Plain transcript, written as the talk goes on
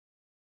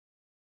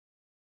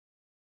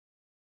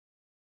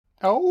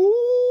Oh,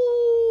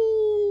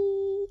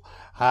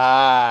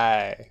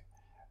 hi.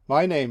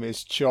 My name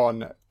is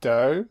John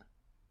Doe.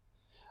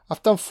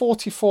 I've done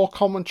 44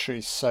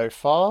 commentaries so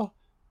far,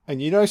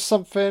 and you know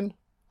something?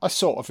 I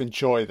sort of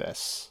enjoy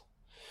this.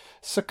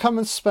 So come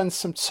and spend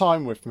some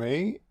time with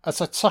me as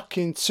I tuck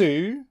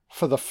into,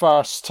 for the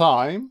first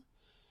time,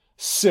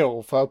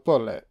 Silver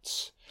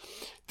Bullet.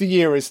 The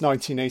year is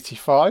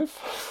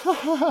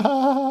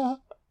 1985.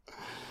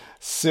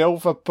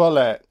 Silver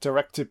Bullet,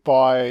 directed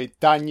by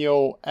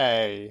Daniel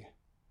A.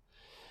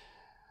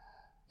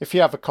 If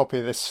you have a copy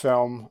of this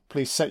film,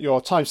 please set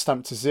your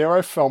timestamp to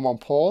 0, film on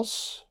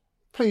pause.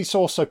 Please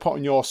also put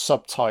on your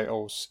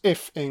subtitles,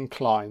 if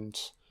inclined.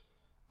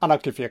 And I'll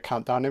give you a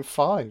countdown in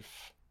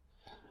 5.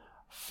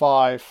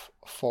 5,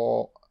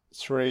 4,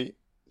 3,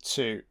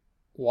 2,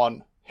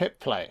 1. Hit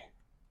play.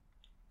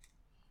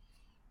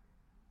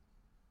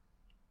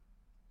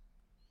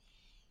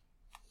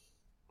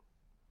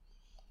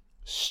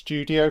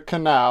 Studio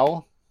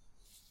Canal.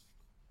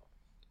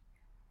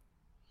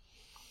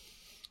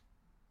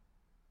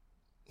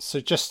 So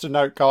just a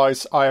note,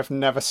 guys, I have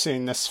never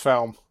seen this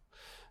film,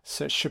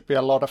 so it should be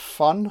a lot of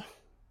fun.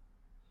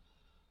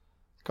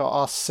 Got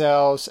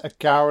ourselves a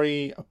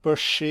Gary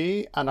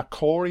Busey and a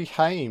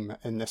Haim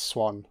in this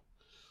one.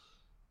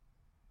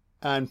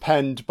 And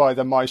penned by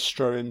the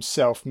maestro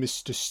himself,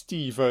 Mr.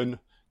 Stephen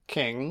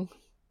King.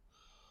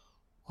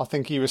 I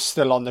think he was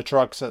still on the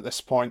drugs at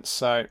this point,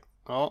 so...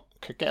 Oh,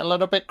 could get a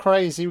little bit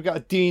crazy. We got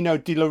a Dino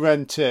De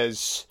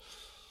Laurentiis.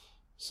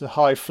 It's a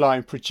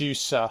high-flying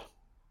producer.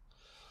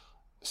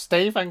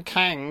 Stephen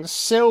King's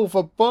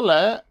Silver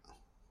Bullet.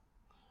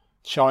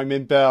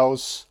 Chiming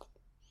bells.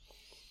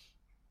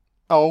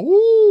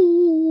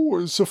 Oh,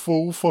 it's a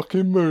full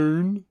fucking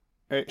moon.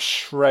 It's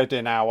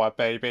shredding hour,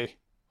 baby.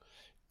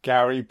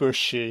 Gary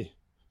Busey.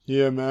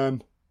 Yeah,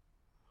 man.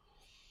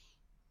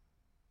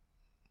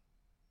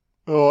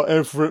 Oh,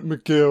 Everett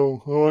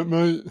McGill. Alright,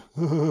 mate.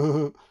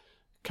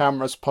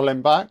 Camera's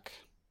pulling back.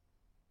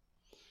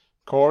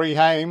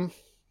 Haim.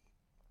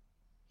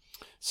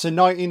 So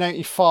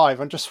 1985,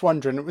 I'm just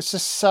wondering, was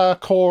this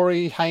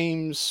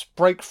Haim's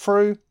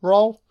breakthrough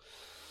role?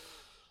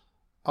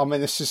 I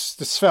mean,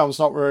 this film's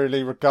not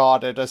really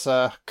regarded as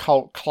a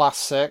cult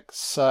classic,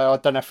 so I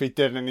don't know if he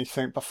did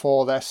anything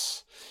before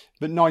this.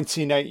 But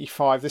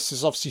 1985, this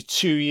is obviously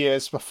 2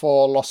 years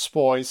before Lost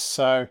Boys,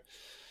 so...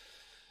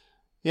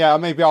 Yeah,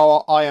 maybe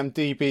I'll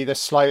IMDb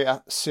this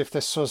later, see if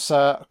this was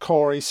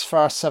Corey's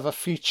first ever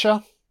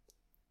feature.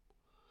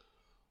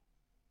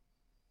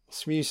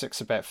 This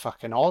music's a bit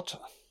fucking odd.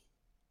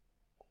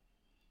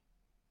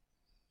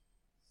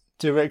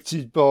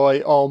 Directed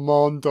by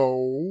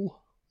Armando.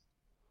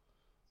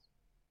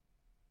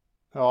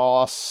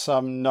 Oh,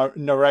 some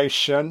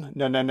narration.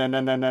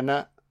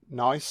 No.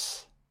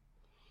 Nice.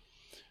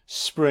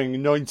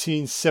 Spring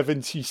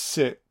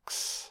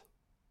 1976.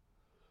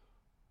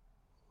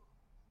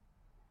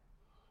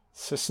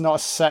 So it's not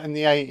set in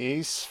the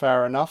 80s,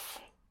 fair enough.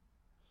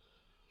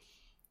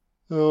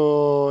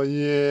 Oh,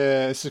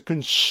 yeah, it's a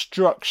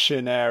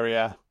construction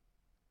area.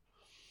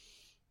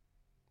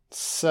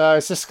 So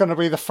is this going to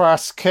be the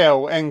first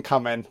kill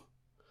incoming?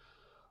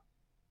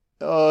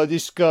 Oh,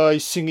 this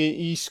guy's singing,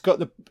 he's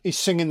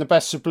singing the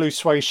best of blue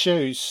suede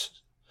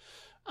shoes.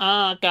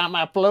 I got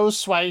my blue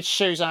suede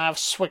shoes and I have a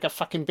swig of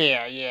fucking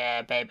beer.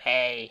 Yeah,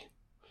 baby.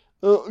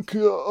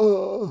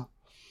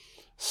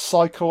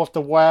 Cycle of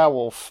the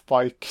Werewolf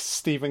by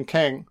Stephen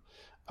King.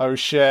 Oh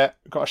shit,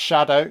 got a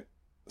shadow.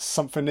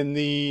 Something in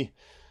the...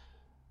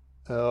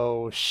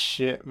 Oh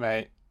shit,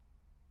 mate.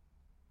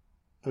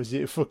 Was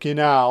it a fucking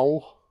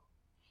owl?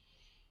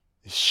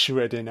 It's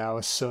shredding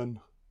our son.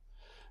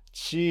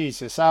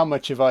 Jesus, how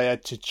much have I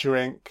had to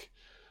drink?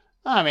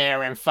 I'm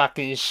hearing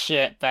fucking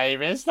shit,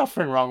 baby. There's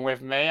nothing wrong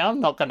with me. I'm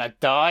not gonna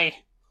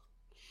die.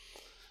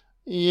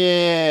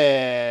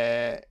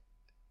 Yeah...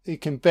 He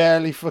can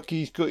barely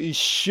he's got his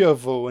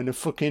shovel and a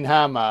fucking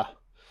hammer.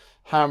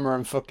 Hammer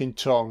and fucking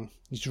tongue.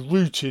 He's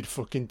rooted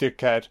fucking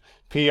dickhead.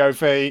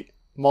 POV,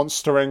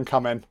 monster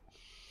incoming.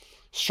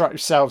 Strap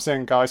yourselves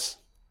in, guys.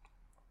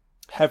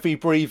 Heavy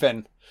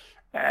breathing.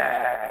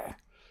 At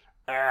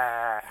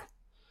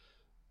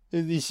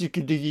least you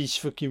can do this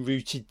fucking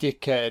rooted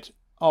dickhead.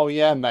 Oh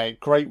yeah, mate,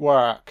 great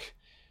work.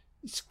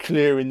 It's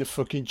clearing the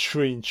fucking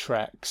train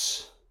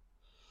tracks.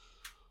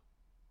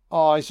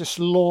 Oh, he's just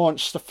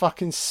launched the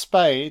fucking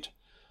spade.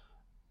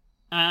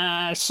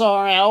 I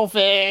saw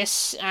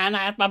Elvis and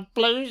I had my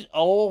blues.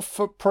 Oh,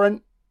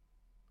 footprint.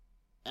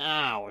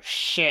 Oh,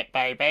 shit,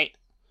 baby.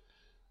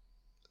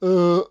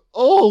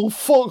 Oh,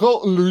 fuck,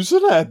 got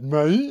losing head,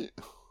 mate.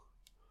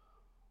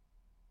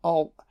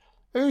 Oh,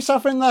 who's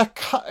having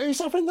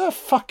their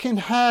fucking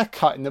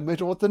haircut in the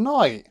middle of the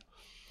night?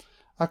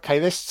 Okay,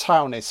 this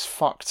town is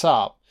fucked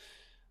up.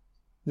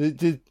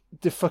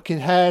 The fucking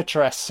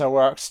hairdresser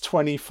works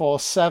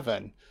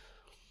 24/7.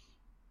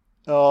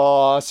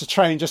 Oh, is the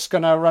train just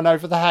gonna run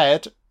over the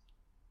head?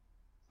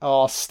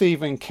 Oh,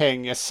 Stephen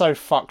King, you're so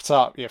fucked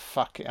up. You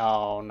fucking...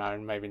 Oh, no,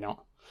 maybe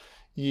not.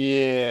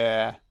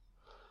 Yeah.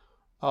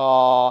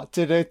 Oh,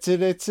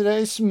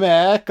 it's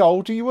Mayor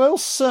Goldie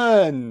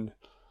Wilson.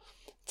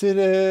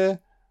 It's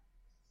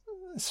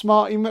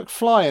Marty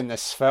McFly in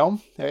this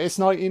film. It is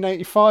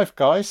 1985,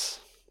 guys.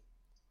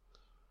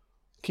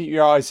 Keep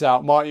your eyes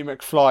out. Marty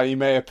McFly, he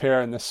may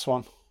appear in this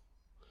one.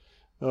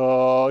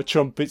 Oh,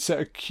 trumpets at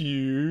a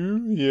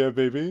cue. Yeah,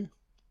 baby.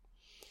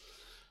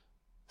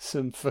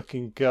 Some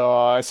fucking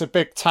guy. It's a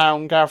big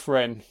town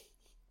gathering.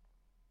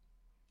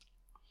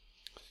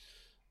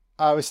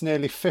 I was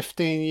nearly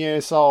 15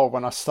 years old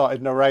when I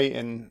started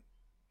narrating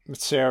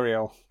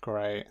material.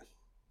 Great.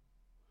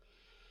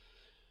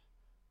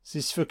 Is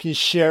this fucking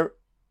shit?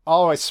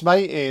 Oh, it's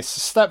matey. It's the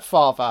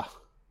stepfather.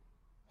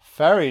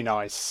 Very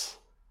nice.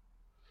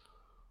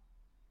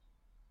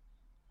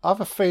 I have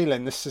a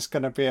feeling this is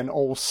going to be an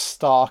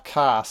all-star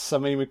cast. I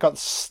mean, we've got the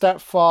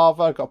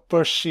stepfather, got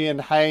Bushy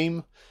and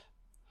Haim.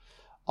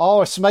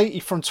 Oh, it's matey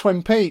from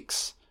Twin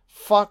Peaks.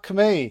 Fuck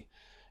me.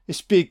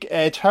 It's Big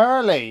Ed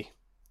Hurley.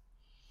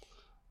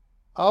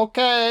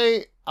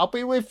 Okay, I'll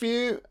be with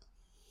you.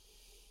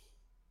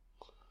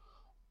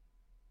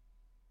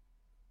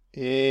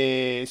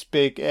 It's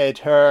Big Ed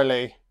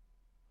Hurley.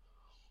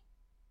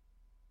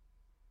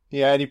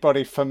 Yeah,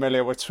 anybody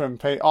familiar with Twin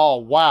Peaks? Oh,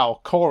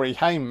 wow. Corey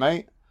Haim,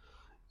 mate.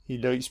 He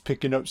likes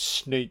picking up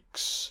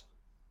snakes.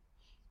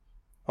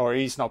 Or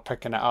he's not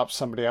picking it up,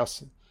 somebody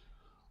else.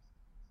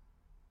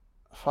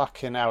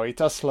 Fucking hell, he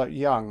does look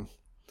young.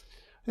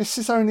 This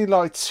is only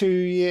like 2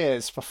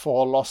 years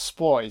before Lost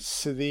Boys,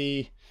 so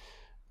the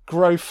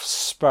growth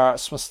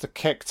spurts must have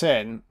kicked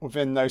in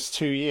within those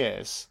 2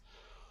 years.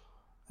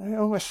 It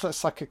almost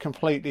looks like a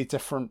completely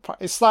different...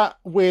 It's that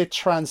weird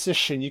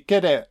transition. You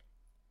get it.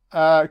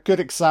 A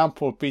good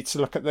example would be to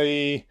look at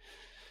the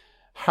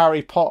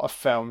Harry Potter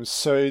films.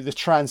 So the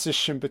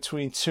transition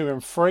between 2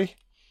 and 3.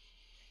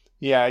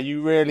 Yeah,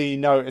 you really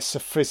notice a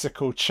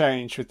physical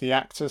change with the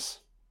actors.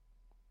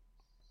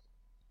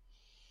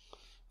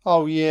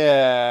 Oh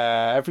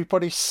yeah,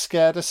 everybody's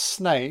scared of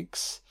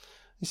snakes.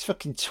 He's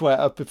fucking twat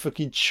up a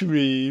fucking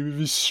tree with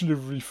his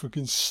slivery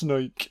fucking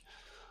snake.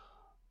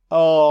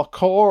 Oh,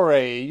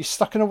 Corey, you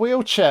stuck in a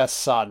wheelchair,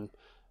 son.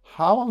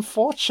 How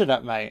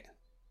unfortunate, mate.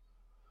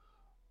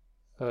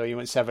 Oh, you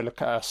want to have a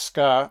look at her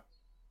skirt.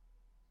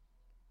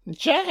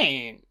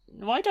 Jane,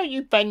 why don't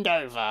you bend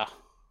over?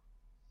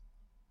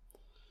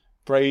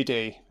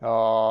 Brady.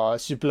 Oh,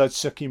 it's your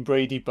blood-sucking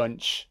Brady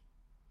bunch.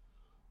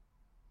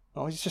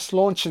 Oh, he's just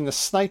launching the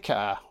snake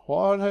at her.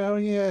 What? Oh,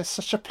 yeah,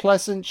 such a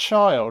pleasant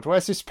child.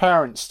 Where's his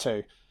parents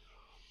to?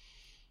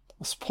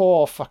 That's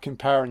poor fucking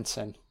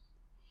parenting.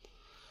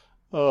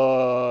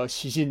 Oh,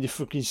 she's in the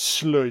fucking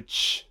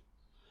sludge.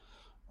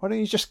 Why don't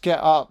you just get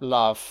up,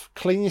 love?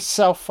 Clean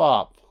yourself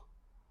up.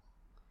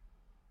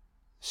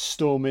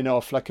 Storming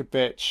off like a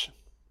bitch.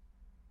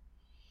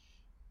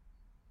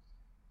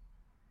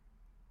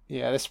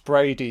 Yeah, this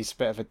Brady's a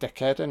bit of a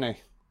dickhead, isn't he?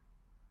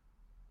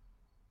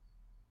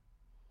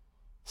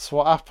 So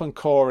what happened,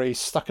 Corey? He's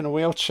stuck in a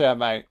wheelchair,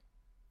 mate.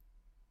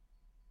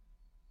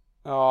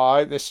 Oh, I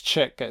hope this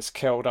chick gets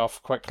killed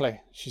off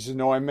quickly. She's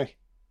annoying me.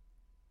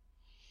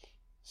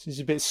 She's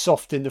a bit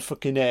soft in the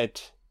fucking head.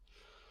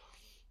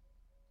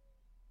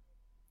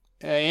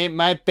 Ain't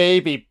my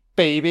baby,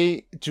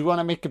 baby. Do you want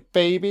to make a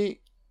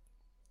baby?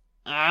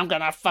 I'm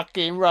gonna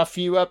fucking rough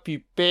you up,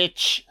 you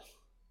bitch.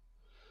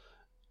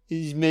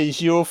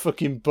 It's your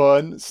fucking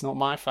bun. It's not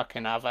my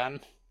fucking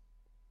oven.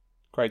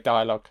 Great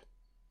dialogue.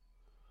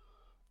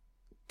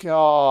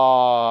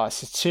 God,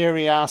 it's a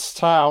teary ass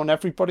town.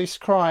 Everybody's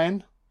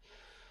crying.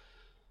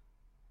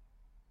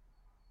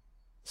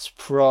 It's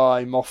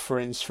prime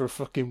offerings for a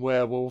fucking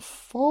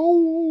werewolf.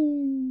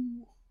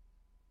 Oh.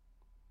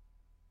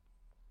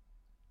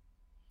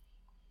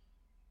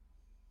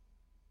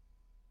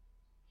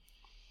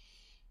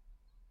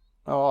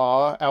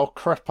 Oh, El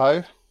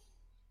Crepo.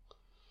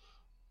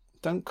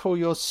 Don't call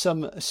your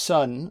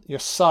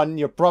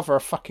your brother a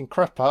fucking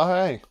cripper,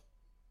 hey?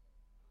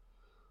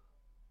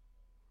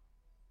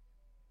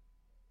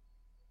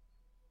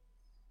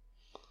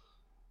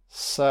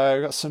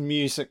 So, got some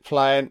music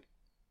playing.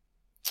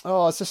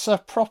 Oh, is this a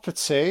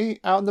property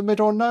out in the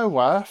middle of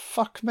nowhere?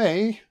 Fuck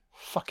me.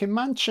 Fucking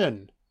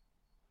mansion.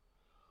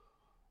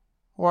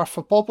 Worth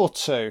a bob or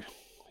two,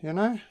 you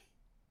know?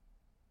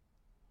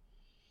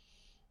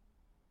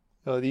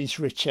 Oh, these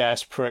rich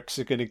ass pricks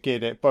are gonna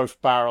get it.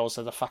 Both barrels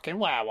of the fucking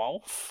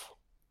werewolf.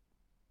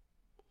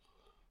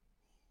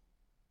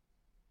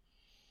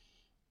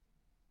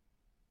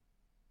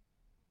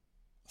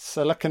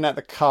 So looking at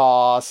the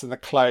cars and the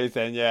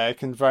clothing, yeah, you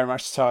can very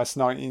much tell it's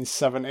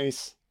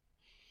 1970s.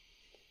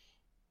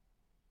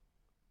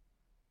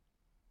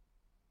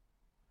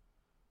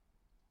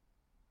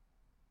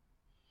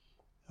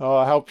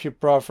 Oh, help your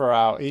brother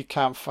out. He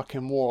can't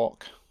fucking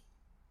walk.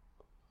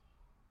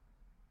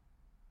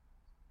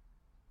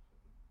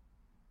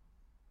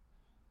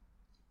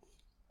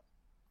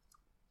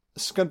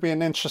 It's going to be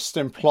an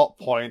interesting plot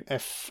point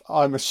if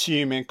I'm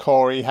assuming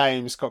Corey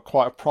Haim's got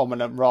quite a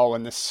prominent role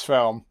in this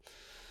film.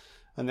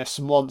 And this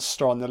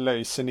monster on the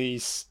loose and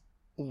he's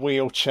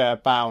wheelchair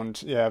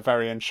bound. Yeah,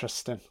 very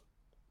interesting.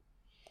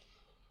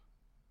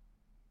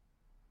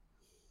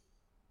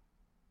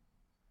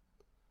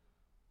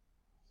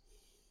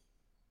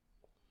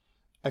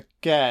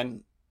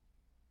 Again.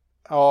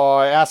 Oh,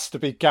 it has to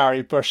be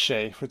Gary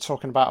Busey. We're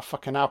talking about a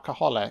fucking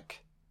alcoholic.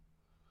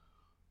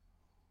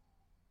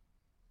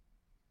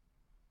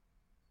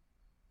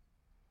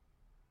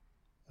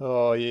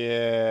 Oh,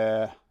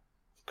 yeah.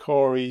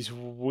 Corey's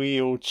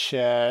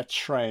wheelchair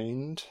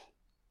trained.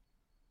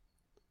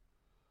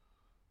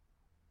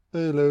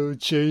 Hello,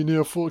 Janie.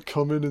 I thought I'd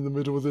come in the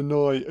middle of the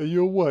night. Are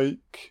you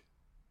awake?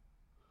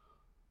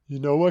 You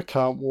know I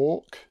can't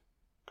walk.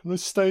 Can I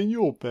stay in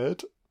your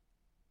bed?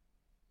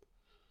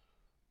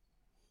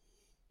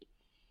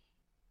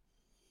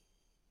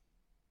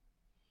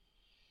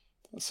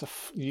 That's a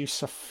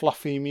use of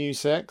fluffy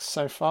music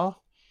so far.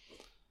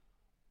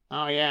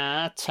 Oh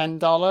yeah,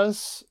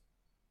 $10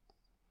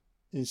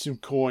 and some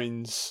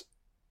coins.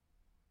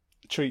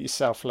 Treat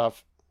yourself,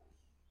 love.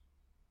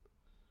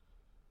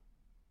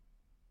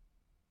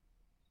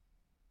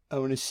 I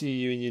want to see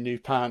you in your new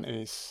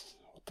panties.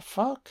 What the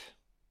fuck?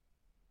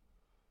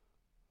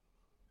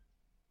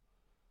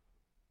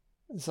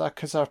 Is that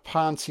because our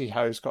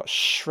pantyhose got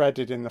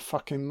shredded in the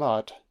fucking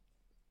mud?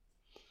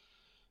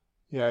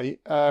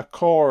 Yeah,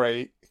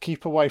 Corey,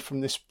 keep away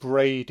from this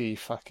Brady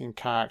fucking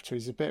character.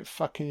 He's a bit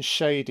fucking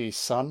shady,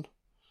 son.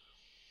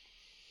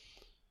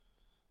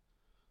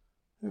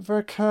 Be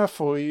very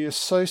careful who you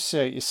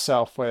associate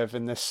yourself with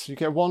in this. You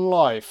get one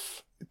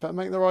life. You better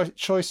make the right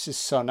choices,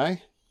 son, eh?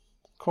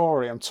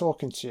 Corey, I'm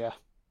talking to you.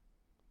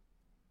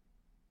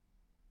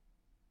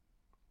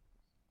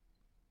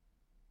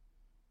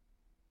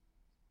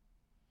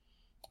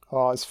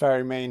 Oh, it's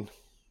very mean.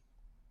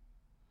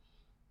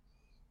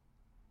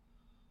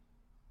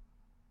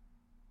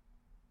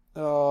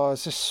 Oh,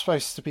 is this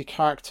supposed to be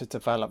character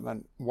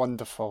development?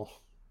 Wonderful.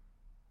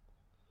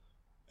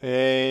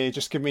 Hey,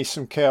 just give me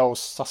some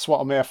kills. That's what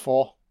I'm here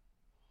for.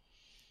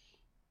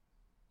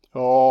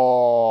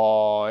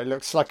 Oh, it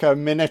looks like a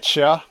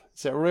miniature.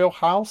 Is it a real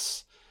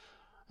house?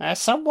 There's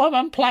some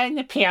woman playing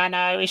the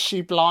piano. Is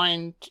she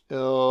blind?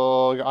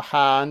 Oh, got a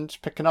hand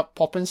picking up,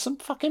 popping some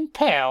fucking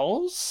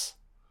pills.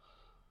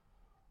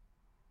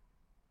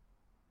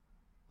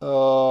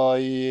 Oh,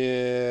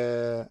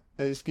 yeah.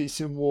 Let's get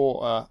some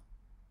water.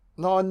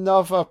 Not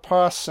another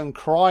person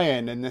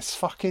crying in this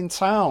fucking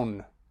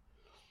town.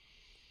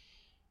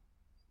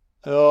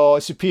 Oh,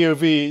 it's a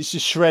POV. It's a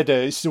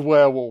shredder. It's the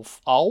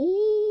werewolf.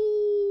 Oh.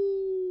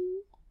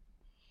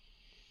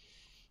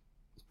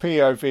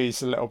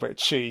 POV's a little bit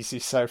cheesy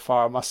so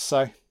far, I must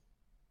say.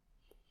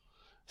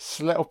 It's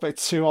a little bit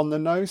too on the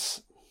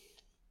nose.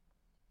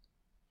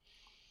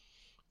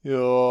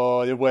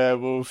 Oh, the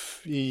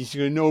werewolf. He's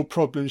got no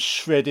problem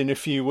shredding a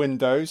few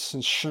windows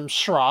and some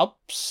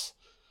shrubs.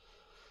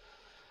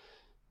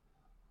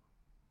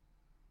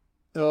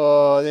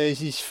 Oh, there's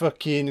his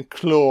fucking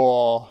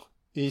claw.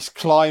 He's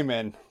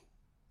climbing.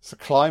 It's a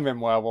climbing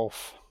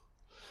werewolf.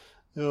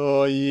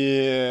 Oh,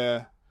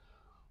 yeah.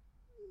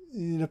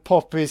 He's gonna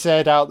pop his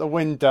head out the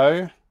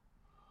window.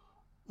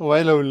 Oh,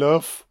 hello,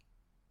 love.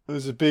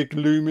 There's a big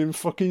looming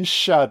fucking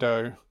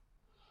shadow.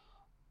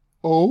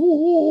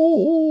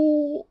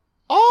 Oh,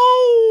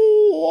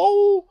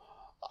 oh,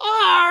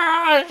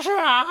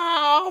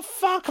 oh,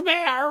 fuck me.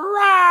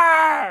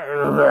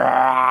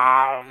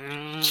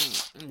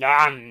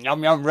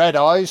 Yum, yum, red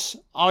eyes.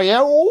 Oh,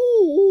 yeah.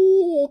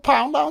 Oh,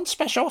 pound on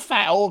special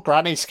fat. Oh,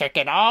 granny's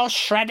kicking. Oh,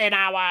 shredding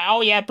our.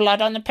 Oh, yeah,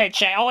 blood on the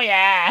picture. Oh,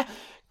 yeah.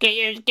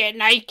 Get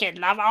naked,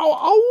 love.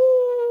 Oh,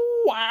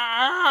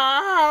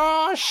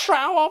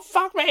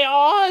 fuck me.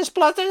 Oh, it's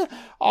blood.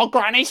 Oh,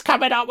 granny's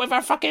coming up with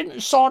her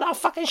fucking sword off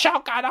fucking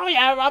shotgun. Oh,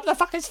 yeah, up the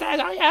fucking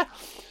stairs. Oh, yeah.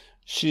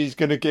 She's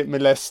gonna get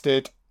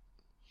molested.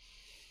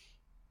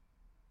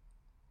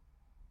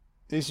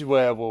 This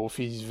werewolf,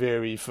 he's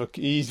very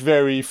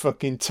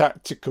fucking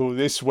tactical,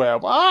 this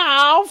werewolf.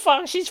 Oh,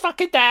 fuck, she's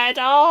fucking dead.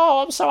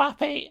 Oh, I'm so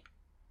happy.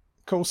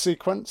 Cool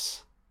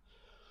sequence.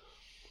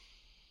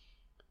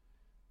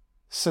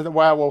 So the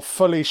werewolf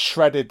fully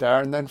shredded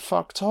her and then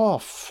fucked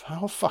off.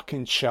 How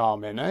fucking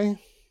charming, eh?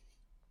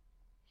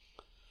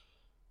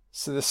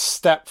 So the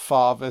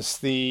stepfather's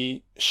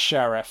the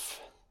sheriff.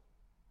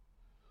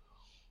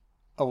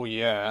 Oh,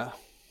 yeah.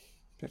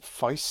 Bit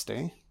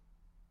feisty.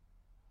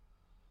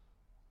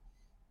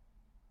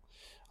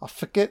 I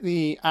forget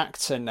the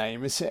actor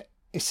name.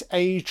 It's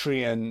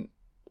Adrian.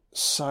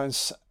 So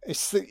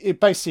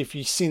basically, if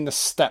you've seen the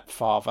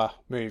Stepfather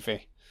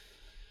movie,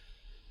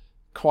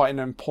 quite an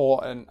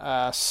important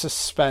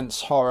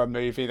suspense horror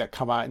movie that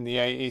came out in the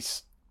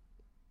 80s.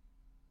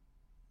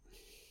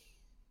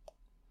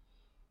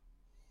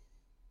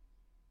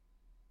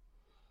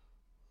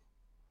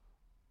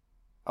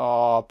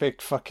 Oh,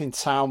 big fucking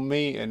town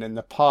meeting in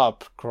the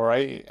pub.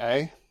 Great,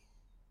 eh?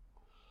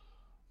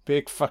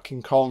 Big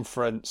fucking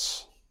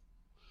conference.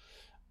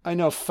 I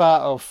know,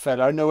 fat old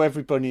fella. I know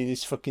everybody in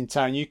this fucking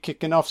town. You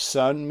kicking off,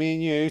 son? Me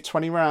and you,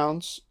 20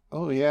 rounds.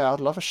 Oh, yeah, I'd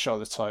love a shot of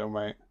the title,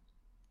 mate.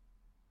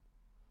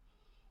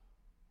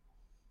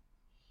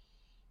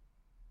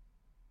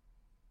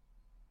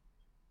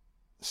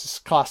 This is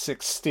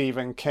classic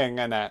Stephen King,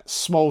 innit?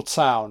 Small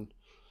town.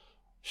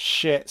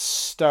 Shit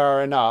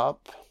stirring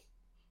up.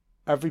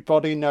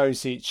 Everybody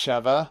knows each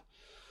other.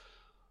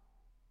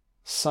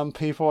 Some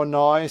people are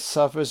nice,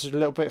 others are a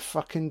little bit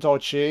fucking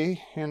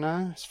dodgy, you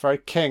know? It's very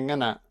King,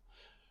 isn't it?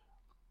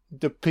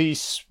 The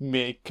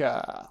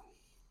peacemaker.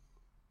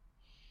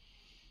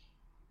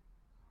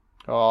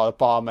 Oh, the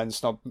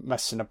barman's not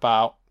messing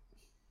about.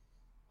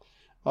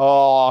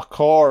 Oh,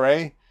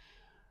 Corey.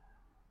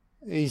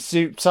 He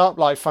zooped up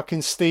like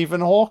fucking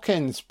Stephen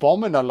Hawkins,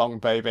 bombing along,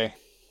 baby.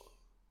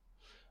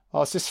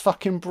 Oh, it's this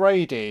fucking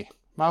Brady.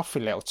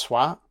 Mouthy little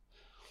twat.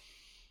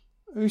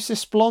 Who's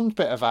this blonde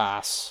bit of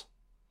ass?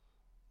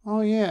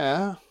 Oh,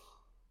 yeah.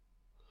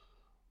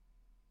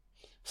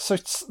 So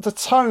the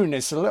tone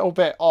is a little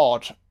bit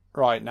odd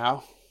right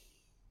now.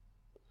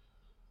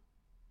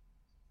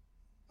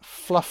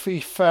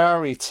 Fluffy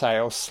fairy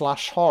tale /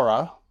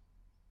 horror.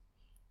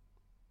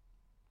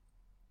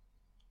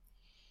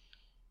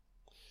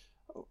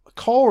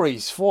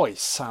 Corey's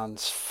voice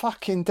sounds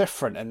fucking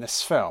different in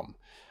this film.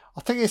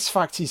 I think it's the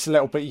fact he's a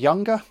little bit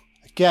younger.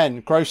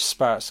 Again, growth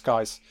spurts,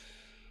 guys.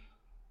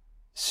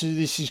 So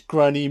this is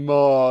Granny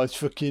Ma's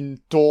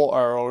fucking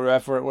daughter or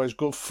whoever it was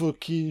got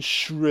fucking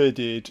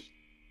shredded.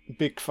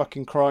 Big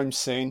fucking crime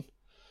scene.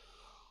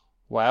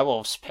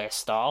 Werewolf's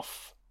pissed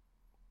off.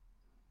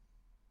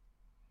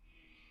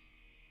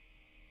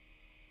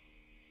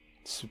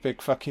 It's a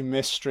big fucking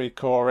mystery,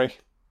 Corey.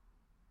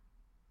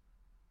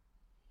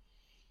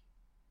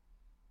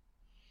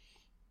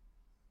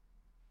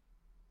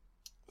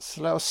 It's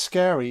a little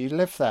scary. You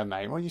live there,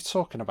 mate. What are you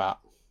talking about?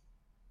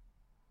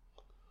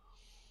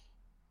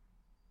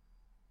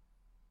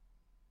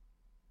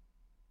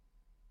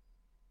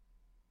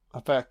 I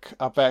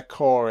bet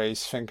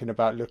Corey's thinking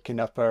about looking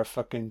up her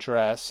fucking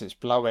dress. It's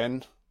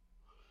blowing.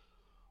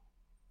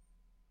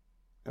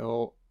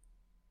 Oh.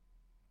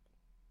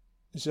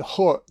 It's a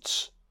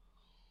hut.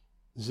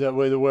 Is that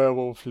where the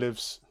werewolf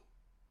lives?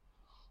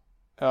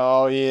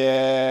 Oh,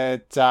 yeah,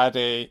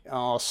 daddy.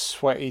 Oh,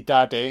 sweaty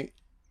daddy.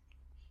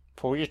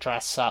 Pull your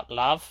dress up,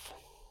 love.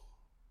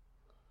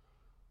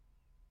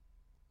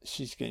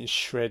 She's getting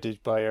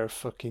shredded by her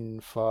fucking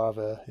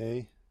father,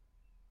 eh?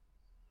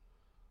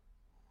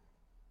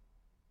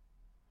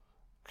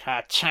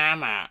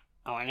 Kachama,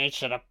 I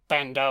need you to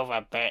bend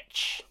over,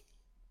 bitch.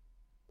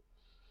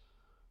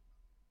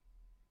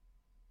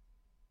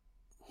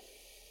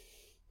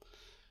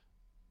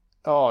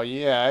 Oh,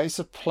 yeah, he's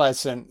a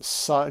pleasant,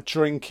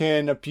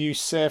 drinking,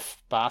 abusive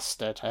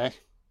bastard, eh?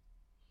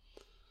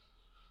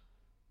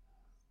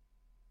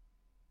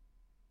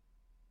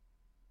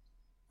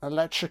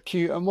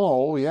 Electrocute them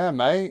all, yeah,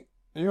 mate.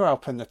 You're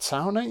helping the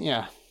town, ain't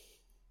you?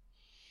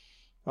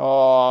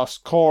 Oh,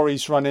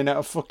 Corey's running out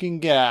of fucking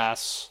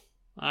gas.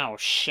 Oh,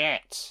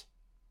 shit.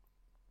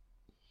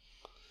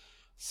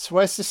 So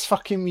where's this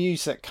fucking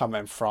music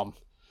coming from?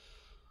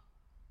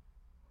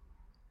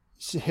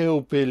 It's a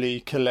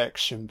hillbilly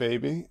collection,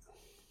 baby.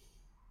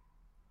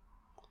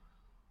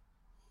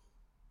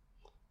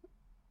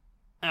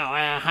 Oh,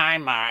 hi,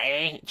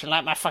 Marty. Do you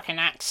like my fucking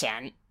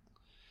accent?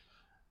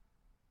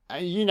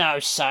 You know,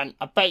 son,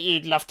 I bet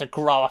you'd love to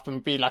grow up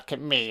and be like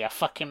me, a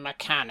fucking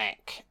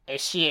mechanic.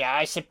 It's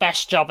the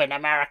best job in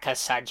America,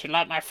 son. Do you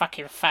like my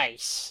fucking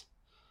face?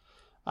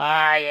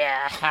 Ah,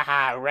 yeah,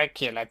 haha,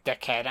 regular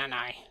dickhead, ain't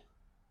I?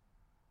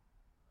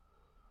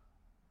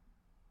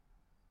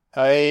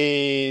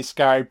 Hey, it's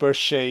Gary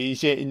Busey.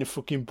 He's hitting the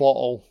fucking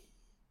bottle.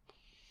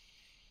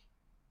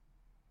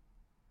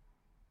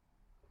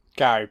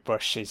 Gary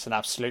Busey's an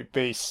absolute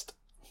beast.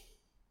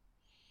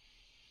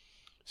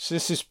 So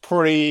this is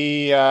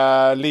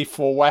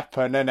pre-Lethal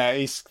Weapon, isn't it?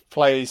 He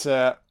plays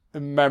a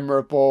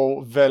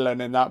memorable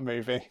villain in that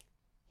movie.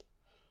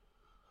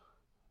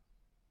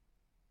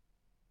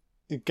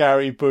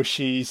 Gary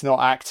Busey's not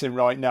acting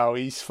right now.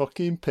 He's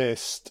fucking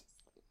pissed.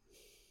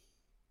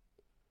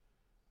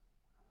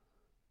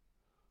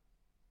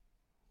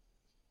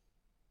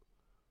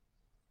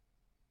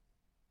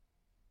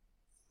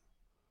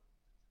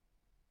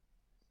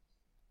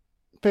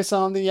 Piss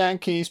on the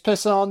Yankees,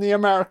 piss on the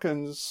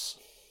Americans.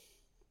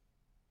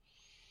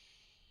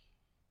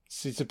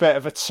 She's a bit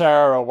of a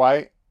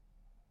tearaway.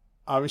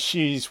 I mean,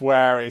 she's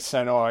wary,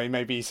 saying, "Oh,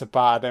 maybe he's a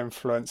bad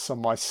influence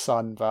on my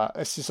son," but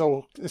this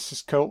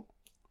is cool.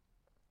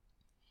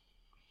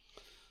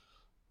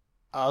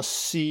 I'll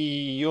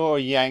see your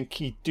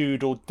Yankee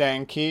Doodle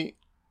Danky.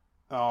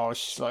 Oh,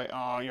 she's like,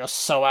 "Oh, you're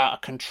so out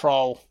of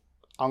control,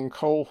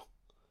 Uncle.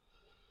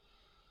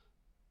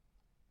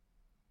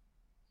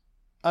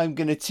 I'm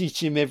gonna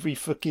teach him every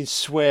fucking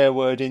swear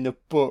word in the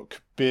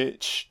book,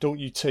 bitch. Don't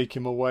you take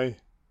him away.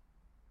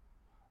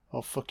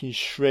 I'll fucking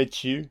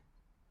shred you."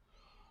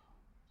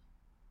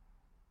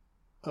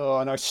 Oh,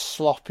 a nice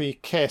sloppy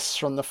kiss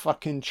from the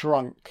fucking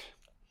drunk.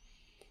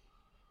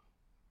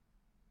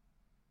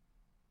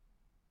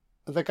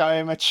 The guy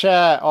in a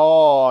chair.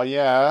 Oh,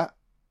 yeah.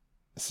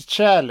 It's a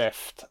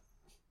chairlift.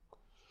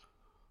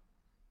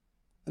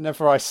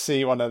 Whenever I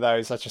see one of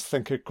those, I just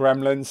think of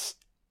Gremlins.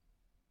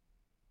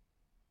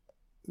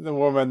 The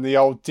woman, the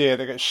old deer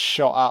that gets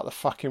shot out the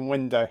fucking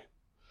window.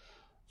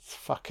 It's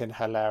fucking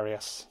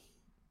hilarious.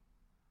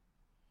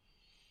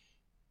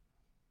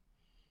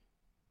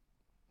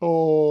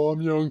 Oh,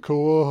 I'm your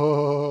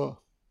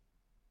uncle.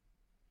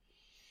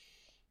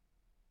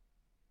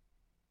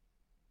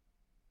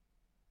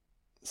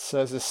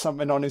 Says there's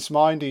something on his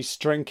mind. He's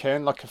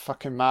drinking like a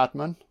fucking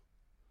madman.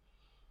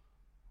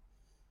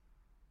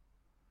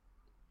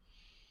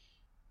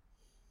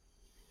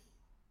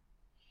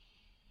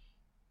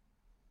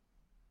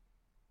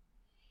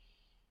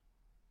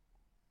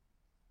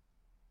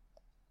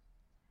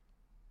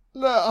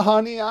 Look,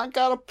 honey, I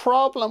got a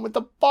problem with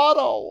the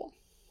bottle.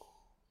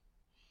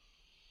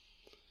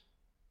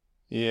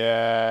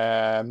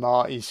 Yeah,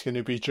 Marty's going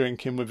to be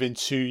drinking within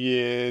 2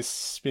 years.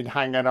 He's been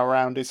hanging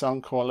around his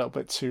uncle a little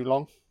bit too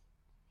long.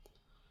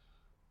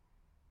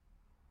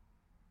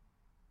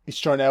 He's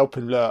trying to help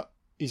him. Look,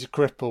 he's a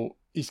cripple.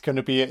 He's going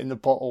to be hitting the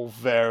bottle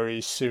very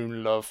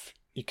soon, love.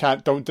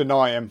 Don't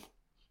deny him.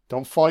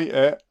 Don't fight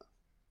it.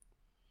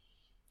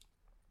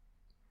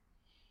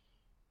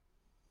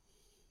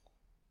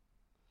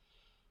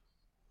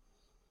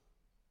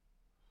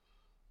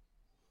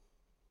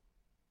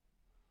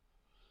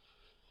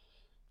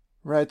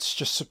 Red's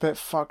just a bit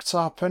fucked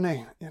up, isn't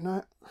he? You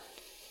know?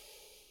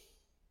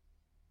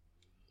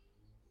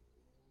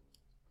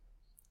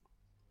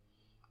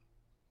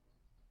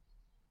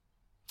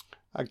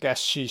 I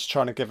guess she's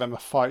trying to give him a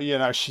fight. You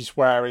know, she's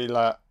wary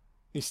that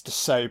he's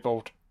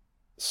disabled.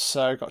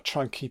 So, got to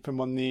try and keep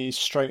him on the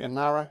straight and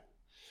narrow.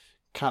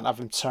 Can't have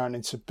him turn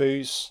into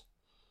booze.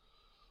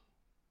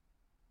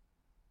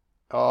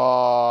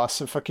 Oh,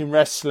 some fucking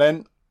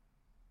wrestling.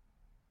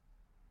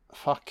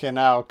 Fucking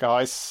hell,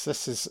 guys.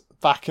 This is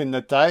back in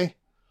the day.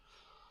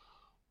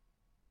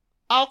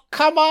 Oh,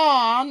 come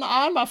on.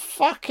 I'm a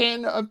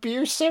fucking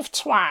abusive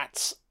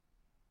twat.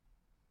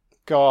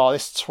 God,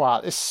 this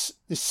twat. This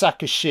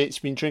sack of shit's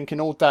been drinking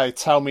all day.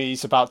 Tell me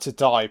he's about to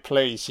die,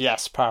 please.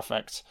 Yes,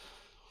 perfect.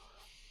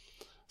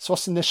 So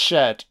what's in this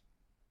shed?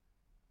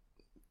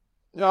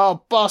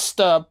 Oh,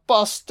 Buster.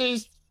 Bust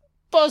his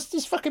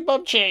fucking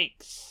bum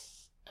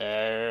cheeks.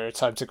 Oh,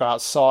 time to go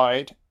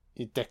outside,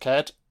 you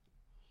dickhead.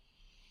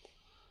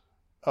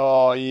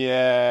 Oh,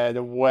 yeah,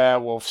 the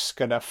werewolf's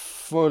gonna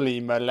fully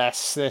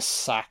molest this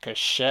sack of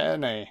shit,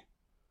 isn't he?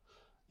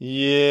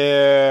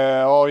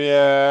 Yeah, oh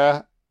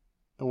yeah.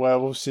 The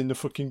werewolf's in the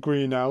fucking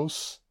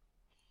greenhouse.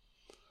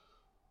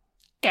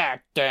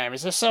 God damn,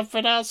 is there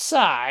something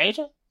outside?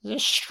 There's a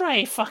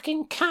stray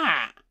fucking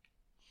cat.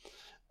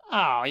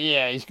 Oh,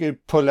 yeah, he's gonna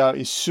pull out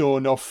his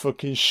sawn-off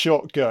fucking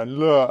shotgun,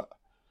 look.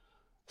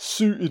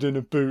 Suited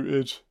and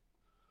booted.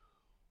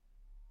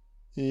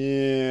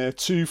 Yeah,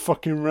 2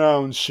 fucking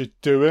rounds should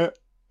do it.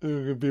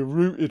 You're gonna be a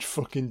rooted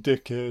fucking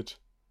dickhead.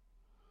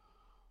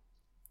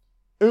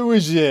 Who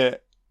is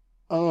it?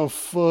 I'll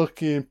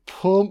fucking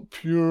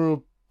pump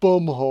your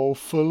bumhole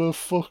full of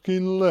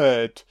fucking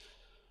lead.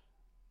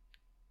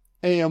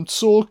 Hey, I'm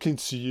talking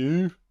to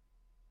you.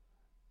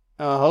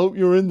 I hope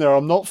you're in there.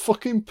 I'm not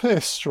fucking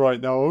pissed right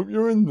now. I hope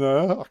you're in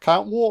there. I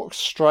can't walk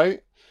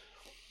straight.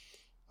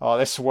 Oh,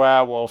 this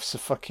werewolf's a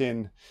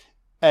fucking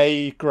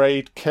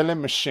A-grade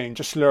killing machine.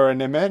 Just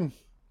luring him in.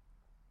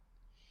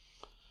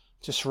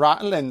 Just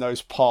rattling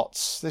those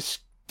pots. This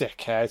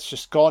dickhead's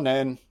just gone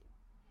in.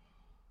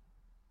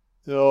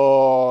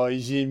 Oh,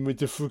 he's in with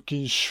the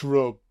fucking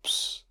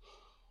shrubs.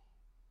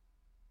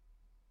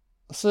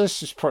 So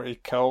this is pretty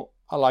cool.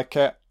 I like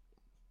it.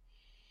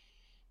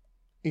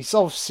 He's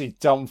obviously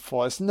done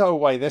for. There's no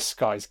way this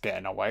guy's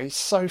getting away. He's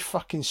so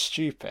fucking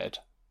stupid.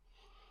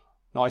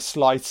 Nice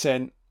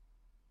lighting.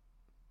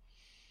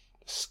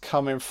 Just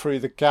coming through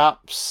the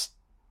gaps.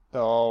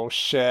 Oh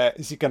shit.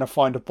 Is he going to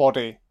find a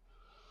body?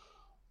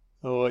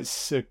 Oh,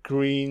 it's a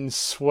green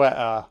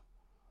sweater.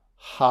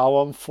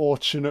 How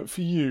unfortunate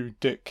for you,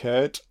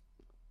 dickhead.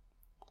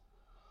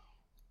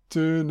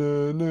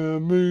 Da-na-na,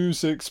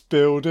 music's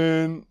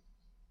building.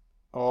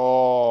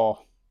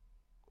 Oh.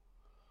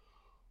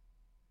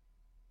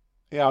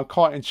 Yeah, I'm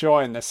quite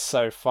enjoying this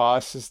so far.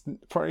 This is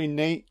pretty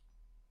neat.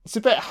 It's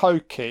a bit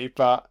hokey,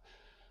 but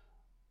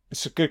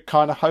it's a good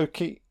kind of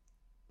hokey.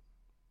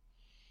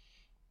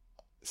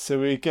 So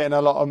we're getting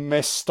a lot of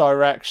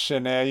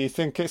misdirection here. You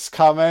think it's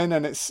coming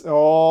and it's...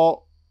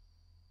 Oh,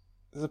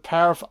 there's a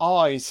pair of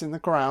eyes in the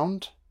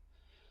ground.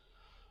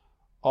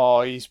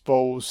 Oh, he's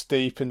balls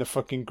deep in the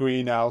fucking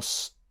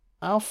greenhouse.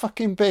 How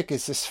fucking big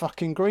is this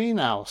fucking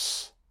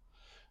greenhouse?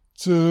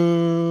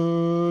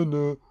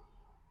 Turner.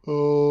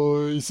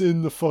 Oh, he's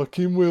in the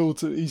fucking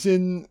wilderness. He's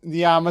in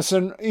the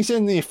Amazon. He's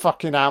in the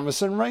fucking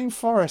Amazon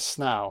rainforest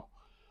now.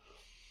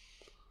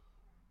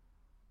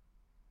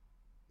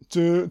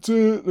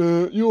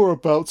 You're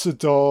about to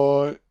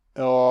die.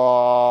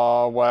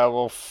 Oh,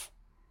 werewolf.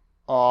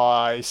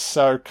 Oh, he's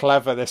so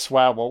clever, this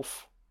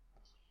werewolf.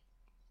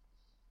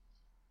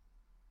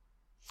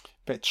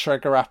 Bit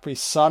trigger happy,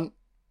 son.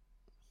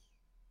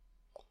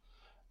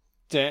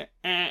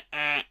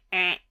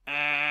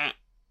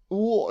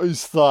 What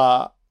is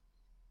that?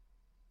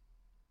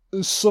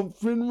 There's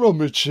something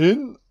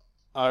rummaging.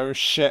 Oh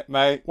shit,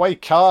 mate.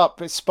 Wake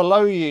up. It's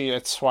below you, you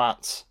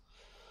twat.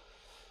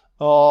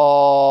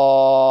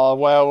 Oh,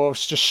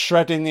 werewolf's just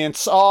shredding the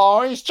inside.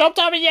 Oh, he's jumped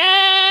over.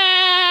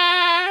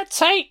 Yeah!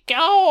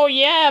 Oh,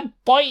 yeah.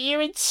 Bite you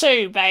in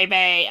two,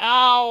 baby.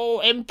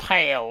 Oh,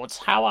 impaled.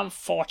 How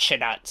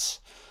unfortunate.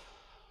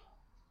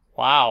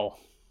 Wow.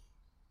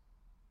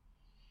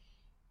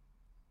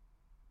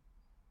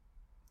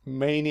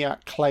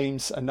 Maniac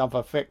claims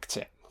another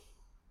victim.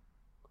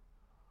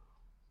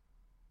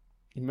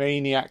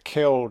 Maniac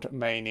killed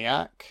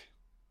Maniac.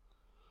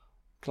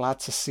 Glad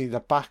to see the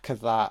back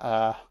of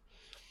that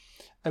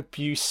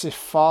abusive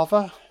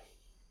father.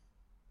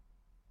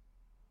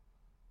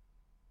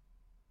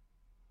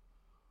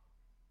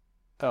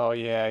 Oh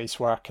yeah, he's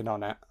working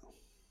on it.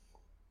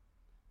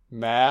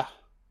 Mayor.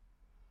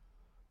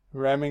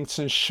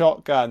 Remington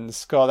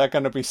shotguns. God, they're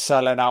going to be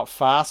selling out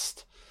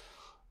fast.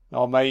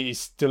 Oh mate,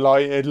 he's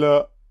delighted.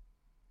 Look,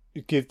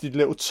 you give the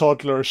little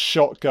toddler a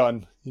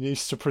shotgun. He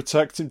needs to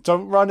protect him.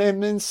 Don't run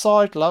him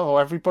inside, love.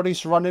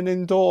 Everybody's running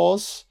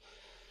indoors.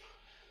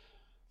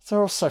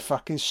 They're all so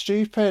fucking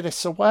stupid.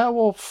 It's a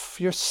werewolf.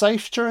 You're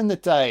safe during the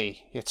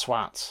day, you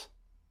twat.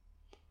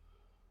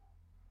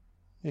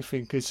 You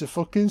think it's a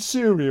fucking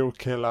serial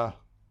killer.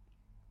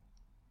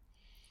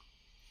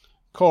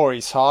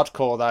 Corey's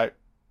hardcore though.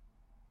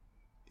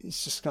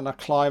 He's just going to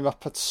climb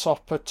up a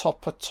top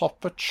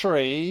a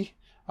tree.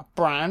 A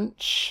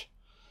branch.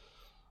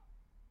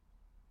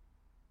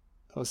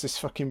 Was this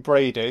fucking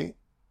Brady?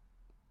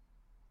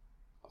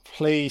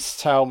 Please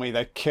tell me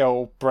they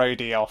kill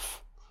Brady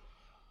off.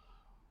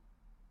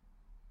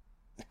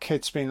 The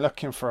kid's been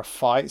looking for a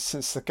fight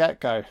since the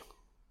get-go.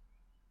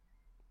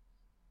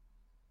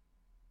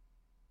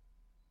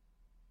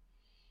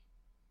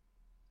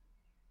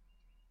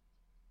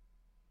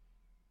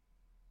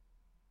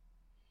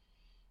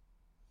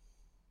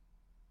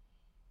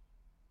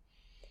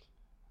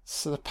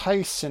 So the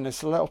pacing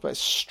is a little bit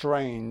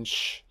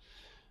strange.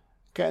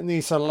 Getting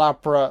these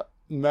elaborate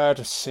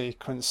murder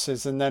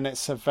sequences and then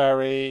it's a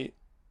very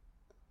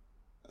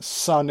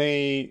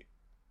sunny,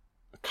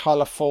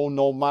 colourful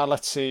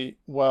normality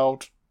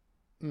world.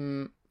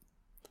 I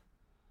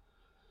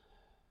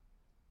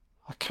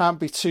can't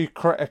be too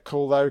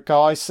critical though,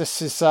 guys.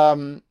 This is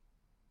very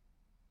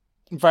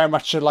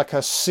much like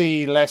a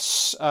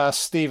C-list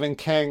Stephen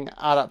King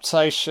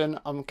adaptation,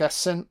 I'm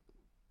guessing.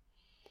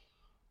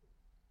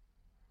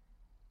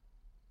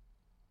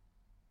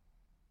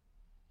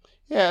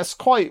 Yeah, it's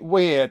quite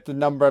weird the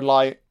number of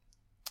like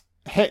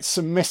hits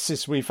and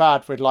misses we've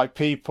had with like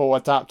people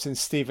adapting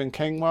Stephen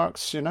King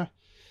works, you know,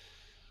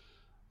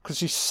 because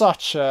he's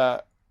such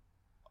a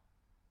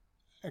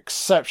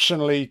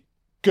exceptionally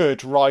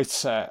good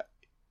writer.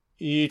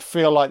 You'd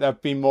feel like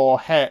there'd be more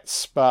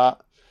hits,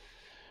 but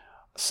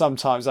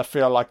sometimes I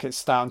feel like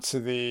it's down to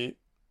the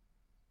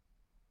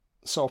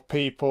sort of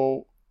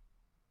people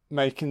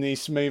making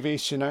these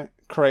movies, you know,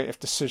 creative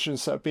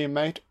decisions that are being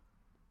made.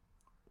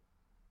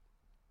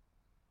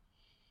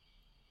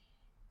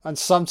 And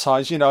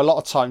sometimes, you know, a lot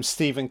of times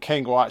Stephen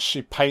King will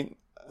actually pen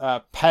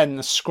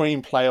the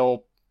screenplay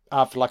or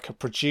have like a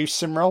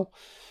producing role.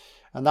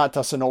 And that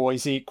doesn't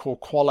always equal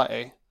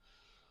quality.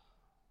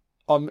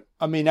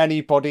 I mean,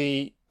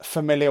 anybody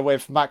familiar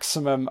with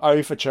Maximum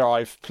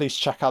Overdrive, please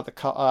check out the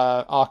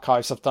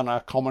archives. I've done a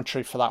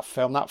commentary for that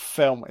film. That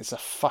film is a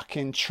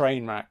fucking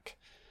train wreck.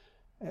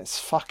 It's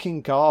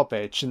fucking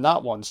garbage. And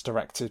that one's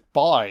directed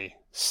by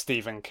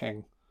Stephen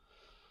King.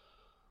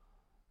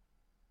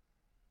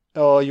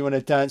 Oh, you want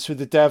to dance with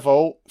the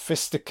devil?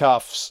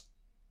 Fisticuffs.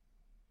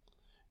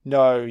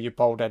 No, you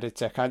bald-headed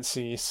dick. I can't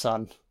see your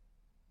son.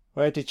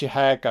 Where did your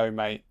hair go,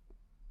 mate?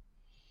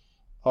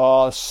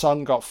 Oh, the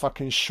son got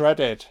fucking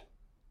shredded.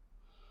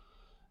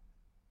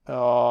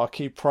 Oh,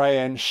 keep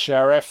praying,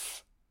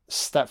 Sheriff.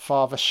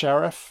 Stepfather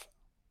Sheriff.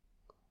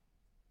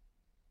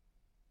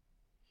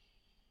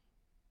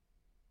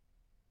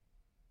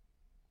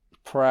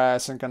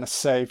 Prayers ain't gonna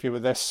save you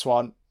with this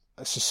one.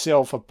 It's a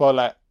silver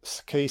bullet.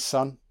 It's the key,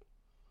 son.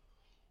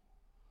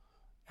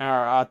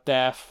 Our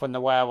death when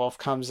the werewolf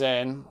comes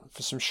in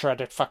for some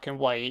shredded fucking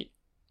weight.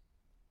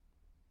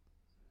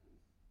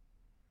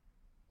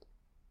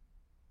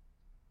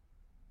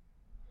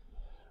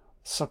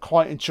 So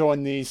quite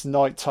enjoying these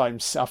night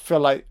times. I feel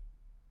like,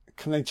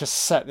 can they just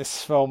set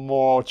this film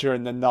more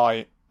during the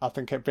night? I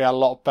think it'd be a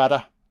lot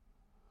better.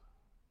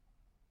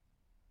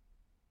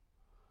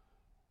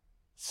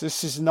 So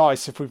this is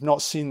nice if we've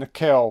not seen the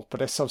kill,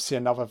 but it's obviously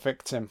another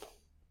victim.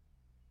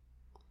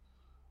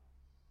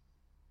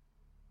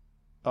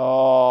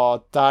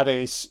 Oh,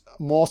 Daddy's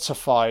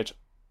mortified.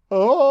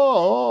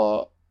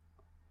 Oh,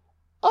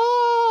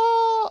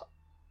 oh,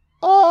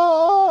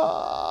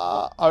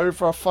 oh,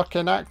 over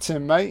fucking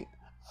acting, mate.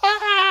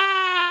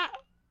 Ah!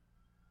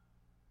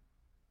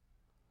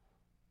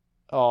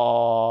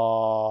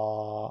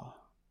 Oh,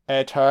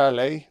 Ed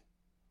Hurley.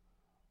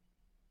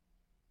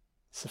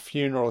 It's a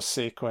funeral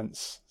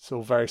sequence. It's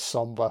all very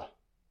somber.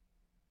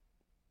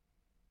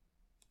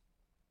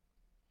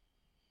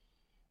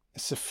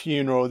 It's a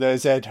funeral.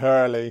 There's Ed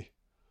Hurley.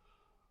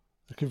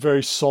 Looking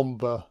very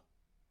somber.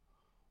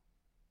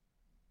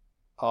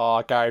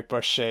 Oh, Gary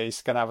Busey.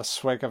 He's going to have a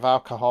swig of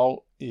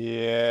alcohol.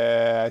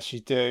 Yeah, as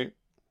you do.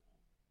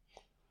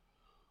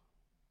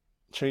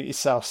 Treat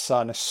yourself,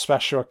 son. A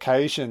special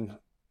occasion.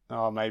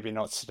 Oh, maybe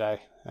not today.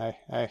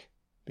 Hey.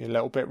 Be a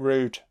little bit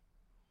rude.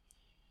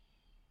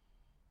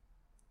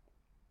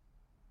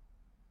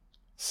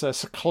 So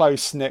it's a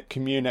close-knit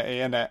community,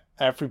 isn't it?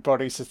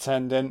 Everybody's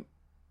attending.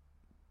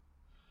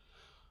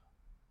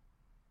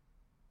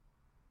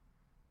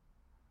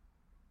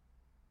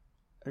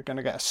 We're going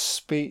to get a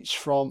speech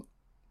from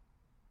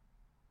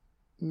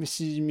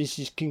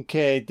Mrs.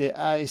 Kincaid that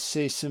I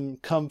say some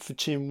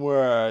comforting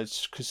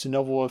words because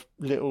another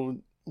little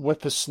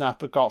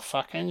whippersnapper got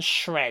fucking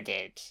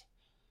shredded.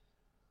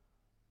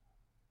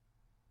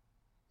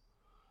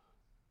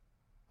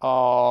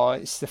 Oh,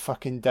 it's the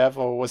fucking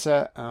devil, was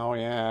it? Oh,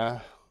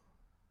 yeah.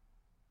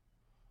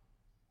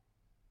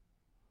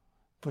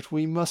 But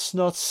we must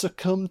not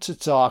succumb to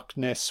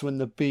darkness when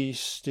the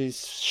beast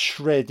is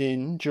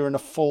shredding during a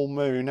full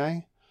moon,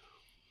 eh?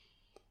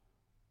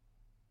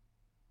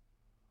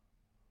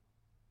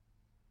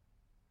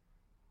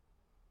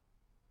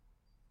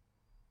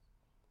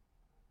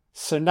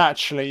 So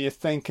naturally, you're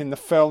thinking the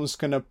film's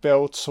going to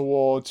build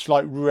towards,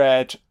 like,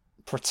 Red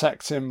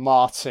protecting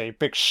Marty.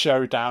 Big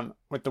showdown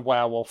with the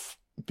werewolf.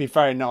 It'd be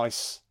very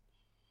nice.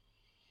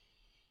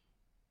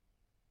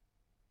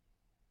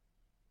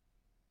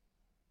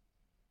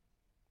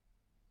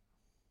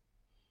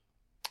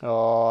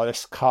 Oh,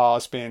 this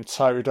car's being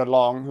towed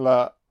along.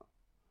 Look.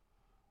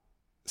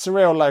 It's a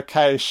real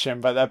location,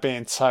 but they're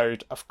being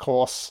towed, of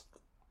course.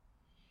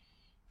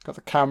 Got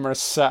the cameras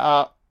set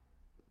up.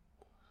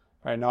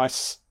 Very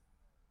nice.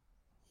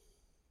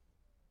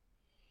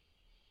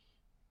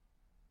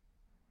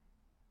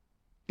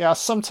 Yeah, I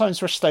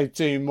sometimes wish they'd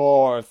do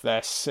more of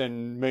this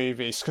in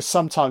movies, because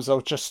sometimes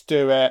they'll just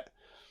do it.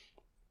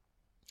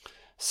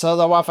 So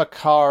they'll have a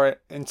car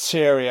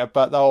interior,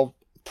 but they'll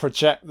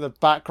project the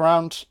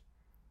background.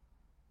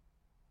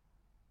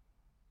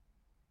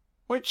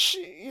 Which,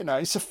 you know,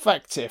 is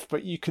effective,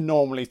 but you can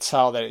normally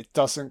tell that it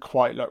doesn't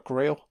quite look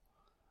real.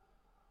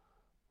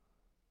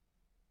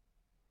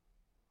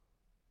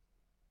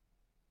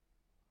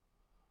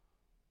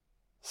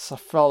 So I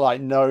feel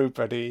like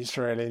nobody's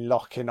really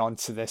locking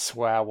onto this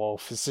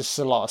werewolf. There's just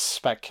a lot of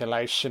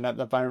speculation at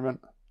the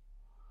moment.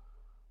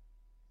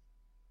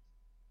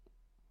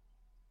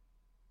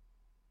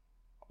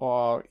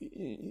 Or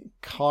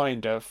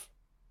kind of.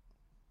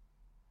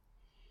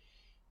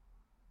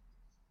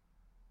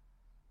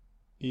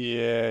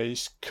 Yeah,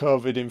 he's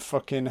covered in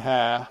fucking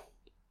hair.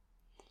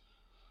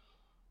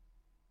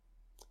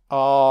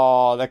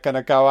 Oh, they're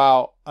gonna go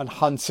out and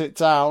hunt it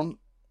down.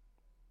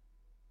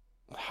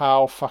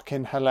 How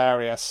fucking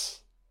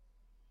hilarious.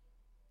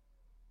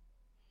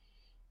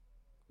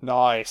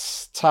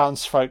 Nice.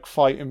 Townsfolk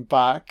fighting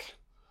back.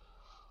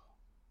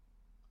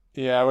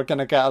 Yeah, we're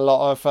gonna get a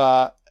lot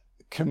of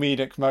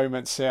comedic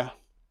moments here.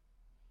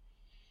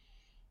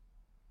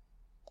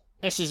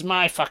 This is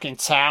my fucking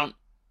town.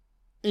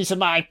 These are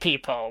my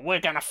people.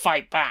 We're gonna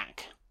fight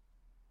back.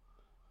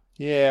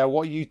 Yeah,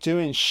 what are you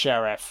doing,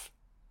 Sheriff?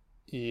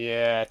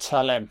 Yeah,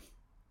 tell him.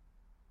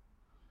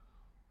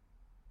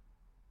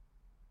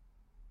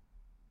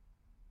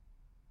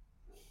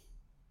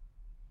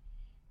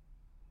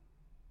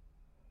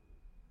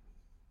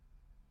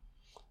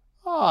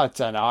 Oh, I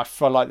don't know. I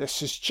feel like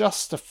this is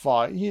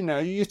justified. You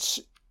know,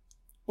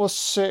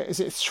 what's it? Is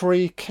it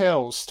 3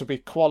 kills to be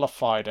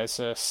qualified as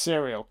a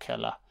serial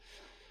killer?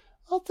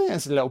 I think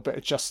there's a little bit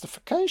of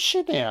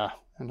justification here.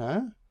 You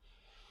know,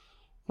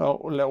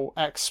 a little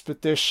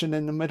expedition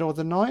in the middle of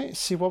the night.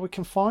 See what we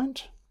can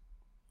find.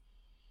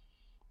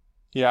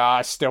 Yeah,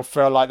 I still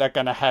feel like they're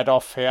going to head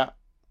off here.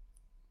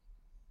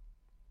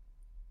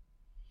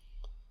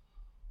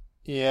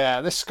 Yeah,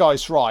 this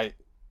guy's right.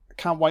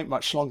 Can't wait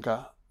much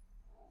longer.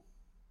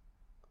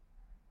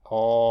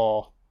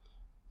 Oh,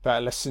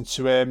 better listen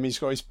to him. He's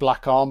got his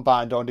black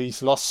armband on.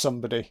 He's lost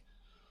somebody.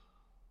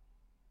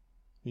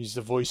 He's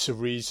the voice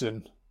of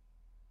reason.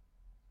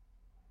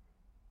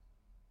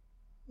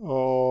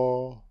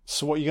 Oh,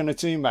 so what are you going to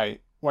do,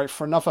 mate? Wait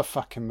for another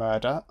fucking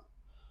murder?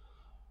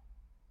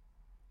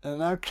 They're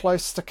no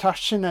close to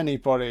catching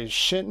anybody.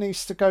 Shit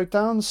needs to go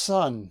down,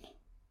 son.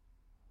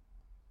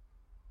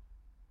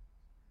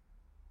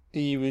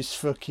 He was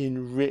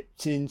fucking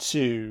ripped in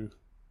two.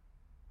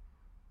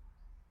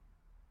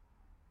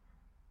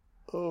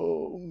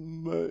 Oh,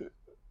 mate.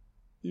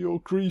 You're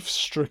grief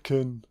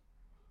stricken.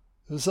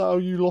 Is that how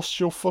you lost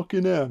your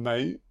fucking hair,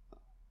 mate?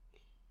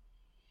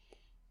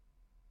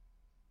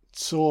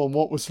 So,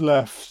 what was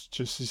left?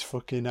 Just his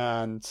fucking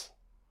hand.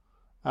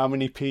 How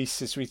many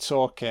pieces we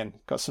talking?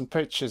 Got some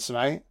pictures,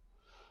 mate?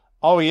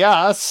 Oh,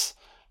 yes!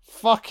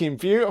 Fucking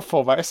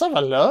beautiful, mate. Let's have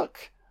a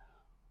look.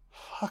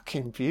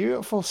 Fucking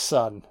beautiful,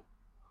 son.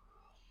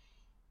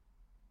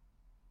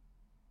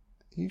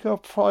 You got a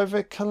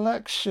private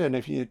collection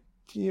of your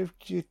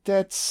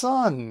dead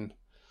son.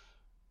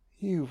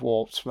 You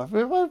warped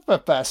me. We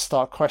better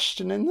start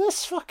questioning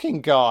this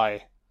fucking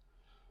guy.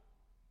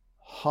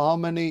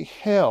 Harmony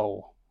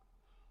Hill.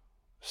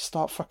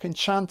 Start fucking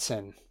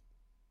chanting.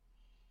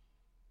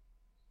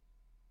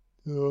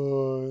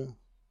 So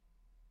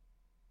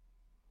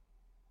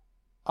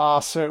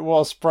it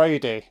was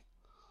Brady.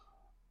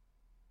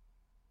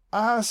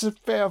 That's a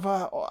bit of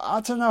a,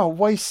 I don't know,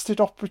 wasted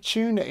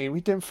opportunity.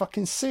 We didn't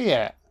fucking see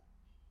it.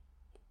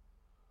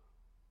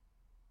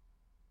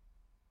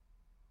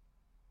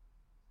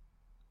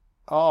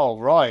 Oh,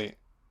 right.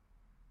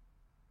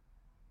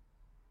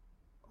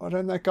 Why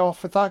don't they go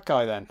off with that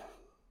guy then?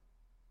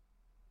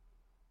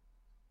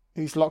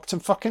 He's locked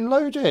and fucking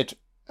loaded.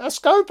 Let's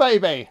go,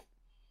 baby.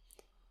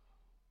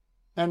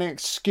 Any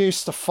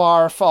excuse to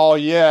fire. Oh,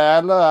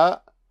 yeah,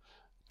 look.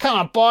 Come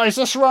on, boys,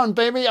 let's run,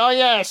 baby. Oh,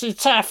 yeah, it's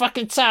entire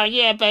fucking town.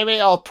 Yeah, baby.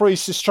 Oh,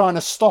 Priest is trying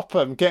to stop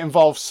him. Get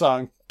involved,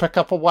 son. Pick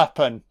up a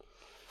weapon.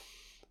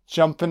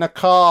 Jump in a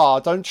car.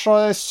 Don't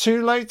try. It's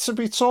too late to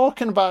be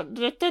talking about.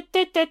 It's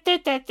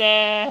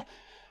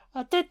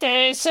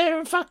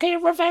a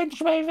fucking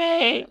revenge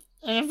movie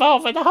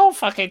involving the whole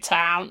fucking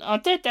town.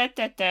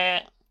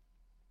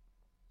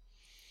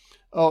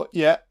 Oh,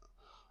 yeah.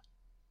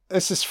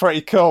 This is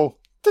pretty cool.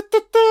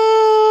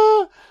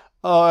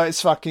 Oh,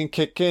 it's fucking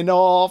kicking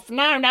off.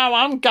 No,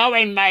 I'm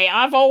going, mate.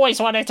 I've always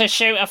wanted to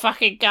shoot a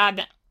fucking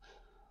gun.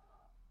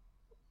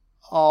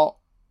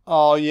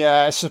 Oh,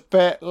 yeah, it's a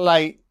bit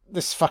late.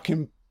 This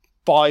fucking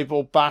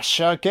Bible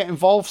basher. Get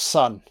involved,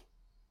 son.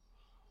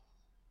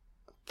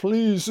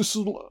 Please, this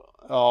is...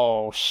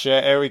 Oh,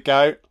 shit, here we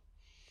go.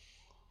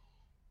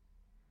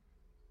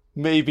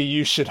 Maybe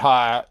you should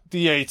hire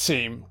the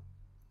A-Team.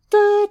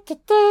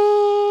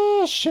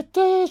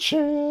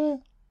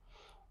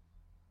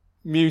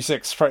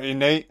 Music's pretty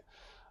neat.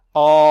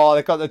 Oh,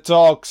 they got the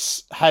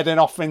dogs heading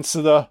off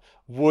into the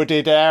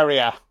wooded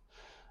area.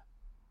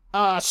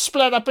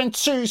 Split up in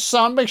two,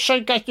 son. Make sure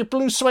you get your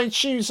blue suede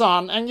shoes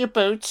on and your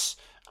boots.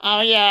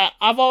 Oh, yeah.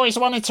 I've always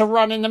wanted to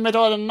run in the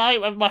middle of the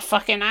night with my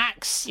fucking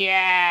axe.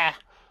 Yeah.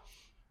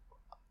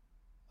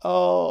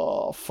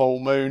 Oh, full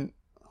moon.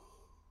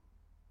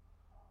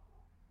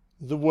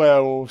 The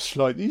werewolves,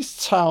 like,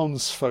 these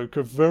townsfolk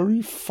are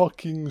very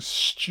fucking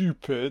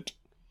stupid.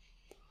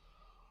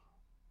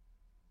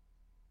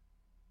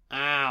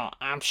 Oh,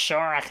 I'm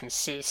sure I can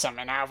see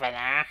something over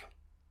there.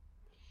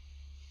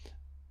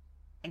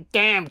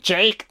 Damn,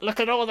 Jake, look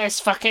at all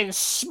this fucking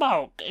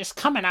smoke. It's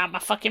coming out my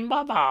fucking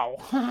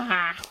bubble.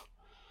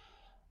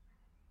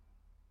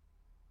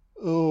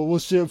 Oh,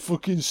 what's that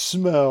fucking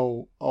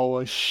smell? Oh,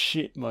 I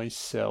shit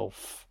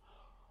myself.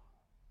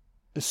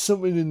 There's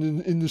something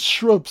in the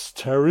shrubs,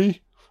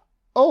 Terry.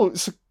 Oh,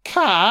 it's a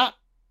cat.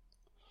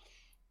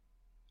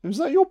 Is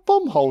that your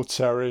bumhole,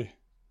 Terry?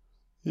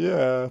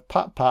 Yeah,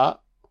 pat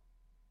pat.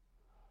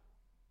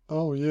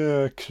 Oh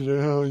yeah,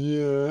 oh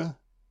yeah.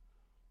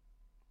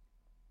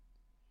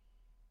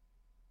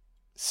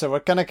 So we're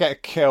gonna get a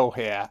kill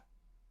here.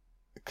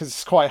 Because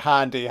it's quite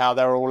handy how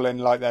they're all in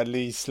like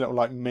these little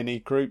like mini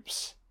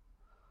groups.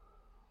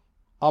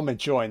 I'm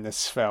enjoying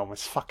this film.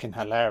 It's fucking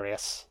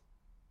hilarious.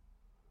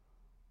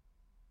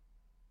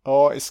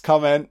 Oh, it's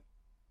coming.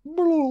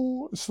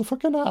 It's the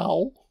fucking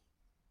owl.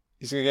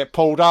 He's going to get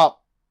pulled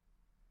up.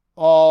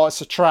 Oh,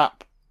 it's a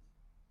trap.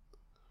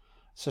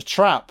 It's a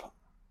trap.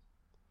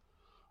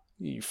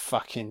 You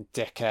fucking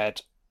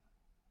dickhead.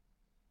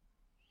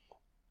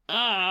 Oh,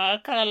 I'm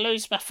going to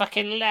lose my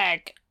fucking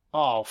leg.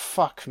 Oh,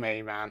 fuck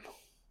me, man.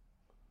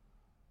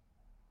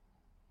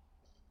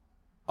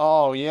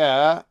 Oh,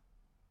 yeah.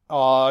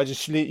 Oh,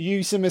 just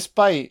use him as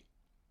bait.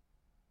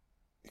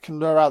 You can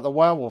lure out the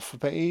werewolf a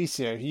bit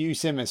easier.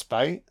 Use him as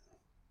bait.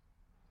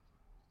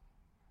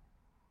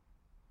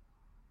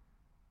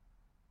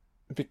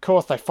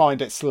 Because they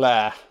find its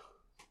lair.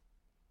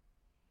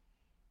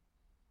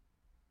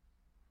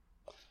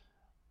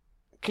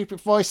 Keep your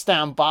voice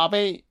down,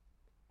 Bobby.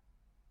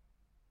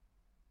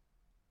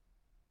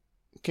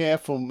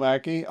 Careful,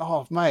 Maggie.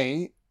 Oh,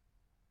 mate.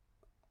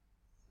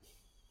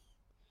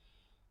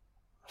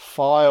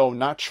 File,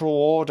 natural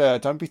order.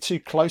 Don't be too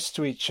close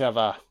to each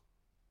other.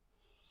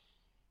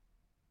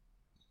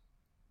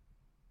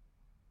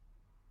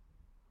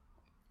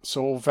 It's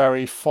all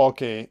very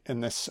foggy in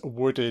this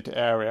wooded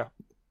area.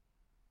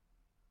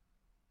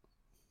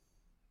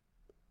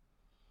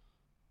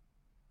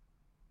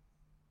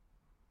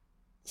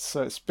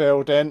 So it's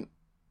building.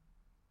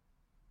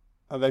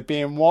 Are they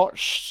being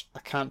watched? I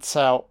can't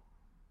tell.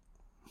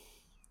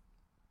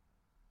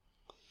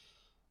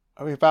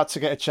 Are we about to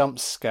get a jump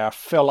scare? I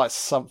feel like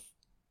some...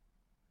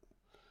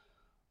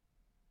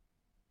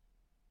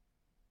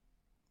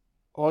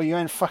 Oh, you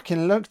ain't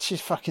fucking looked, you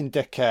fucking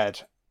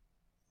dickhead.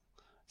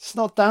 It's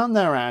not down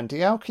there, Andy.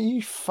 How can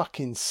you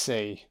fucking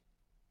see?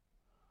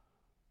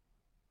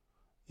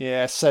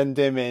 Yeah, send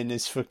him in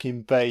as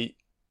fucking bait.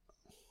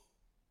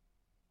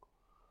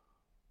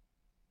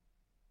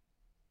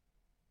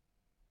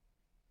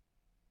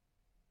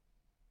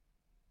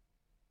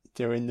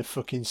 They're in the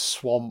fucking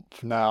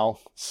swamp now.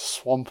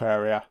 Swamp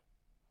area.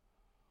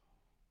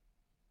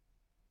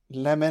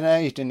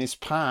 Lemonade in his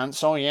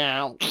pants. Oh,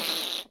 yeah.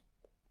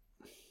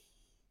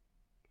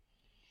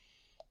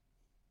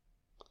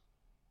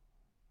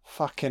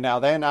 Fucking hell.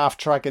 They're half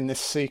dragging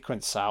this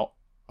sequence out.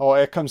 Oh,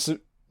 here comes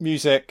the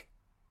music.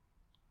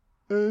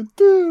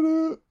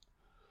 Oh,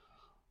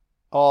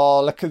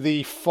 look at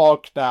the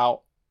fog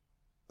now.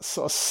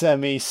 Sort of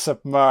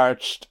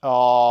semi-submerged.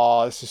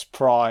 Oh, this is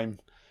prime.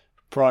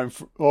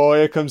 Oh,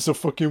 here comes the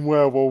fucking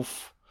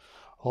werewolf.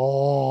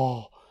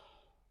 Oh,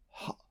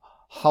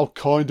 how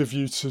kind of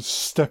you to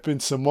step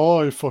into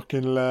my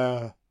fucking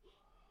lair.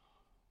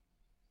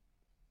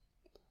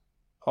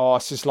 Oh,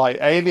 this is like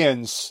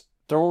aliens.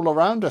 They're all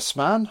around us,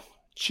 man.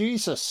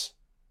 Jesus.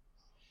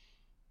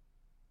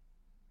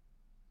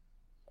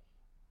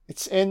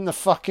 It's in the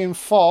fucking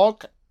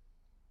fog.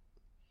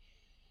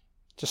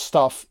 Just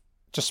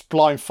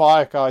blind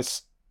fire,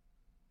 guys.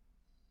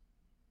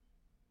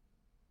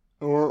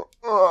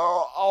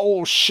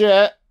 Oh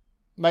shit.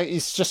 Mate,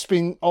 he's just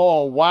been...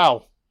 Oh,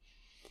 wow.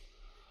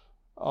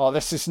 Oh,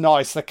 this is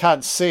nice. They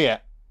can't see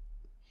it.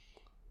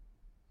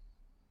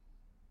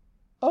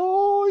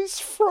 Oh,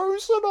 he's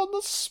frozen on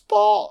the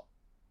spot.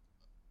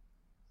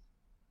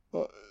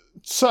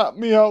 Tap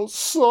me out,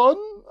 son.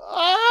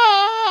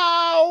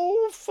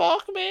 Ow,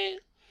 fuck me.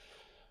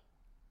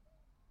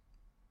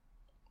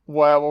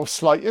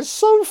 Werewolf's like, you're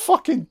so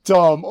fucking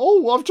dumb.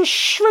 Oh, I've just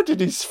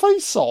shredded his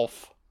face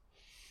off.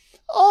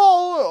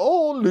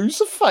 Oh, lose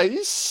a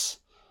face.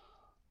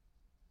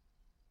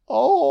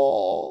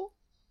 Oh,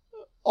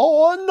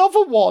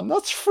 another one.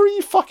 That's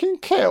 3 fucking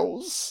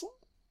kills.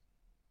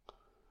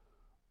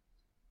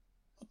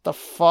 What the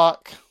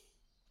fuck?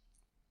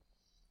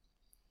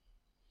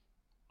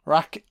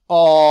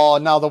 Oh,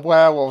 now the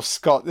werewolf's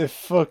got the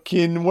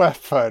fucking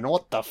weapon.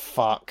 What the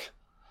fuck?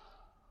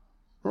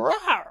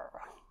 Rawr.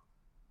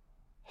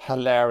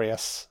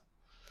 Hilarious.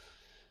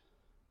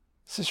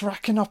 This is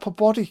racking up a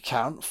body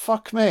count.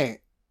 Fuck me.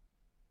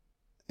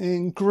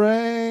 In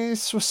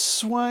grace, we're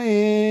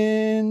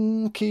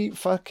swaying. Keep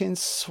fucking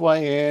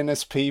swaying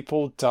as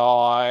people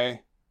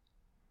die.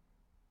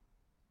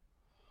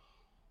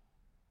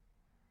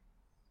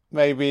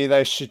 Maybe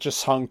they should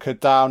just hunker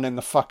down in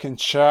the fucking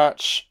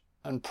church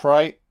and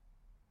pray.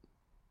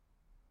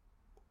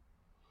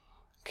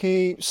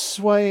 Keep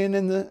swaying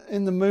in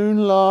the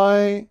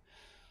moonlight.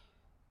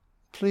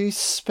 Please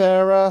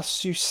spare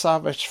us, you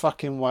savage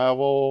fucking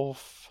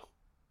werewolf.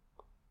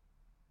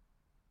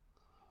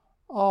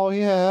 Oh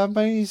yeah,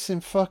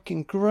 amazing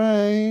fucking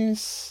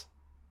grace.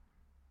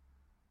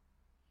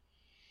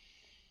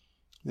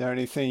 The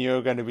only thing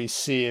you're going to be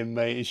seeing,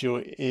 mate, is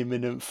your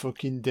imminent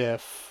fucking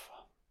death.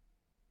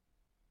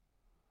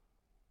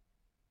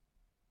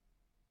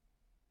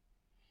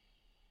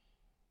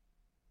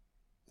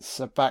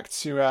 So back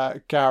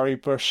to Gary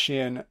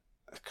Busey and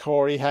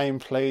Corey Haim,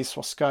 please.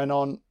 What's going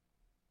on?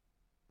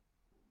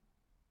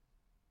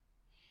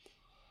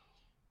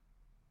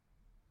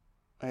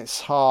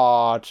 It's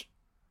hard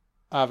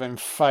having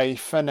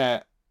faith,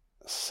 innit?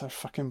 So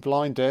fucking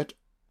blinded.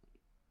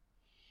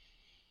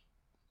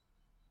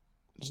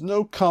 There's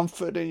no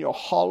comfort in your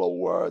hollow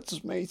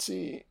words,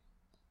 matey.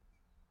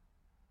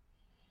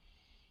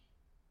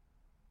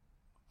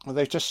 Well,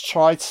 they've just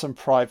tried some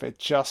private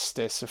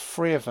justice.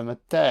 3 of them are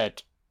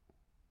dead.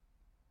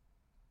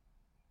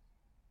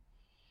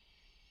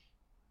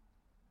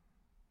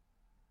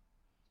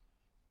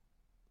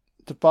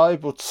 The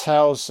Bible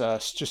tells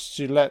us just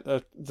to let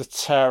the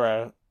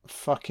terror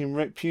fucking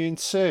rip you in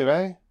two,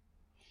 eh?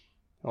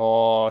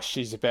 Oh,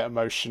 she's a bit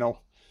emotional.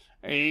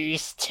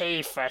 His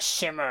teeth are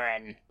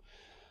shimmering.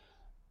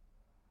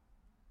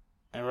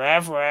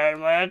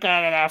 Reverend, we're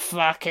gonna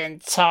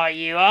fucking tie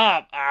you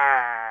up.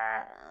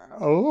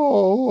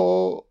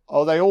 Oh,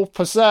 they all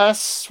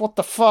possessed? What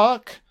the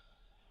fuck?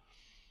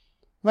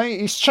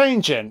 Mate, he's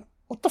changing.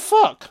 What the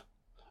fuck?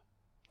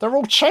 They're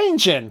all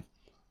changing.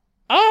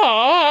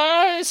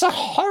 Oh, it's a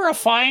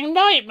horrifying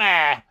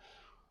nightmare.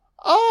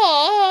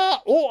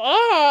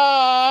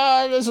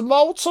 There's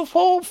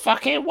multiple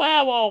fucking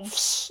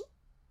werewolves.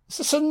 Is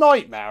this a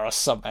nightmare or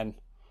something?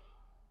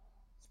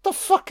 What the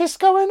fuck is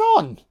going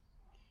on?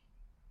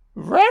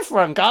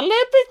 Reverend got a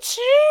little bit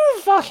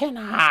too fucking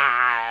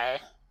high.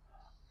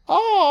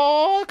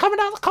 Oh, coming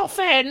out the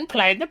coffin,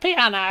 playing the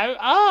piano.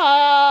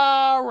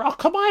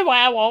 Rock on my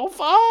werewolf.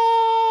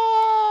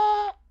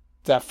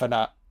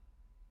 Definite.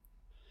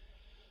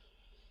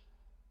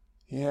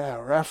 Yeah,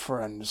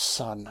 Reverend,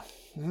 son.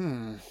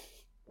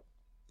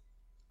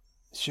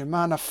 It's your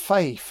man of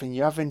faith and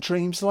you're having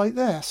dreams like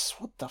this?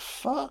 What the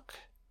fuck?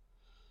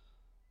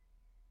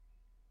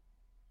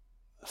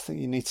 I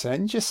think you need to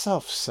end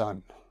yourself,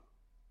 son.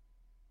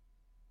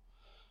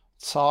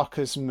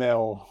 Tarker's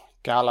Mill,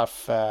 Gala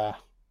Fair.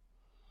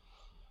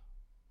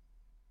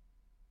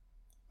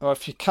 Well,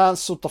 if you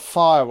cancelled the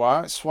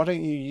fireworks, why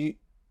don't you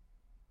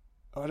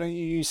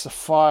use the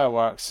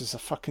fireworks as a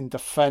fucking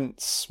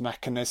defense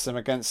mechanism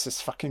against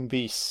this fucking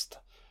beast?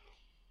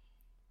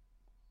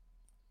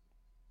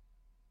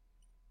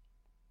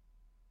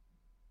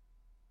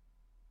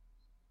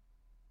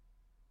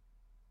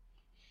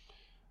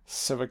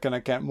 So we're going to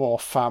get more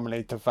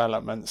family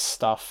development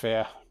stuff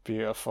here.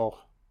 Beautiful.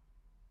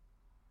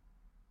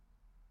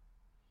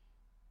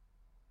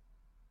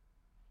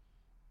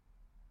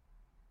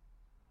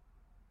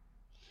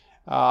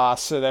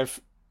 So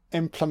they've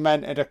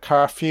implemented a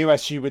curfew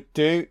as you would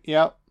do.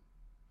 Yep.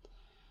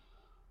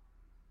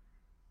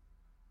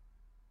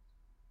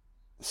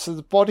 So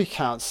the body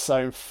count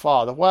so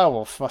far, the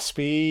werewolf must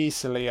be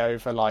easily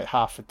over like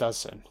half a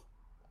dozen.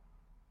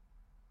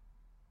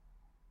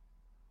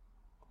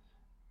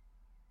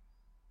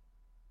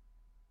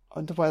 I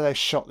wonder where they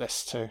shot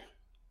this to.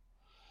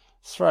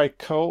 It's very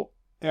cool.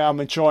 Yeah, I'm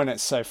enjoying it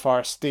so far.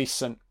 It's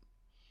decent.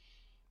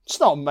 It's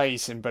not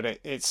amazing, but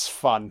it's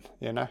fun,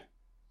 you know.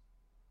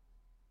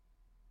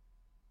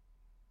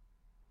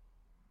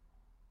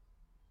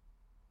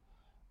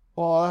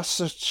 Well,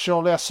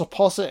 surely that's a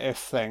positive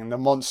thing, the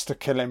monster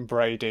killing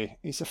Brady.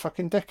 He's a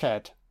fucking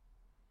dickhead.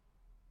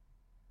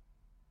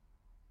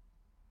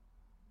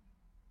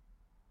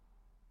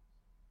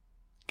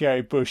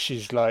 Gary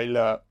Busey's like,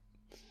 look,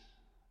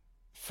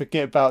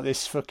 forget about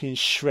this fucking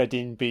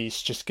shredding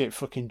beast, just get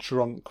fucking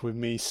drunk with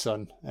me,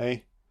 son, eh?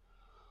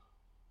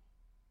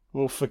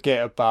 We'll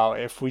forget about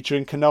it if we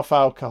drink enough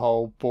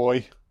alcohol,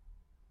 boy.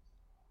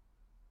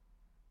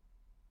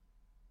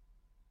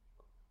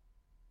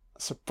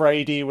 So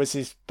Brady was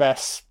his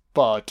best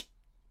bud.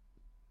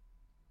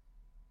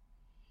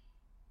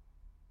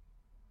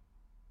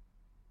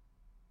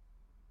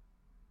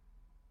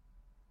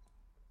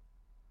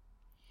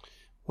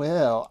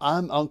 Well,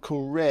 I'm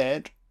Uncle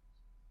Red.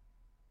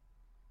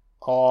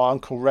 Oh,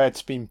 Uncle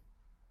Red's been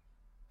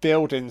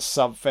building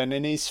something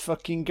in his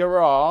fucking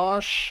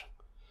garage.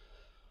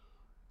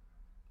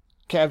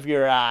 Cover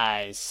your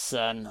eyes,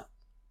 son.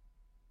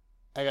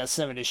 I got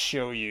something to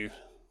show you.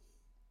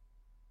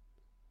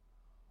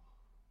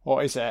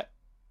 What is it?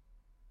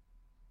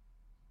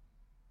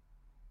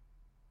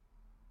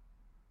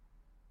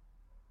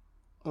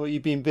 What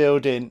you been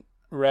building,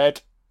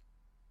 Red?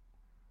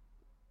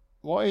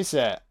 What is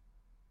it?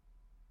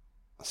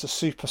 It's a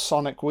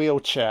supersonic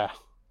wheelchair.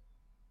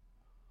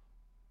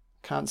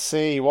 Can't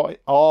see.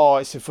 What? Oh,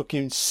 it's a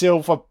fucking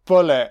silver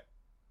bullet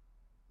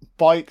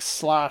bike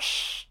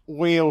 /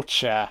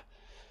 wheelchair.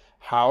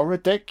 How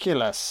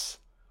ridiculous.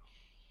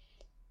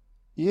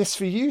 Yes,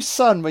 for you,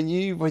 son, when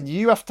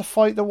you have to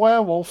fight the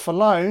werewolf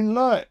alone,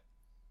 look.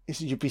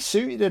 You'd be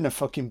suited and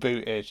fucking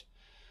booted.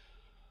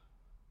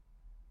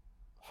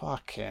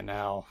 Fucking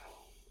hell.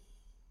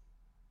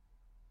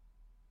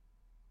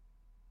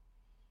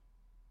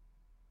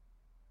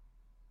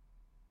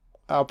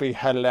 That'll be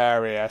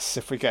hilarious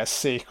if we get a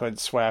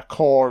sequence where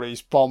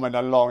Corey's bombing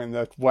along and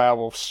the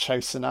werewolf's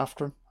chasing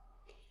after him.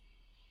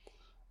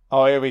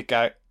 Oh, here we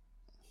go.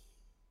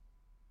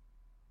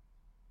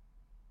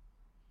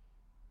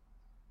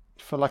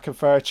 Feel like a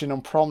virgin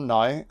on prom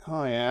night.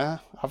 Oh yeah,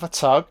 have a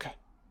tug.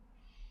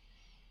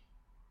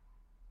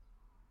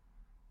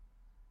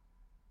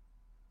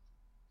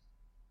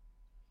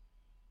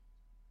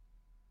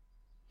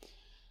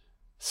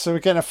 So we're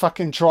getting a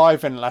fucking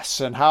driving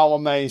lesson. How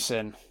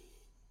amazing.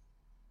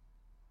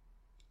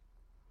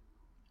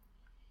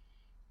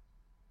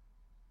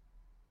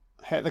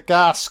 Hit the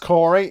gas,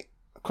 Corey.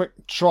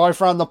 Quick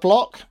drive around the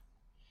block.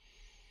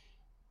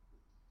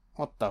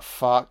 What the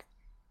fuck?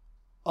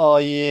 Oh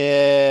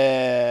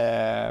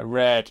yeah,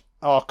 Red.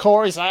 Oh,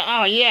 Corey's like,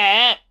 oh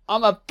yeah,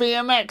 I'm a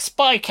BMX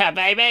biker,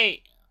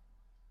 baby.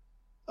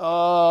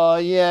 Oh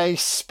yeah,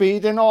 he's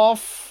speeding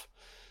off.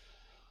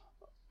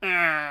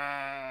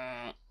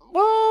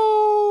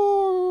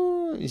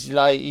 Woo! He's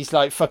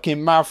like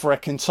fucking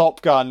Maverick and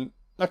Top Gun.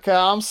 Look,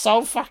 I'm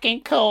so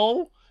fucking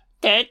cool.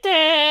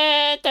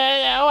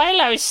 Oh,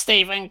 hello,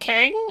 Stephen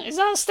King. Is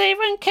that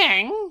Stephen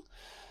King?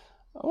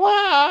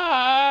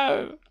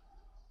 Wow.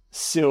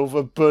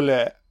 Silver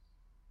bullet.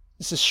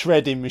 It's a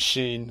shredding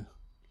machine.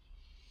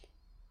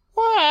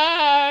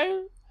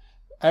 Wow.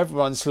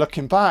 Everyone's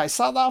looking back. Is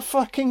that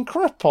fucking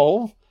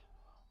cripple?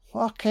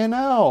 Fucking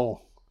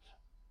hell.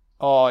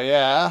 Oh,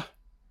 yeah.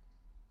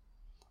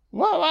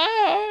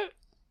 Wow.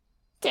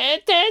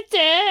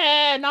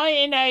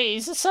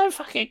 1980s are so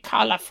fucking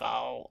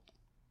colourful.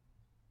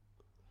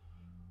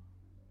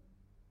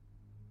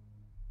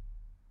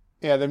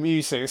 Yeah, the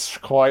music's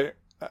quite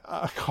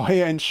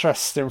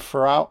interesting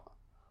throughout.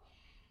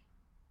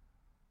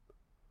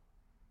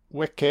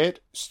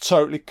 Wicked. It's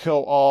totally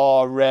cool.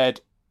 Oh,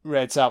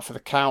 Red's out for the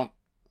count.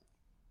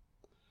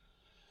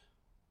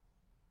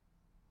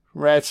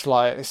 Red's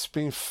like, it's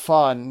been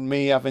fun,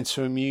 me having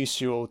to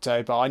amuse you all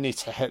day, but I need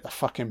to hit the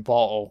fucking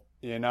bottle,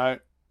 you know?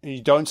 You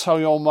don't tell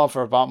your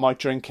mother about my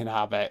drinking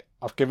habit.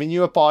 I've given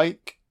you a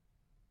bike.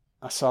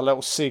 That's our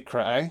little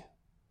secret, eh?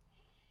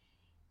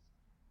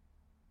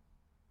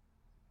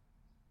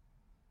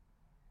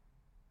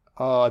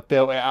 Oh, I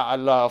built it out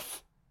of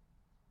love.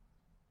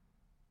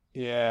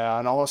 Yeah,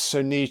 and I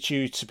also need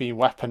you to be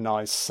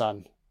weaponized,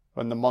 son,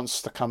 when the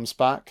monster comes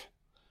back.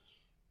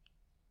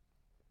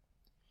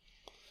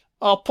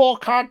 Oh,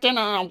 pork hard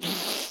dinner.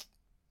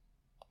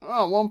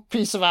 Oh, one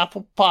piece of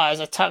apple pie as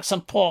I tuck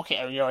some pork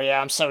in. Oh,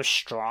 yeah, I'm so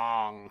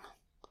strong.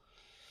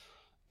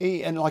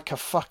 Eating like a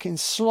fucking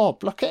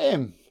slob. Look at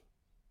him.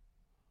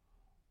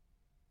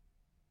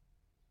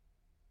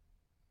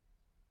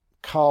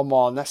 Come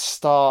on, let's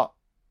start.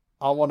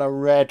 I want a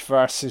Red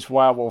versus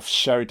Werewolf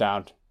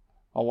showdown.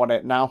 I want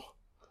it now.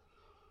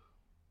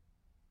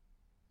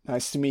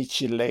 Nice to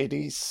meet you,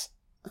 ladies.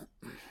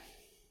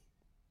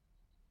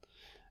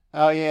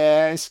 Oh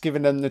yeah, it's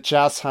giving them the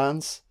jazz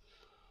hands.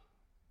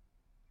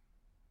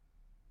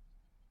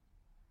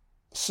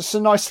 It's just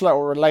a nice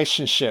little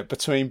relationship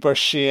between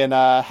Bushy and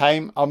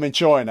Haim. I'm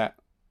enjoying it.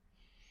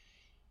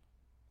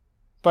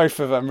 Both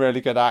of them really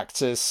good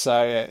actors,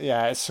 so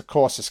yeah, of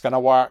course it's going to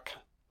work.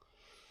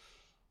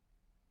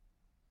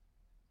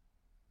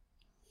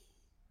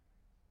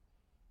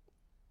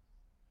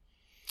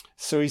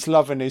 So he's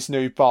loving his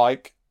new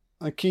bike.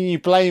 And can you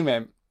blame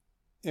him?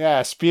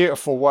 Yeah, it's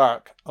beautiful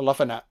work. I'm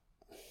loving it.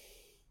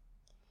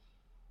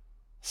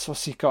 So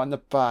what's he got in the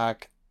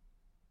bag?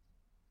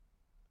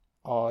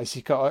 Oh, has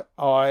he got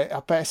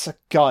I bet it's a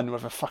gun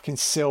with a fucking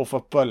silver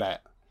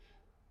bullet.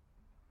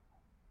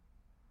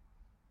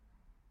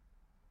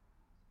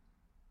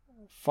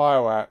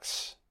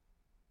 Fireworks.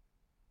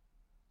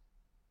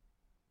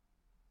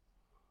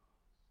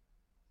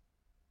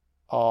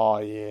 Oh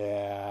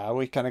yeah, are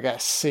we gonna get a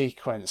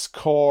sequence?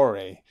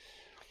 Corey.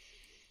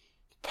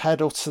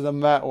 Pedal to the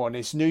metal on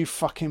his new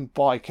fucking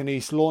bike and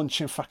he's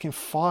launching fucking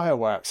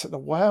fireworks at the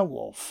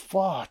werewolf.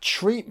 Oh,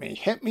 treat me.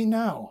 Hit me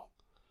now.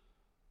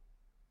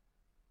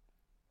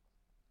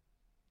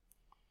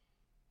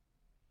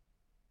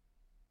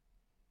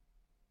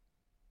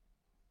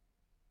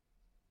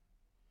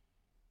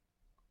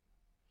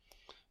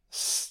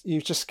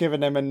 You've just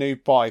given him a new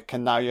bike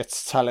and now you're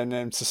telling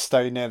him to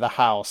stay near the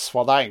house.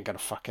 Well, that ain't gonna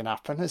fucking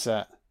happen, is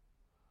it?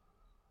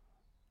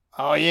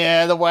 Oh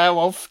yeah, the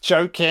werewolf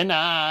joking.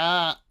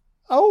 Ah.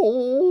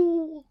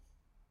 Oh.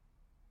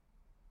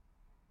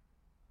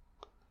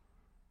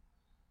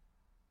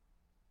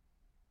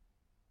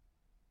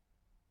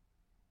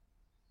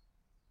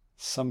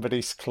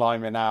 Somebody's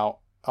climbing out.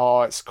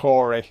 Oh, it's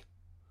Corey.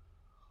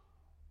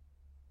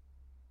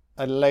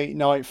 A late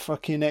night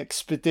fucking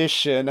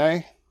expedition,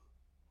 eh?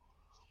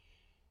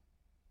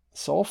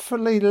 It's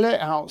awfully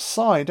lit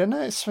outside, isn't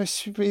it? It's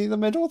supposed to be the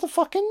middle of the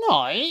fucking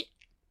night.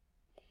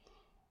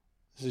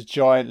 There's a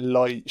giant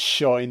light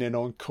shining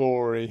on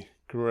Corey.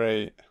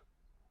 Great.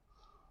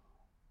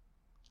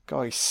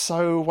 God, he's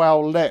so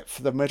well lit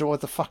for the middle of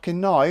the fucking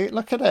night.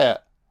 Look at it.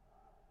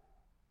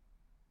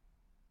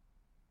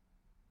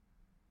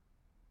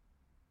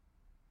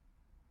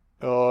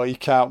 Oh, he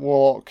can't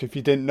walk. If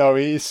you didn't know,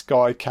 this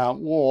guy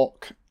can't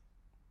walk.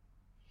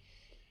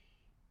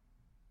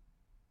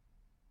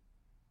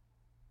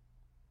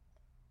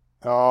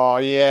 Oh,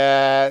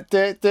 yeah.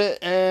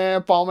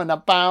 Bombing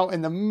about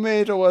in the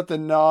middle of the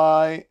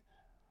night.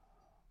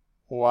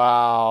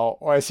 Wow.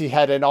 Where's he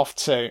heading off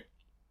to?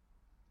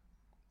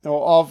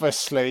 Well,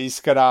 obviously,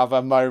 he's going to have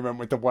a moment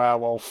with the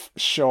werewolf,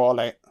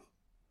 surely.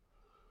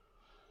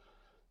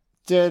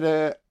 Did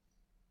it.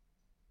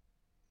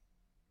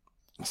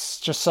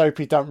 Just hope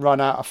he don't run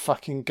out of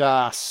fucking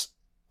gas.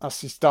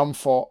 That's he's done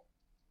for.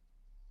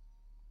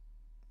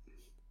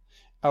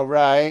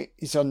 Alright,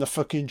 he's on the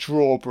fucking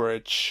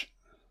drawbridge.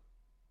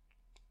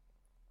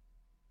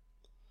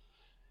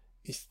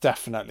 He's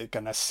definitely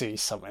gonna see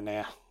something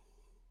here.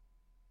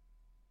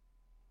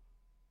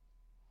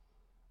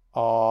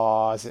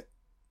 Oh, is it?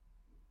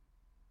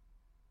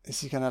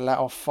 Is he gonna let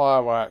off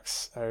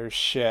fireworks? Oh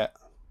shit.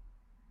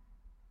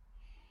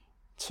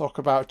 Talk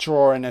about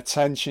drawing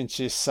attention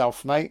to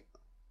yourself, mate.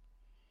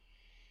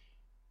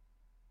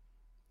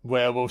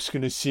 Werewolf's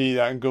gonna see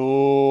that and go,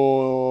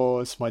 oh,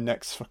 it's my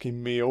next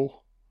fucking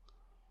meal.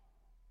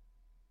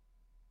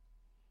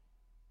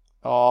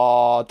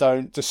 Oh,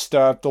 don't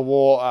disturb the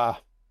water.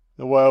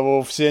 The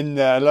werewolf's in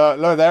there.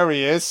 Look, there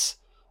he is.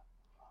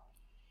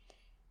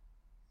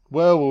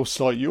 Werewolf's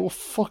like, you're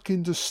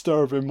fucking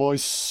disturbing my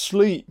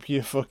sleep,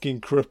 you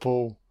fucking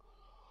cripple.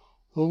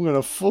 I'm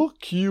gonna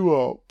fuck you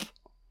up.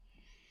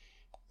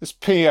 This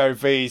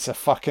POVs are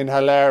fucking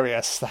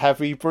hilarious. The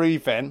heavy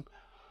breathing.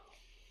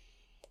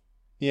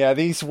 Yeah,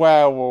 these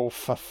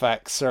werewolf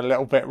effects are a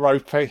little bit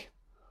ropey.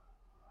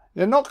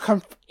 They're not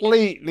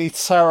completely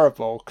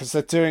terrible because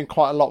they're doing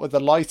quite a lot with the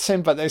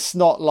lighting, but it's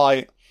not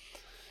like...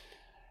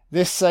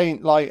 This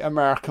ain't like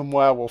American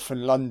Werewolf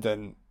in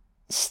London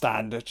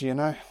standard, you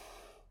know?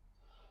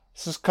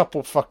 This is a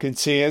couple fucking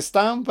tears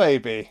down,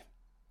 baby.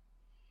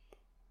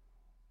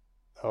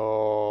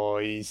 Oh,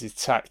 he's a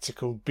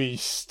tactical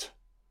beast.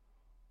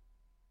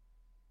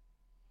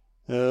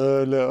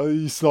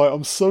 He's like,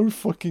 I'm so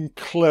fucking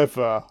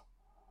clever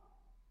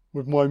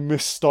with my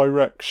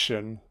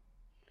misdirection.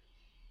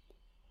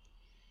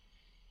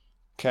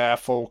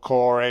 Careful,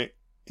 Corey.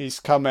 He's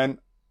coming.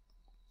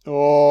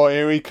 Oh,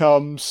 here he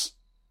comes.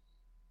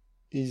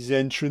 He's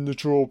entering the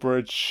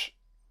drawbridge.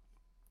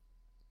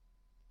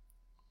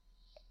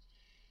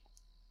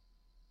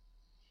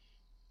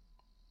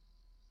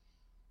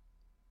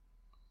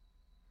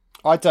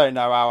 I don't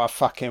know how a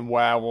fucking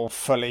werewolf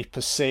fully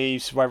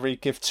perceives whether he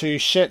give two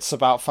shits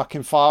about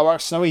fucking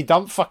fireworks. No, he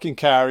don't fucking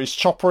care. He's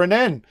choppering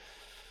in.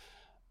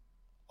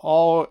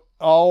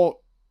 Oh,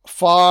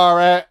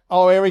 fire it.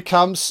 Oh, here he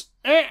comes.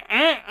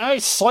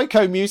 It's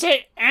psycho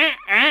music.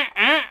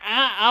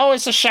 Oh,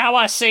 it's a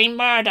shower scene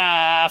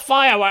murder.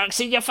 Fireworks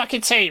in your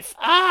fucking teeth.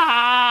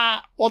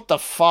 Ah! What the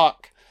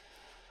fuck?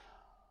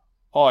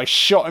 Oh, I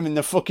shot him in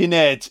the fucking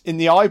head, in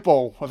the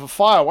eyeball with a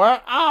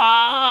firework.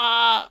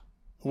 Ah!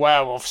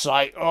 Werewolf's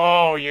like,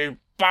 oh, you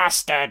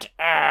bastard.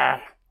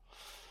 Ah.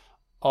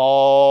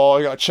 Oh,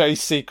 I got a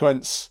chase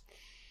sequence.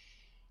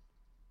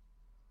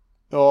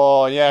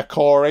 Oh, yeah,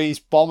 Corey, he's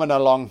bombing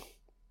along.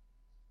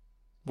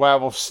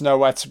 Werewolf's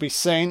nowhere to be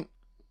seen.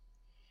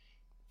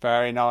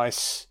 Very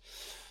nice.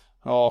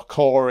 Oh,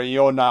 Corey,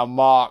 you're now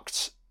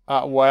marked.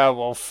 That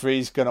werewolf,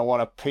 he's going to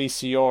want a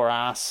piece of your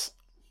ass.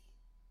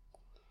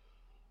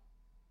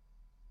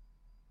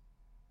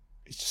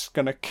 He's just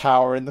going to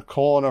cower in the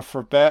corner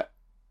for a bit.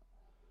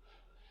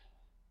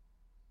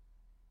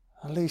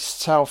 At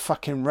least tell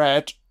fucking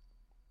Red.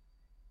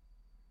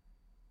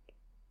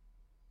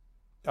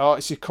 Oh,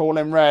 is he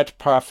calling Red?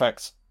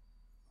 Perfect.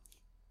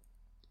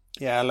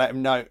 Yeah, let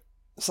him know.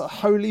 It's a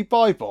Holy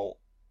Bible.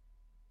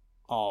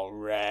 Oh,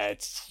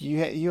 Red, you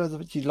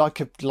like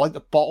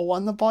the bottle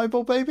on the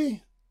Bible,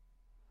 baby?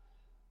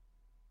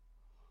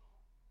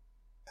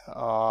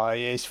 Oh,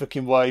 here's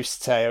fucking wives'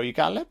 tale. You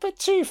got a little bit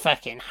too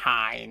fucking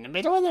high in the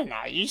middle of the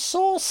night. You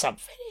saw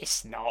something.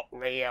 It's not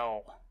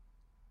real.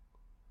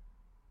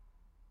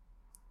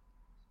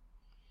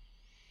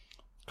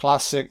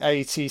 Classic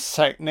 80s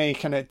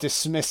technique and a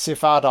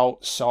dismissive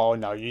adults. Oh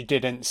no, you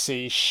didn't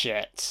see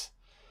shit.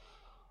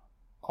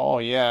 Oh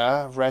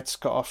yeah, Red's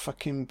got a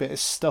fucking bit of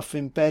stuff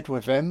in bed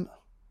with him.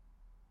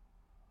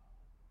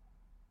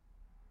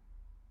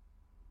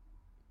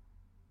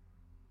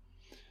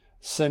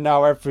 So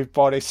now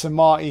so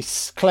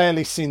Marty's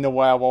clearly seen the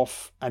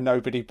werewolf and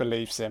nobody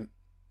believes him.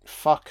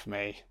 Fuck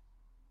me.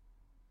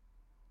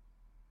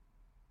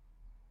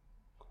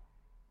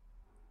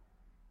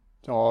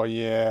 Oh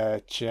yeah,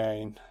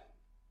 Jane.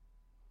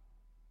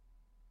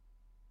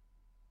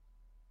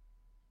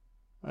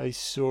 I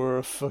saw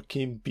a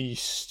fucking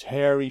beast,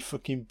 hairy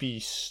fucking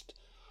beast.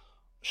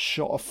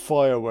 Shot a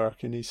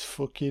firework in his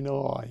fucking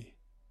eye.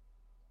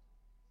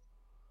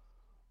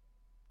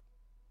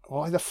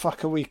 Why the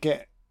fuck are we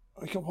getting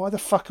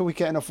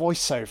a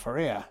voiceover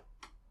here?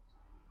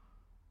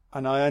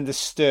 And I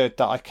understood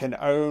that I can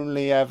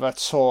only ever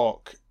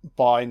talk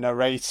by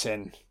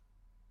narrating.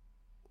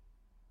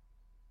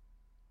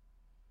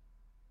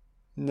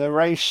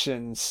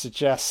 Narration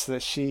suggests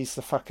that she's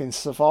the fucking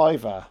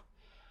survivor,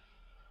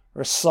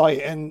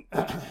 reciting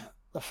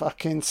the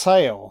fucking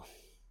tale.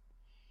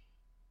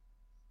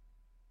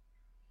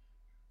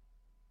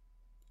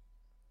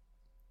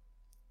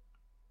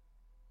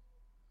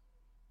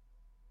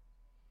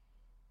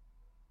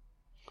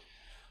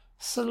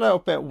 It's a little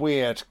bit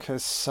weird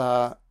because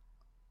I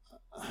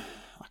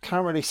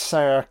can't really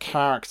say our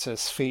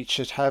characters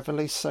featured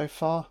heavily so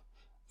far,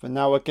 but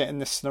now we're getting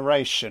this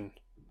narration.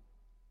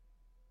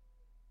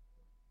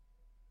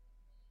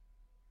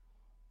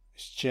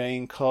 It's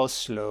Jane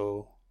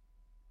Coslaw.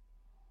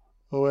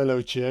 Oh,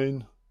 hello,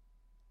 Jane.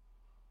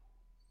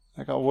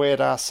 I got weird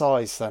ass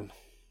eyes then.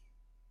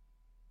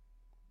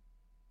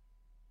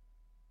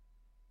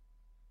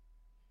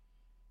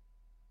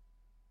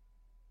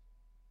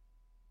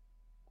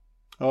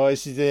 Oh,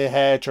 is he the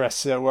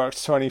hairdresser that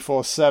works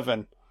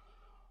 24/7?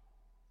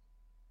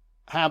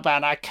 How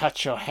about I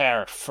cut your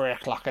hair at 3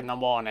 o'clock in the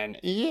morning?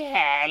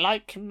 Yeah,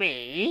 like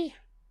me.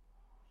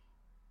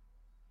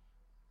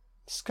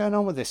 What's going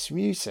on with this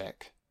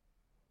music?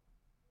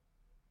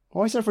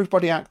 Why is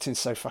everybody acting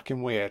so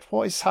fucking weird?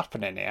 What is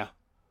happening here?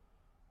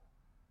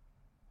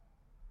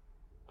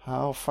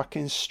 How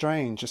fucking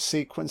strange a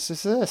sequence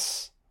is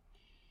this?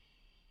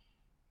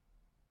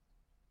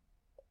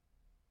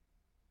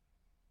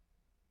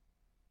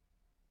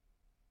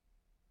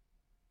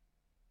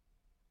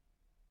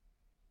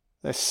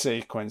 This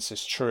sequence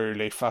is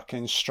truly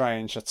fucking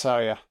strange, I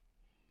tell you.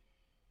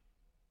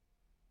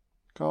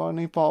 Got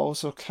any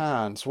bottles or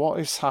cans? What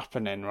is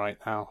happening right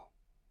now?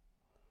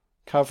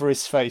 Cover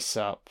his face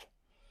up.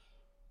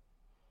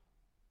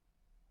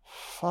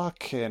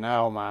 Fucking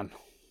hell, man.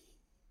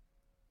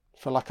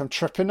 Feel like I'm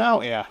tripping out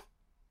here.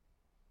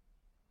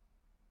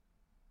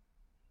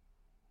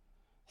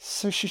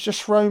 So she's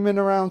just roaming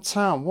around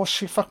town. What's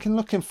she fucking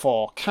looking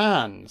for?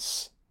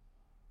 Cans.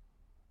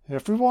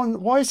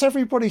 Why is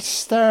everybody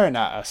staring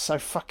at her so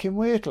fucking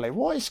weirdly?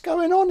 What is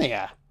going on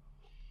here?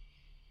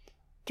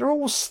 They're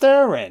all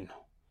staring.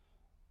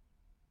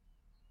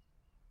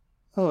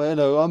 Oh,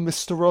 hello, I'm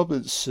Mr.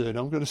 Robinson.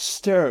 I'm going to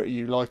stare at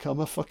you like I'm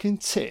a fucking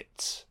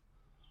tit.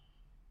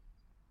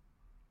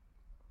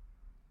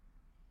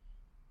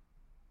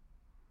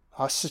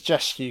 I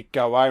suggest you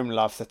go home,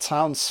 love. The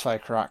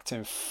townsfolk are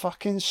acting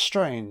fucking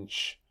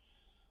strange.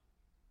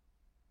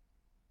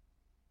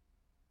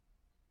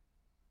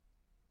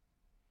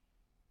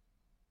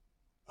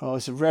 Oh,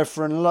 is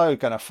Reverend Lowe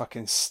gonna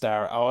fucking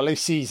stare at... Oh, at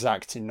least he's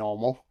acting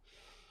normal.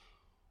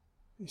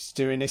 He's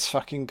doing his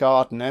fucking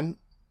gardening.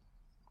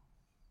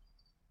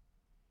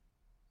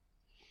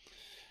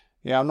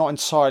 Yeah, I'm not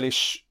entirely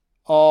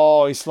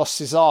Oh, he's lost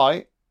his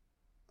eye.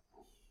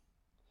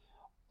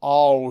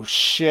 Oh,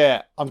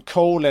 shit. I'm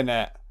calling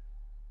it.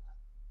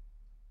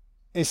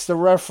 Is the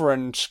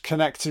Reverend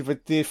connected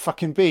with the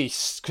fucking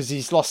beast? Because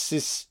he's lost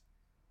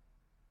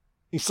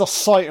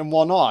sight in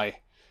one eye.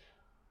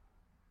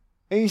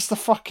 He's the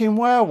fucking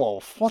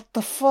werewolf. What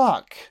the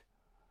fuck?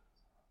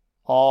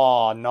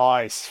 Oh,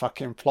 nice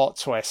fucking plot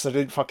twist. I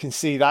didn't fucking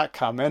see that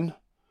coming.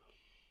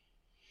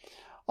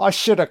 I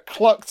should have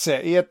clocked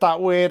it. He had that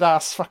weird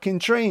ass fucking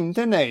dream,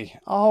 didn't he?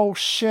 Oh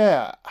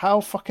shit. How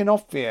fucking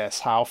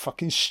obvious. How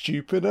fucking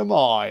stupid am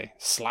I?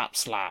 Slap,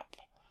 slap.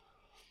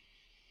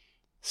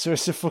 So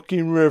it's a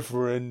fucking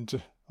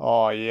Reverend.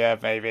 Oh yeah,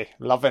 baby.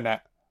 Loving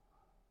it.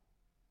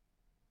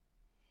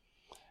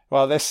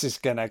 Well, this is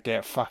gonna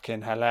get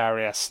fucking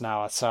hilarious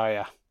now, I tell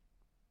ya.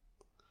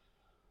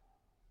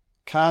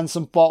 Cans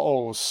and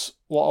bottles.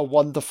 What a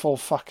wonderful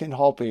fucking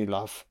hobby,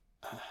 love.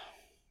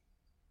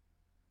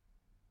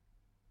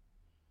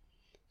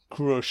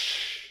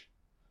 Crush.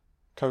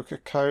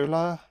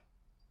 Coca-Cola.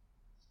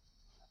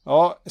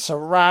 Oh, it's a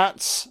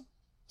rat.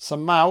 It's a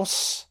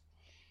mouse.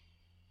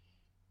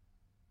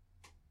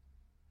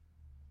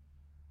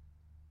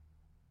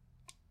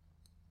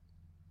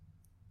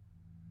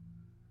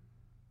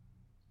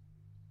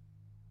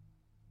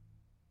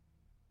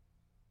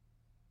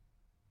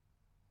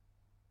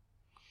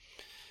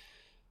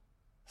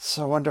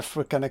 So I wonder if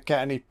we're going to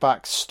get any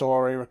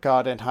backstory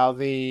regarding how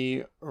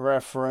the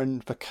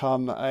Reverend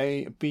become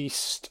a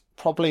beast.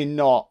 Probably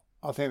not.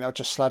 I think they'll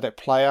just let it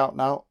play out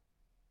now.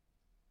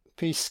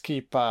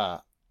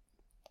 Peacekeeper.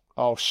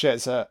 Oh shit,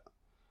 is it?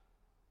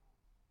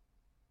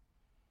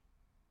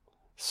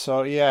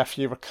 So yeah, if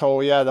you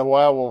recall, yeah, the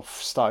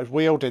werewolf started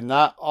wielding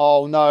that.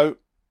 Oh no.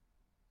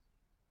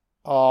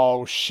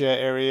 Oh shit,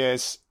 here he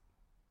is.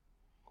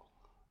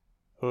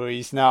 Oh,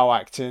 he's now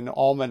acting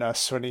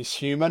ominous when he's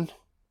human.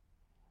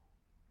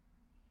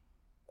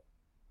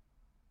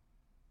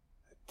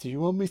 Do you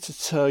want me to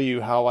tell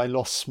you how I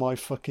lost my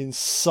fucking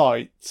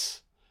sight?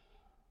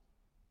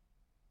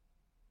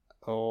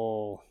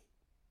 Oh.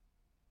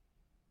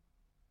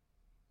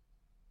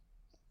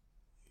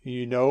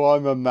 You know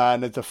I'm a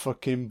man of the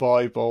fucking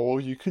Bible.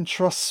 You can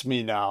trust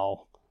me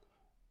now.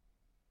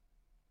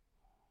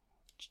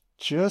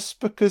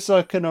 Just because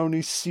I can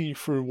only see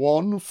through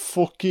one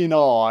fucking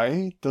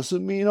eye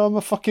doesn't mean I'm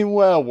a fucking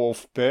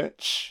werewolf,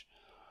 bitch.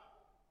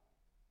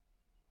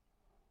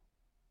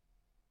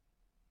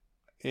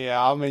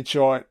 Yeah, I'm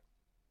enjoying.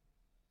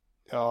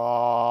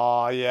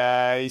 Oh,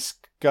 yeah, he's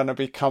gonna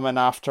be coming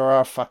after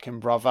our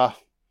fucking brother.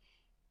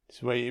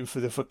 He's waiting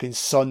for the fucking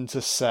sun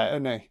to set,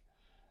 isn't he?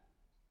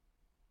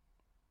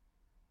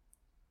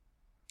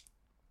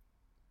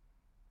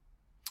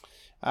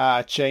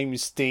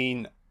 James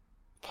Dean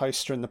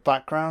poster in the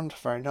background.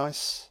 Very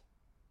nice.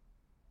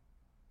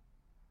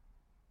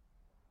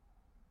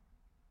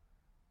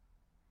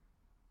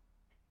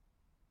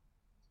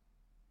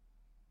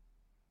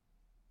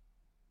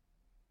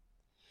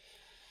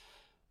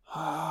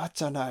 I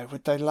don't know.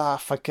 Would they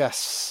laugh? I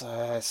guess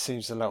it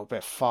seems a little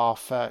bit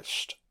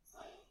far-fetched.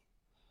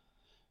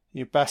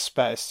 Your best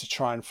bet is to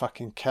try and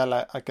fucking kill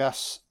it, I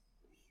guess.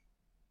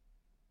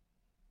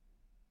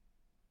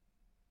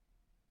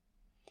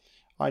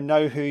 I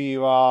know who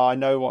you are. I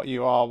know what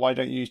you are. Why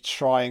don't you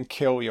try and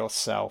kill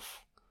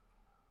yourself?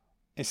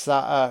 Is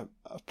that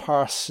a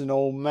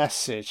personal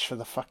message for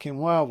the fucking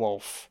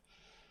werewolf?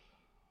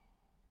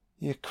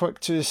 You're quick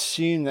to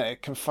assume that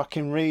it can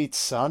fucking read,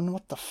 son.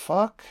 What the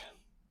fuck?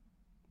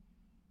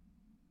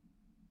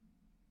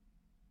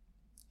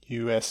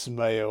 US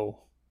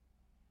mail.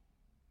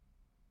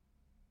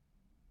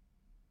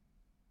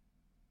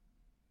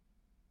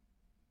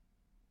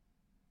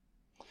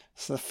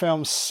 So the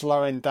film's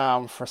slowing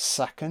down for a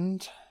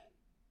second.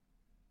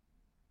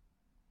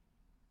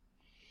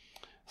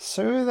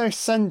 So who are they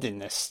sending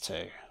this to?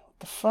 What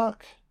the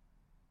fuck?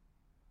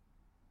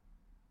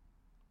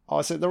 Oh,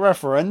 is it the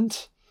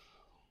Reverend?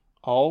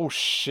 Oh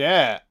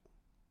shit.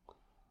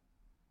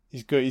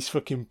 He's got his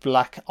fucking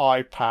black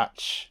eye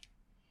patch.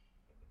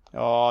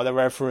 Oh, the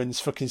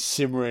Reverend's fucking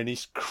simmering.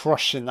 He's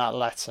crushing that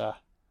letter.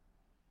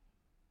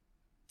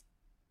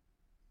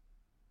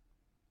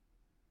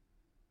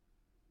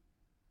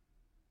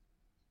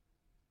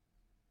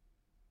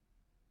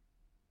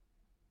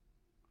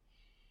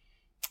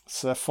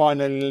 So they're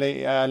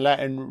finally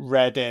letting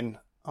Red in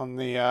on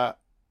the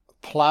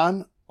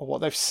plan of what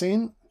they've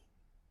seen.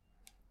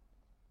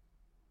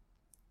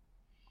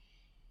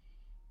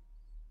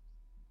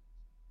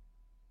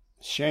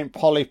 She ain't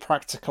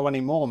polypractical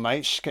anymore,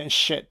 mate. She's getting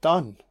shit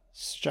done.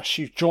 Suggest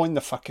you join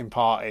the fucking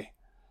party.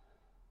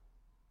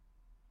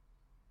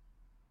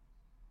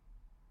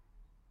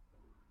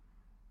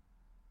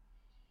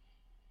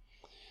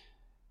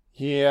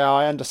 Yeah,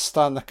 I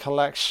understand the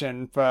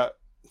collection, but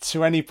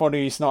to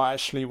anybody who's not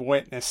actually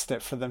witnessed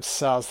it for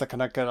themselves, they're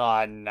gonna go,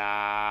 like,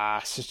 nah,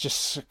 it's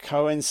just a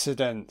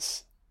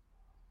coincidence.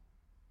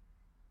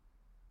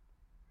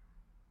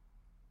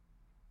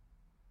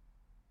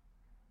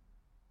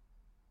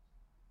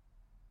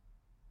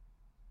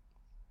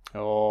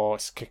 Oh,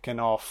 it's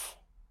kicking off.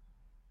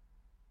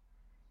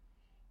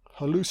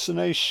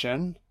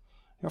 Hallucination?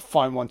 You're a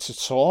fine one to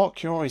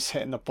talk. You're always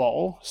hitting the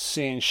bottle,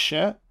 seeing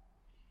shit.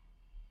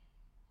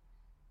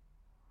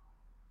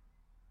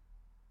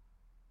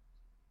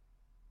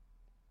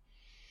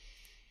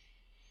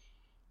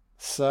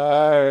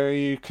 So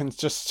you can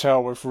just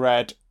tell with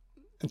Red,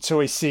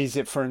 until he sees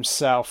it for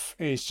himself,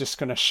 he's just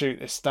going to shoot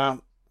this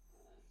down.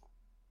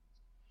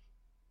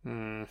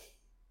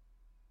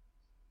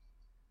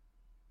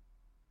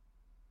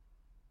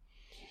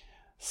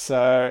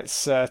 So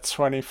it's a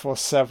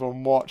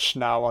 24/7 watch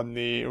now on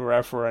the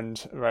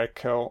Reverend. Very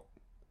cool.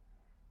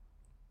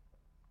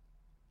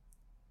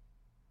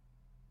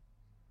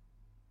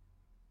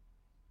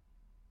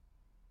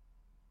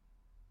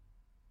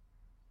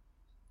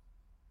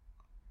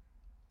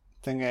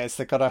 Thing is,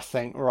 they got to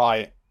think,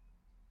 right,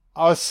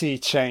 I see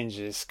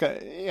changes.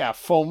 Yeah,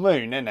 full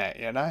moon, innit,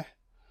 you know?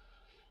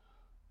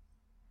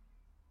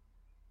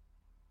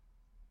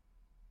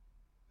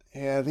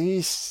 Yeah,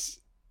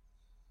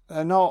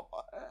 they're not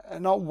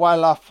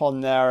well up on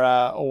their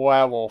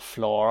werewolf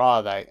lore,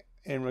 are they?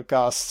 In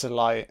regards to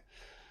like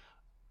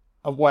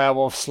a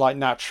werewolf's like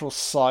natural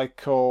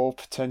cycle,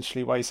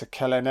 potentially ways of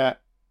killing it.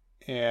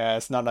 Yeah,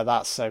 there's none of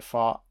that so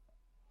far.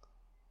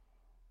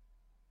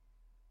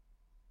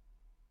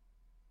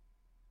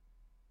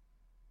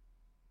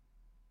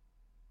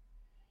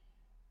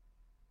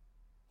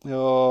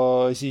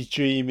 Oh, is he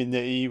dreaming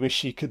that he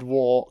wish he could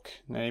walk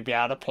and he'd be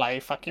able to play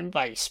fucking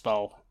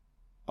baseball?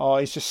 Oh,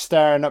 he's just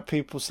staring at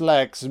people's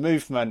legs,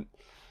 movement.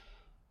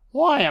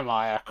 Why am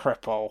I a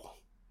cripple?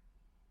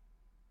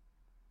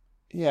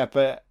 Yeah,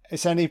 but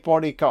has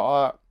anybody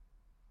got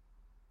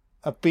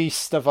a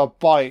beast of a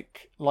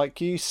bike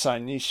like you,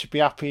 son? You should be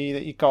happy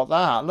that you got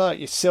that. Look,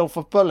 your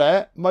silver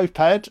bullet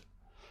moped.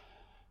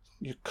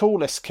 You're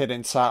coolest kid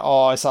in town.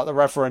 Oh, is that the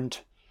Reverend?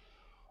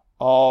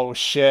 Oh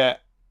shit.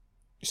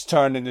 He's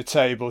turning the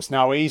tables.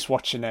 Now he's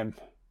watching him.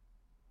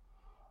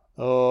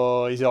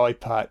 Oh, his eye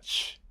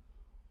patch.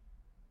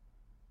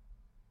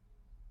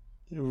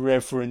 The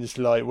Reverend's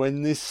like,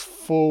 when this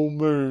full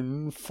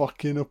moon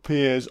fucking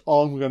appears,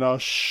 I'm gonna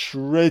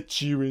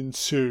shred you in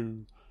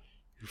two.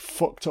 You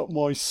fucked up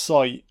my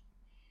sight.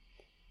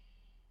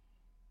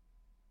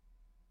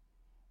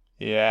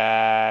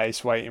 Yeah,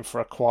 he's waiting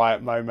for a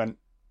quiet moment.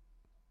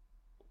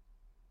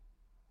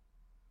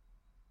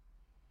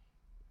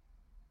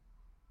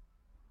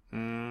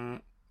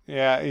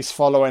 Yeah, he's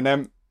following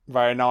him.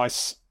 Very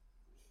nice.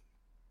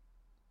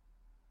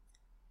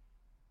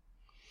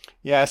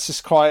 Yeah, it's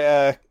just quite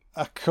a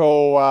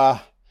cool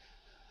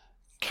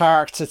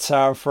character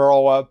turn for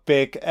old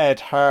Big Ed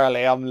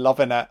Hurley. I'm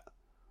loving it.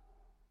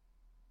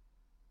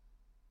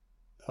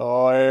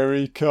 Oh, here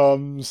he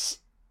comes.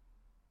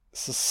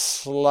 It's a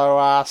slow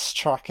ass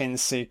tracking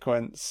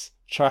sequence,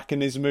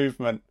 tracking his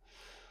movement.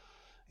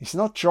 He's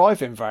not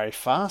driving very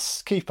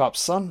fast. Keep up,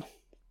 son.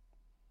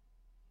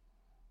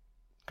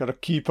 Gotta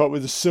keep up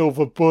with the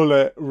silver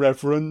bullet,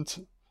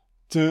 Reverend.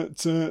 Duh,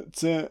 duh,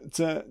 duh,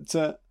 duh,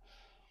 duh.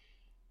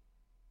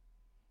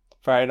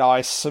 Very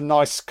nice. Some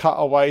nice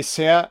cutaways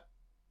here.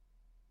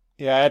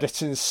 Yeah,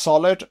 editing's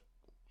solid.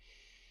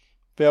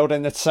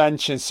 Building the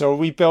tension. So are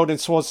we building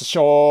towards the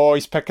shore? Oh,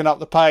 he's picking up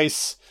the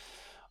pace.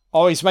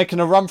 Oh, he's making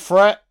a run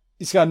for it.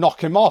 He's going to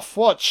knock him off.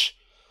 Watch.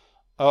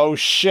 Oh,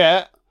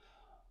 shit.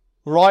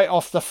 Right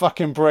off the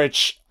fucking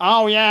bridge.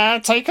 Oh, yeah.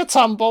 Take a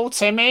tumble,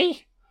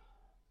 Timmy.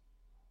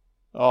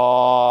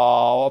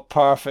 Oh, a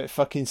perfect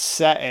fucking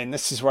setting.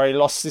 This is where he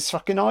lost his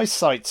fucking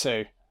eyesight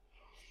to.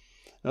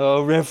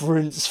 Oh,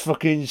 Reverend's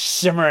fucking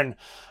simmering.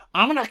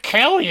 I'm gonna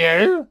kill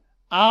you.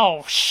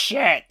 Oh,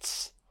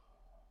 shit.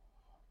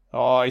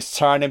 Oh, he's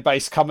turning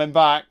base, coming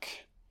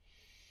back.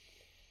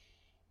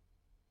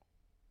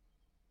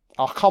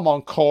 Oh, come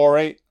on,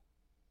 Corey.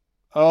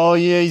 Oh,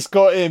 yeah, he's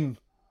got him.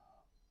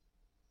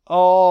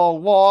 Oh,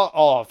 what?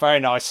 Oh, very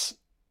nice.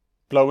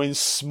 Blowing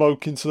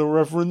smoke into the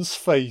Reverend's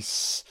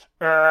face.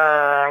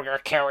 I'm gonna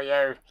kill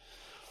you.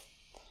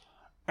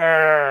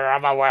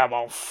 I'm a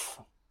werewolf.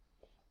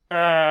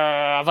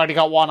 I've only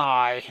got one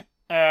eye.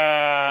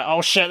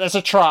 Oh shit, there's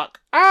a truck.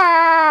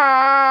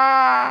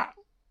 Ah!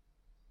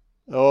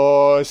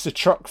 Oh, it's a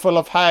truck full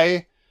of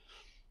hay.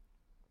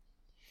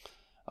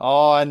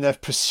 Oh, and the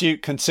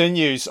pursuit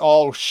continues.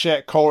 Oh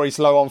shit, Corey's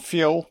low on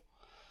fuel.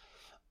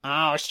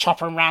 Oh, it's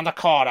chopping round the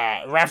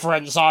corner.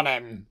 Reverend's on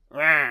him.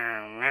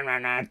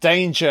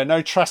 Danger,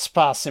 no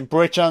trespassing,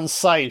 bridge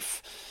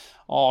unsafe.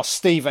 Oh,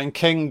 Stephen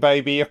King,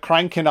 baby, you're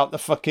cranking up the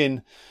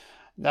fucking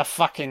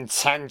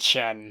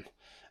tension.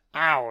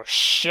 Oh,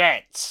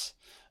 shit.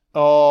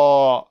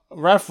 Oh,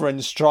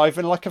 Reverend's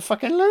driving like a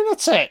fucking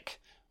lunatic.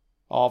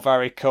 Oh,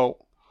 very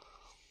cool.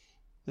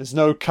 There's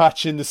no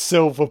catching the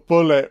silver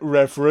bullet,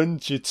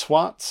 Reverend, you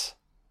twat.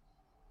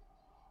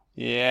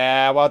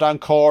 Yeah, well done,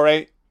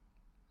 Corey.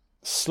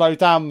 Slow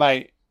down,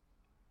 mate.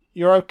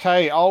 You're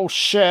okay. Oh,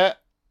 shit.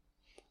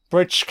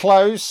 Bridge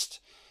closed.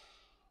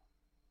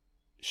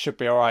 Should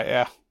be alright,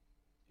 yeah.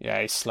 Yeah,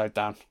 he's slowed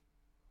down.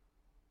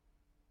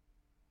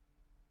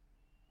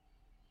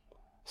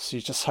 So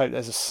you just hope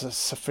there's a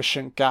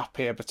sufficient gap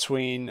here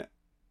between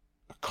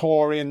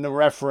Corey and the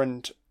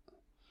Reverend.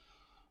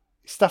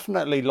 He's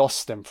definitely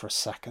lost him for a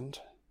second.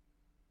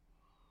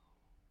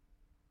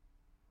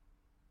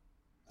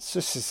 So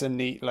this is a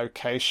neat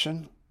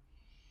location.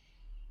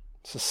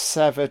 It's a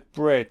severed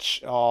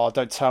bridge. Oh,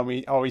 don't tell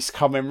me. Oh, he's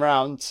coming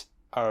round.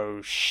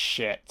 Oh,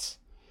 shit.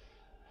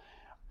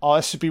 Oh,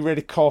 this would be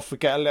really cool if we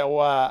get a little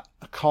a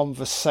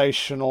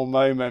conversational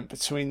moment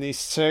between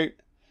these two.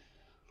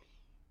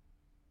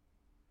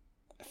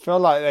 I feel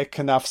like they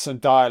can have some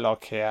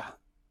dialogue here.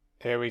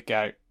 Here we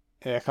go.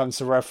 Here comes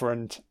the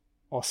Reverend.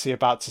 What's he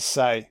about to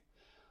say?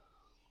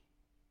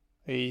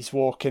 He's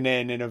walking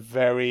in a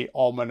very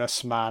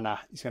ominous manner.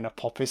 He's going to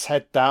pop his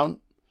head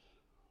down.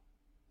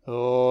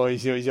 Oh,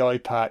 he's got his eye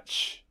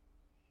patch.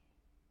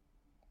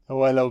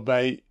 Oh, hello,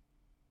 mate.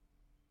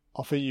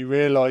 I think you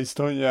realise,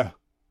 don't you?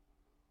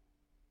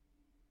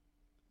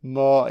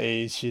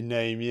 Marty's your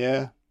name,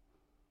 yeah?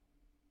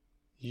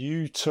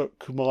 You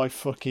took my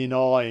fucking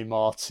eye,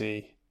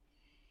 Marty.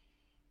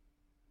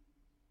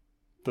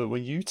 But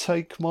when you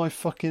take my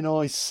fucking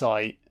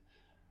eyesight,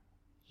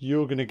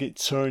 you're gonna get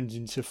turned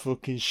into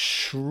fucking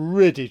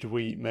shredded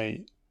wheat,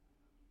 mate.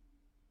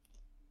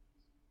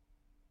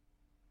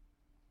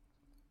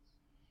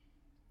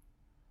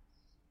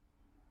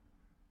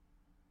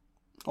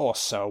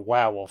 Also, a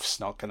werewolf's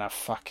not gonna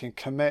fucking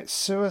commit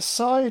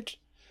suicide.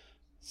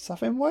 It's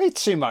having way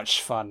too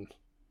much fun.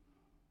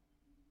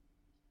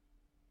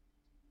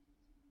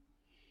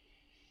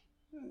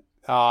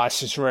 Ah,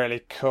 this is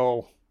really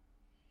cool.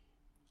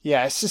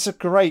 Yeah, this is a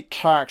great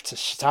character.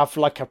 She'd have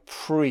like a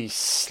priest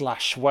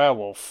slash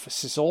werewolf.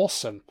 This is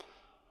awesome.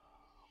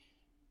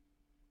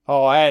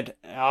 Oh, Ed.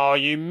 Oh,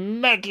 you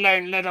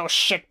meddling little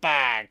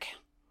shitbag.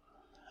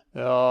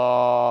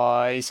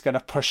 Oh, he's going to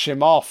push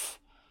him off.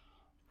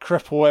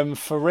 Cripple him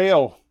for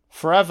real.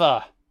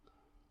 Forever.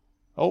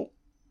 Oh.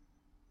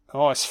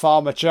 Oh, it's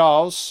Farmer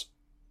Giles.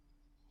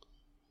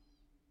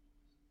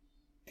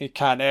 He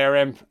can't hear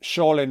him.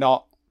 Surely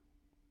not.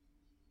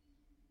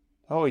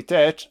 Oh, he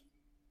did.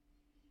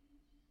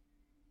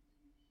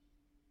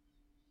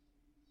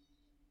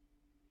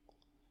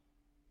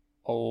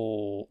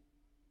 Oh.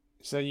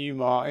 Is that you,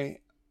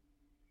 Marty?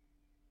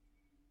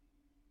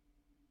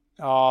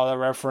 Oh, the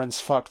Reverend's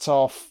fucked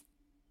off.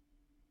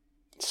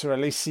 So at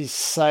least he's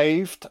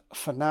saved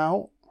for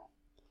now.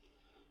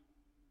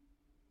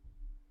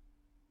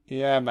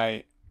 Yeah,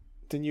 mate.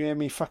 Didn't you hear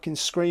me fucking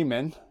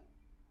screaming?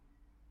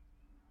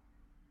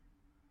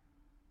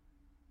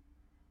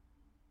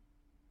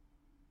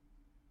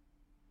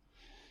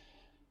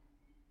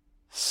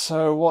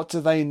 So what do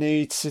they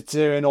need to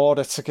do in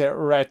order to get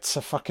Red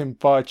to fucking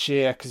budge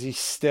here? Because he's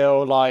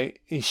still,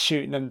 like, he's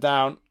shooting them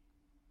down.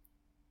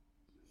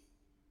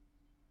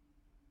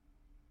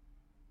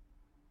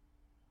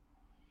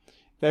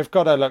 They've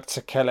got to look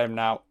to kill him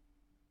now.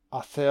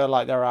 I feel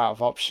like they're out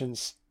of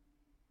options.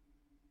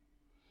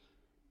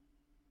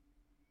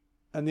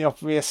 And the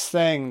obvious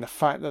thing, the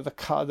fact that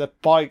the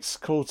bike's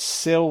called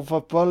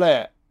Silver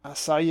Bullet.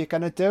 That's how you're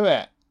going to do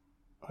it.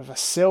 With a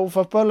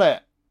silver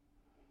bullet.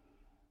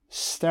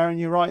 Staring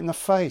you right in the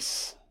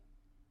face.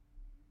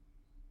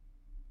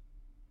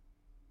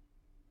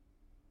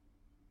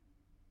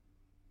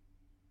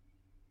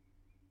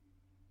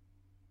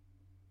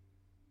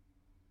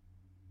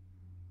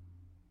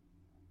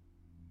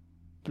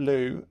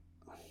 Blue.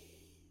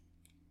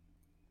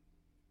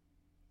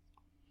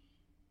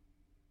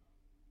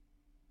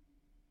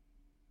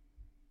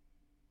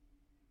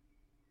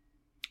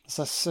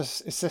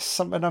 Is this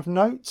something of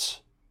note?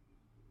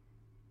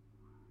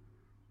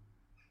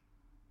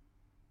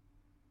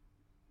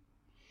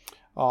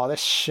 Oh, this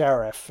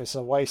sheriff is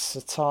a waste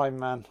of time,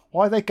 man.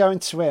 Why are they going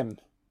to him?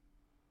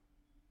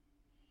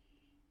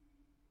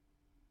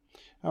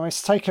 I mean,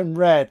 it's taken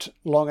Red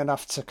long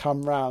enough to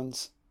come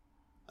round.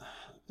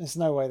 There's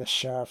no way the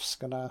sheriff's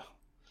gonna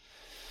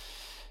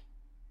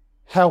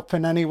help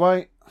in any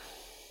way.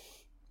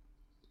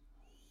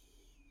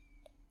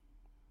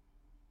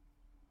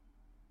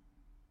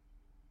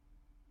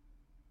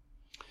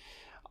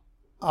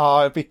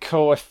 Oh, it'd be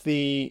cool if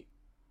the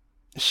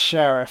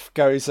sheriff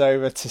goes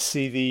over to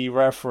see the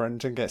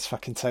Reverend and gets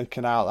fucking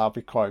taken out. That'll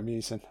be quite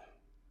amusing.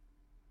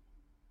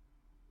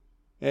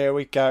 Here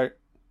we go.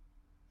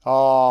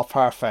 Oh,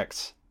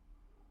 perfect.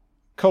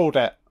 Called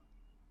it.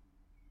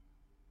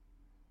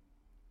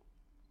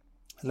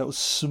 A little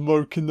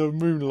smoke in the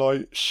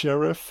moonlight,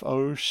 Sheriff.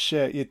 Oh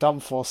shit, you're done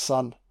for,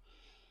 son.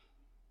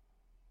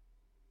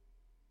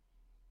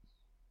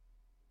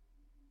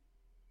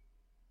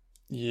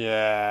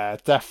 Yeah,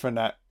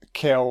 definite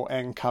kill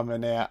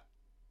incoming here.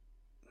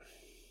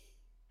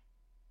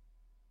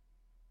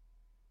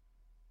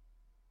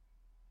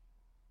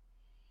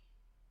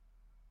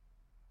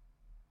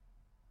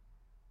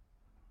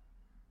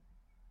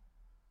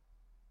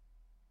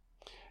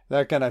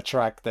 They're gonna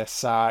drag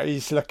this out.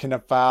 He's looking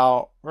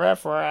about.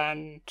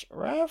 Reverend.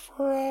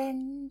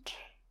 Reverend.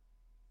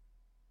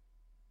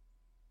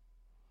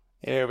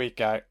 Here we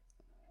go.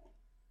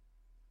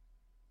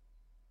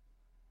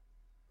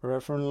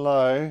 Reverend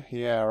Lowe.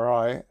 Yeah,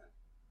 right.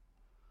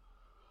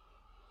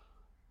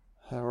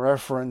 The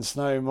Reverend's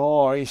no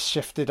more. He's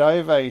shifted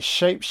over. He's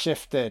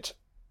shape-shifted.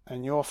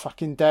 And you're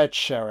fucking dead,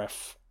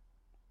 Sheriff.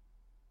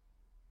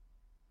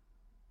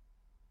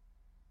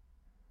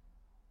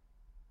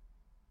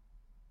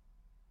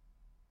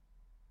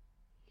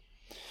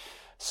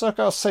 So I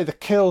gotta say the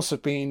kills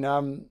have been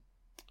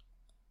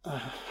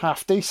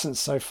half decent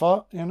so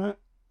far, you know.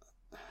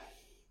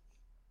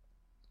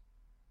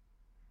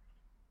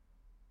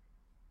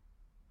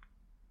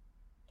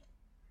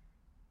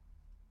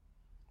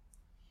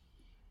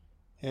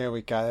 Here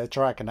we go, they're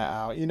dragging it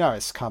out. You know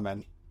it's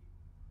coming.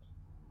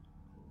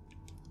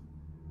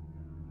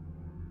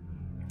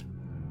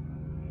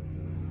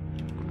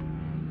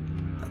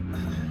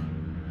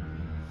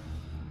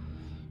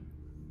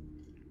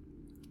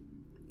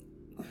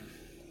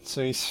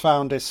 So he's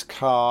found his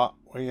car,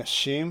 we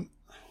assume.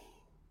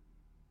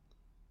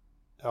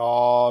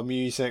 Oh,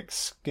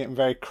 music's getting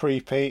very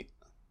creepy.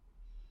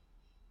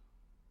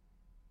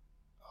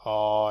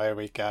 Oh, here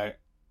we go.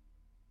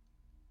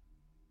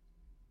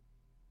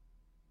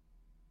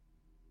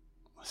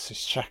 So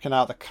he's checking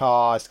out the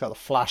car. He's got the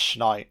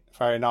flashlight.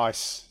 Very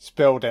nice. It's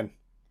building.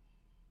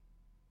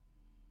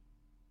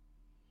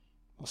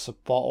 Lots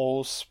of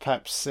bottles.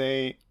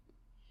 Pepsi.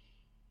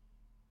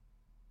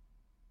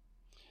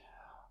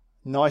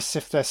 Nice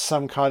if there's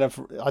some kind of,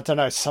 I don't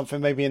know, something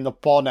maybe in the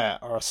bonnet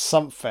or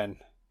something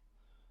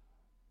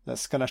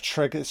that's going to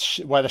trigger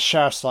where the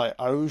sheriff's like,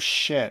 oh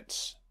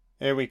shit.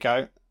 Here we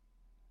go.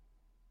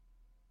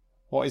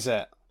 What is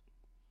it?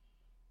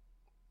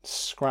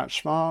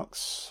 Scratch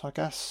marks, I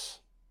guess.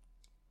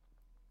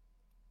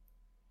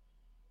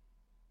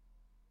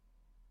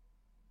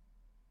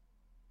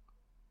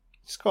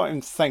 It's got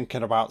him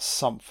thinking about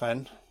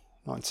something.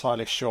 Not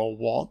entirely sure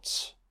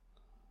what.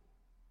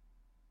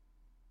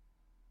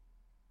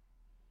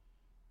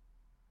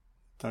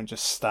 Don't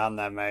just stand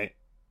there, mate.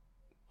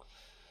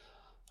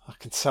 I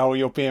can tell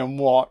you're being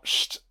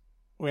watched.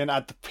 We haven't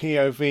had the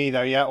POV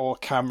though yet, or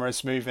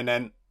cameras moving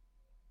in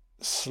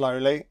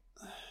slowly.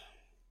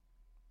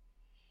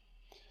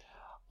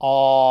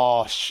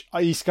 Oh,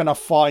 he's gonna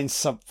find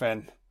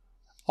something.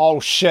 Oh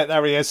shit,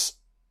 there he is.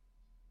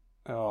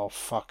 Oh,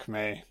 fuck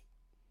me.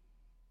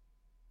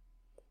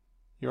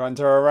 You're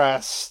under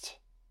arrest.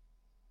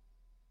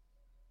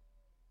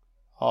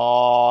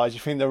 Oh, do you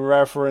think the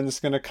Reverend's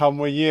gonna come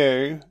with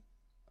you?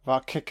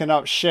 About kicking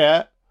up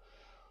shit?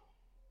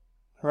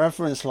 The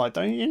Reverend's like,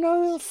 don't you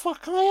know who the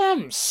fuck I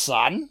am,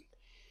 son?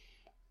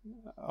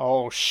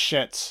 Oh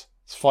shit.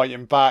 He's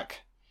fighting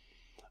back.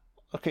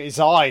 Look at his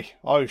eye.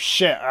 Oh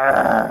shit.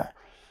 Arrgh.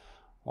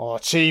 Oh,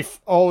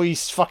 chief. Oh,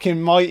 he's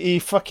fucking mighty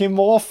fucking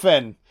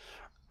morphin.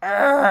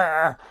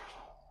 Arrgh.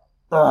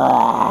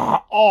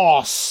 Arrgh.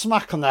 Oh,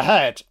 smack on the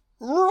head.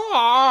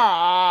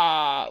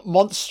 Arrgh.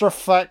 Monster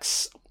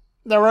effects.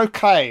 They're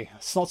okay.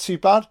 It's not too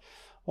bad.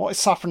 What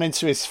is happening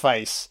to his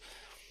face?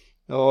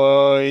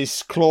 Oh,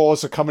 his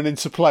claws are coming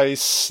into play.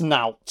 His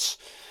snout.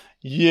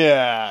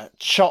 Yeah.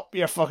 Chop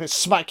your fucking...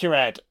 Smack your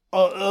head.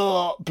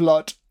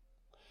 Blood.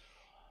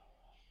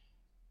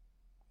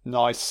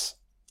 Nice.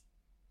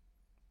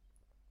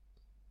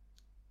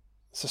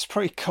 So it's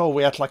pretty cool.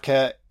 We had like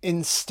a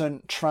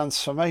instant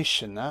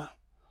transformation there.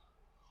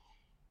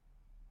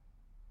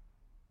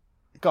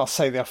 Gotta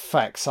say the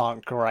effects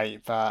aren't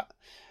great, but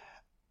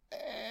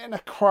in a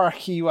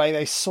quirky way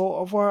they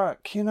sort of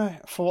work, you know,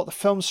 for what the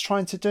film's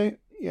trying to do.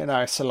 You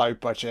know, it's a low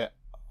budget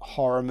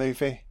horror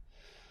movie.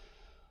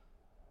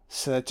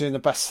 So they're doing the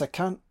best they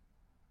can.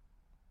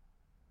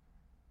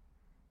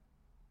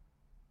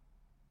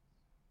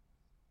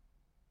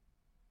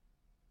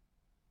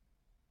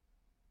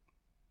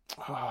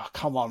 Oh,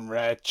 come on,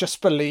 Red.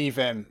 Just believe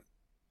him.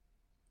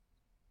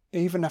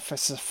 Even if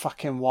it's a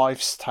fucking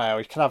wives' tale,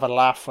 you can have a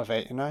laugh with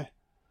it, you know?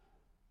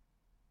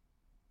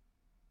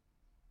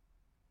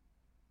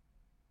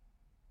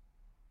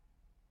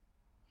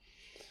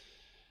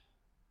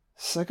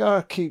 So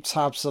go keep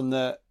tabs on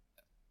the...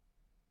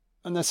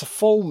 And there's a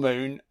full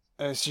moon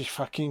as your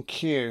fucking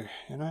cue,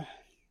 you know?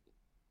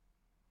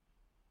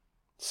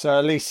 So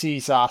at least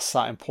he's asked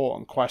that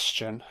important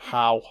question.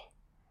 How?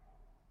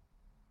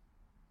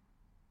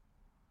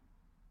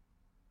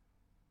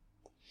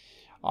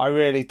 I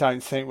really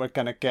don't think we're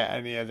going to get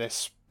any of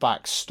this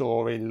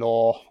backstory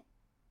lore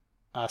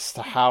as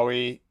to how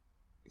he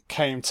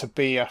came to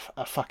be a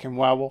fucking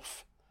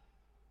werewolf.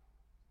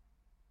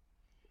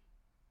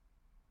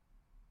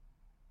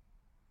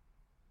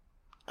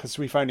 Because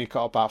we've only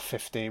got about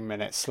 15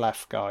 minutes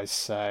left, guys,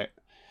 so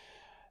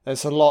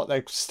there's a lot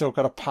they've still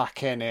got to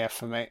pack in here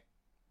for me.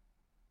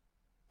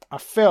 I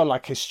feel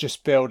like it's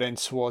just building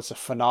towards a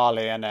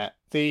finale, innit?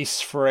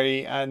 These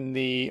three and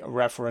the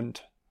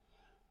Reverend.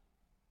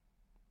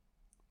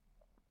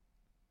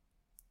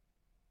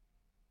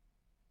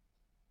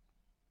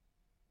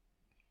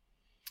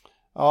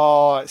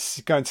 Oh,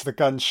 it's going to the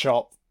gun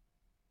shop.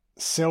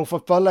 Silver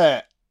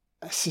bullet.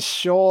 This is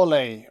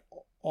surely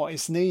what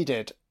is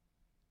needed.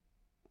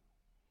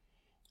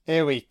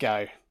 Here we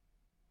go.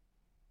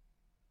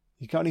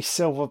 You got any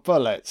silver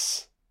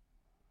bullets?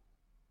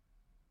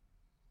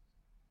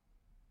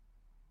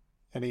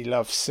 And he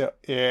loves...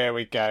 Here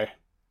we go.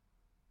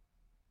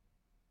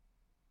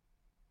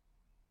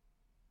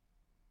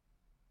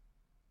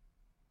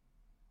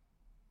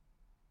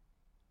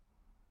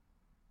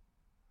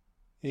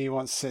 He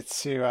wants it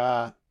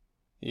to...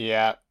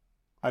 Yeah,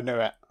 I knew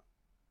it.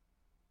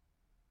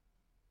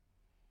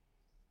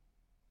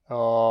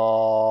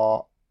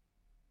 Oh,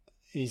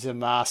 he's a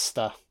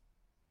master.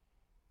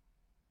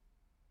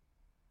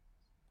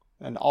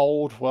 An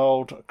old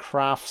world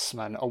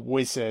craftsman, a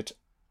wizard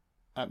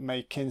at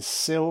making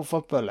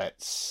silver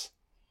bullets.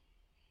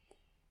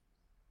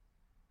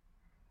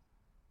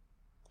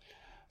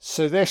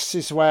 So this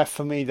is where,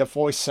 for me, the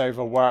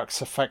voiceover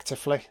works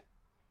effectively.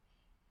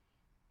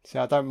 See,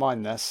 I don't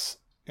mind this.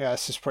 Yeah,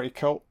 this is pretty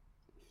cool.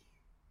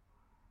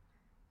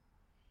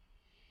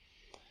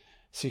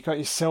 So you got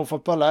your silver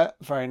bullet.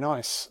 Very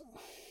nice.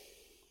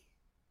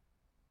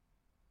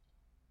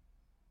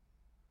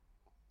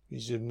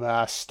 He's a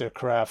master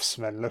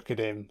craftsman. Look at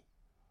him.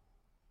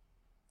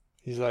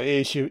 He's like,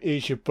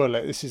 here's your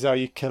bullet. This is how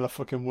you kill a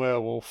fucking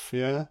werewolf,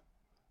 yeah?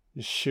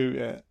 Just shoot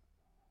it.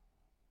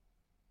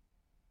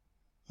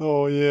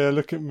 Oh yeah,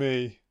 look at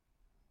me.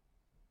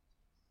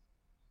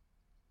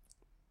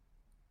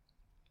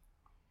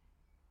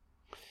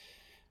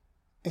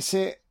 Is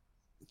it...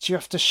 Do you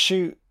have to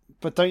shoot...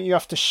 But don't you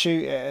have to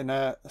shoot it in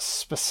a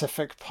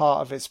specific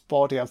part of its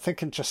body? I'm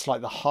thinking just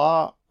like the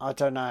heart. I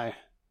don't know.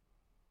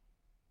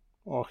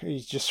 Or you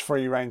just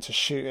free reign to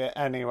shoot it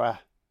anywhere.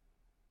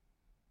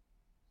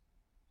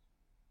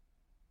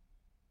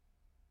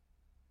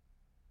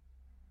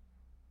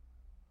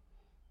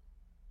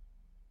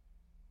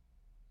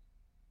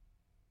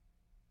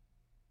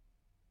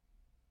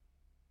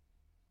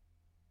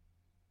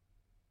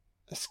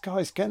 This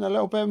guy's getting a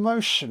little bit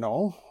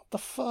emotional. What the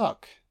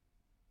fuck?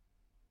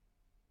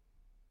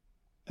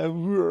 A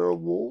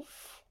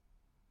werewolf?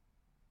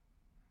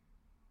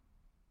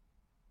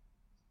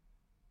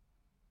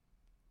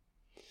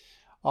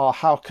 Oh,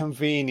 how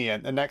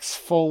convenient. The next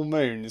full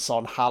moon's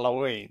on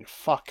Halloween.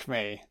 Fuck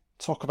me.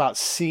 Talk about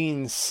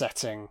scene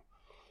setting.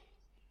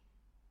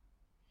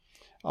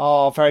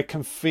 Oh, very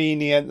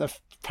convenient. The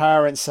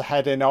parents are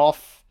heading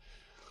off.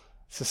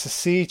 It's just a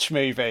siege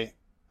movie.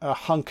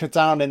 Hunker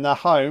down in their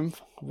home.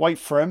 Wait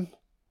for him.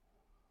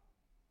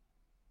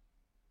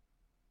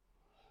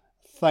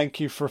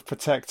 Thank you for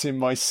protecting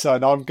my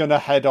son. I'm going to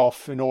head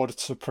off in order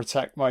to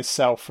protect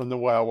myself from the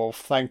werewolf.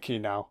 Thank you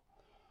now.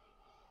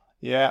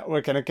 Yeah,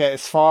 we're going to get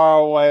as far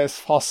away as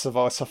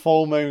possible. It's a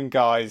full moon,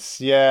 guys.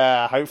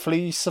 Yeah,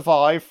 hopefully you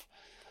survive.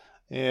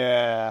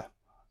 Yeah.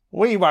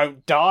 We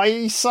won't die,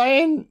 he's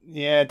saying.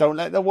 Yeah, don't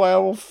let the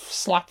werewolf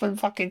slap and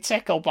fucking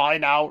tickle by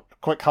now.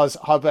 Quick,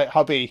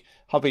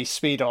 hubby,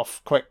 speed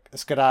off. Quick,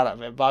 let's get out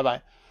of it.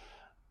 Bye-bye.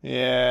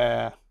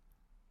 Yeah.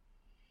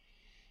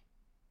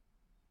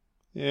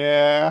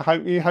 Yeah,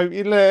 hope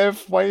you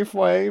live. Wave,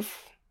 wave.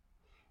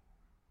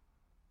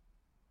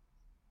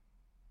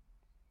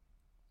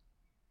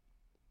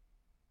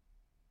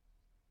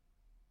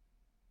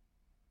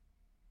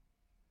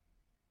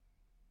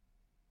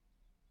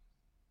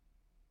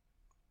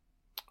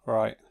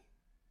 Right.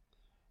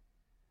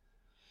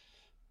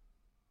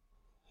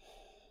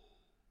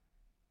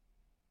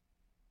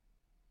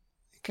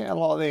 You get a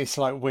lot of these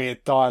like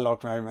weird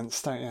dialogue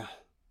moments, don't you?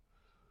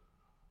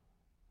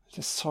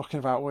 Just talking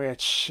about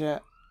weird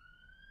shit.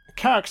 The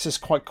character's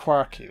quite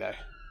quirky though.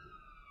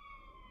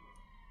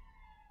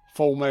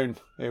 Full moon.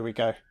 Here we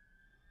go.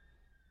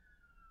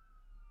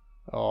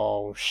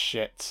 Oh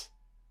shit.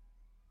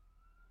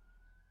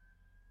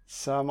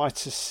 So I might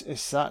just...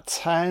 Is that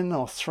 10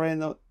 or 3 in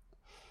the...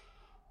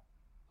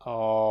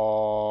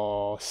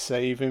 Oh,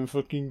 saving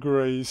fucking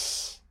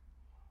grace.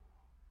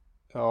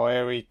 Oh,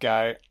 here we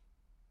go.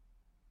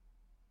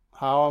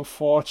 How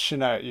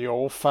unfortunate. You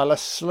all fell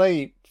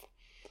asleep.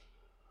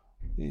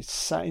 You're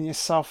setting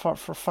yourself up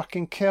for a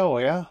fucking kill,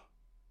 yeah?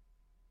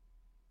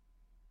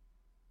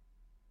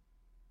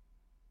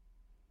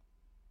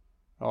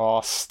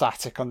 Oh,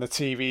 static on the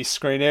TV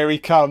screen. Here he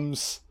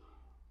comes.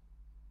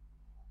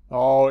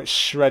 Oh, it's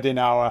shredding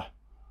hour.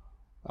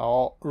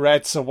 Oh,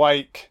 Red's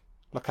awake.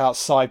 Look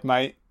outside,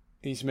 mate.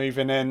 He's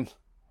moving in.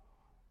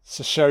 It's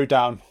a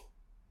showdown.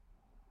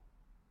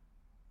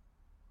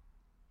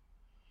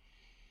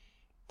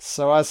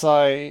 So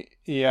so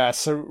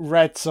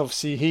Red's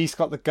obviously, he's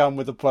got the gun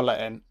with the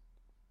bullet in.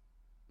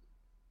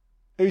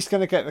 Who's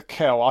going to get the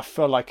kill? I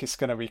feel like it's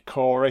going to be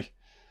Corey.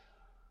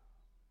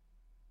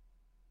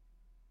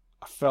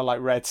 I feel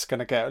like Red's going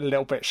to get a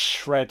little bit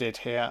shredded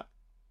here.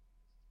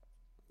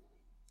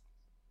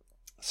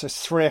 So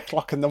it's 3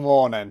 o'clock in the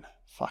morning.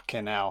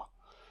 Fucking hell.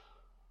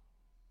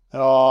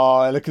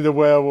 Oh, look at the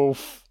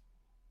werewolf.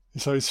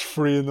 So it's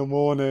 3 in the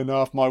morning. I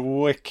have my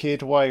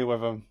wicked way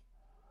with him.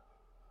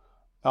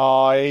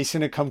 Oh, he's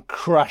going to come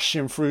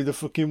crashing through the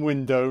fucking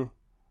window.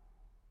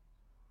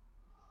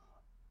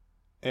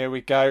 Here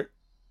we go.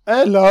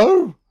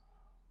 Hello?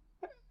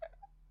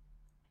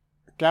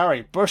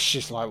 Gary Bush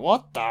is like,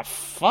 what the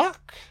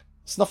fuck?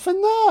 There's nothing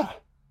there.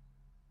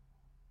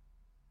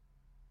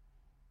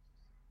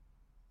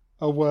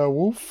 A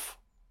werewolf?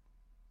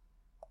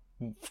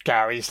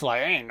 Gary's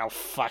like, ain't no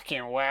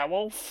fucking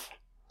werewolf.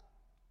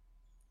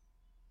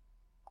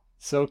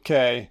 It's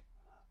okay.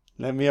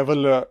 Let me have a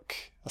look.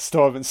 I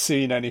still haven't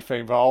seen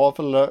anything, but I'll have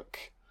a look.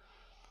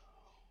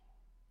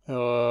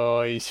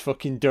 Oh, he's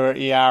fucking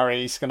dirty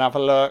Harry. He's gonna have a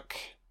look.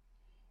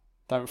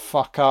 Don't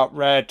fuck up,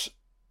 Red.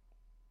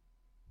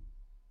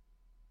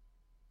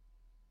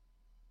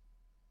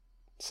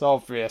 It's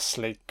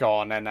obviously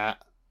gone, innit?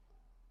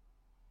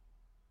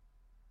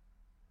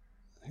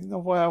 I think the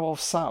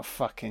werewolf's that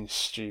fucking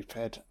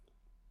stupid.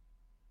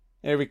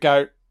 Here we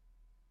go.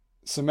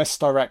 It's a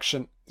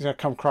misdirection. He's gonna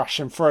come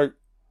crashing through.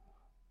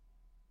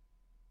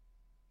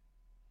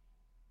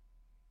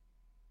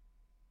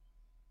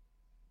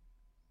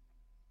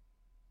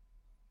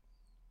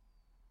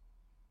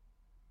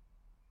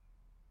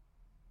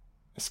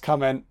 It's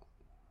coming.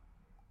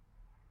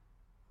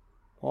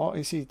 What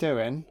is he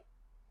doing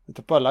with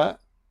the bullet?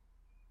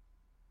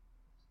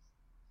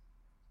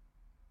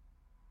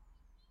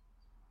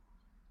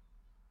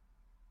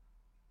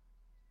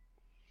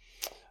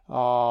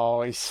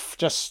 Oh, he's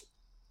just...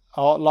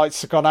 Oh,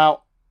 lights have gone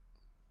out.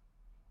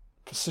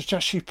 But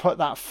suggest you put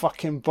that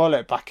fucking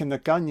bullet back in the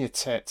gun, you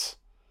tit.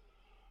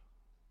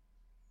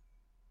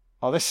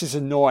 Oh, this is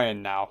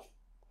annoying now.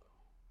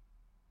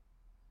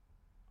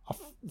 I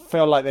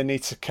feel like they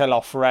need to kill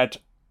off Red.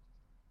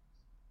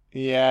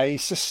 Yeah, he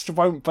just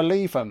won't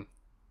believe him.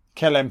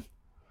 Kill him.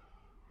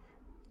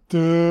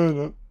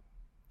 Dunno.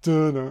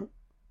 Dunno.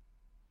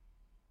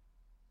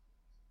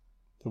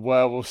 The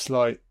werewolf's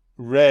like,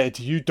 Red,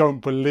 you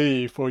don't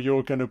believe or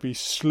you're gonna be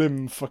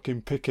slim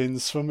fucking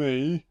pickings for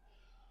me.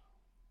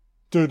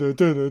 Dunno,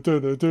 dunno,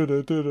 dunno,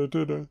 dunno, dunno,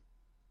 dunno.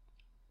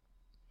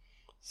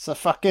 So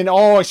fucking,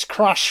 oh, it's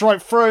crashed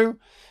right through.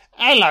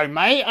 Hello,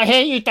 mate. I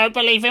hear you don't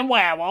believe in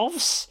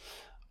werewolves.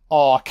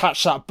 Oh,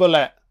 catch that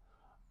bullet.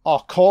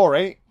 Oh,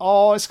 Corey.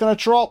 Oh, it's going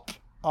to drop.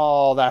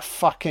 Oh, they're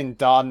fucking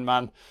done,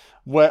 man.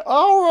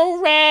 Oh,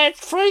 Red,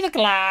 through the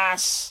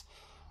glass.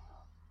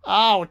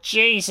 Oh,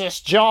 Jesus,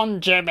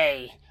 John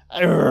Jimmy.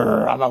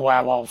 I'm a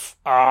werewolf.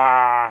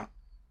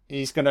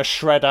 He's going to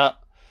shred her.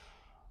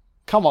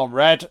 Come on,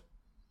 Red.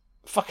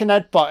 Fucking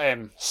headbutt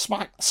him.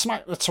 Smack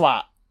the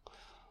twat.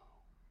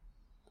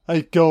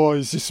 Hey,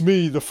 guys, it's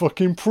me, the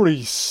fucking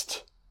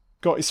priest.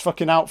 Got his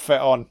fucking outfit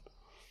on.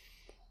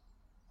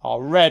 Oh,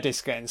 Red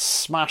is getting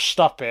smashed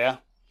up here.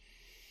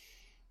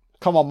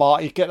 Come on,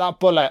 Marty, get that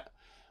bullet.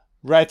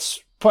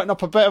 Red's putting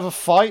up a bit of a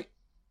fight.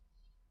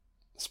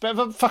 It's a bit of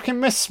a fucking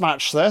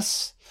mismatch,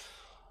 this.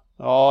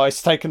 Oh,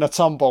 he's taking a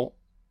tumble.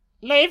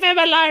 Leave him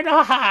alone.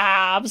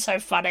 I'm so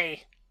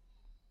funny.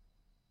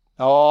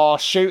 Oh,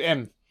 shoot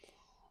him.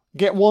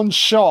 Get one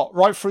shot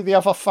right through the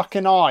other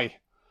fucking eye.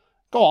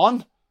 Go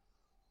on.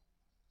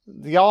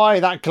 The eye,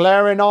 that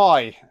glaring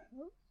eye.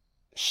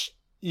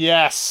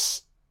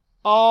 Yes.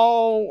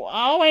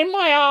 Oh, in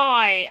my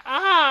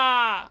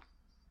eye.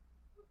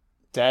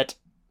 Dead.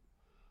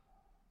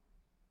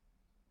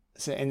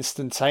 Is it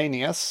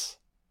instantaneous?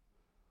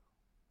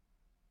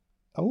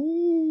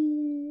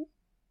 Oh.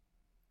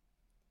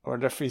 I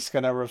wonder if he's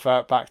going to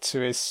revert back to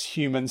his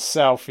human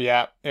self.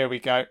 Yeah, here we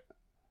go.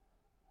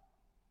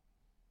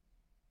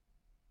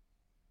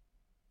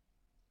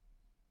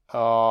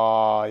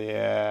 Oh,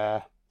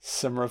 yeah.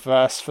 Some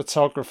reverse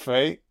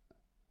photography.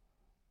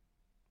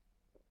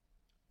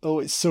 Oh,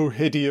 it's so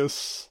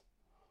hideous.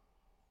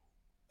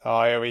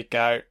 Oh, here we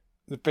go.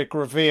 The big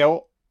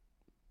reveal.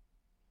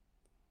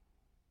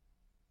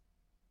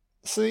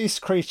 So these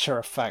creature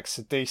effects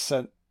are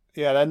decent.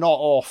 Yeah, they're not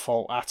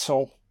awful at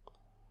all.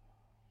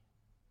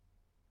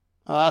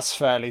 Oh, that's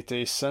fairly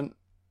decent.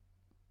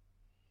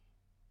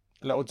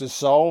 A little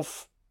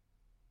dissolve.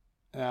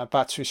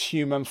 Back to his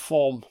human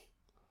form.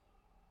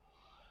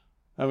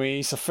 I mean,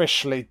 he's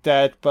officially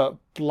dead, but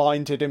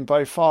blinded in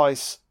both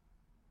eyes.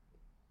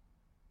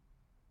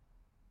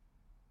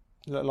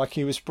 Looked like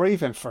he was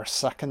breathing for a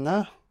second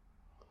there.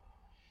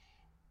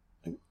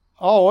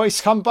 Oh,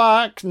 he's come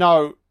back.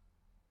 No.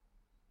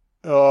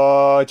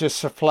 Oh, just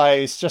for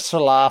plays, just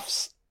for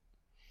laughs.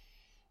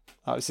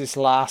 That was his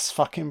last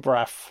fucking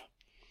breath.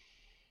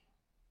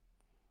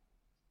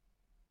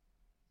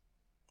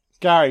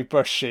 Gary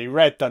Busey,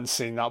 Red doesn't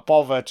seem that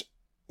bothered.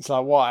 It's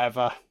like,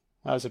 whatever.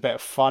 That was a bit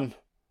of fun.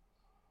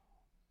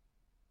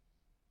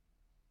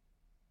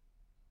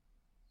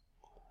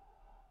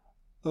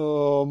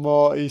 Oh,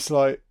 Marty's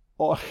like,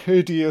 what a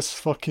hideous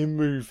fucking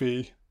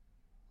movie.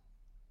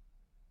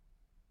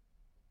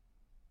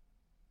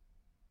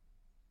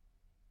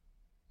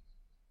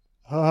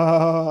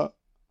 Oh,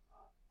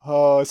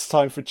 it's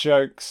time for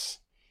jokes.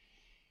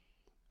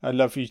 I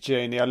love you,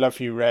 Janie. I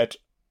love you, Red.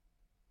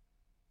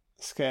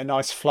 Let's get a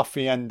nice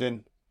fluffy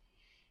ending.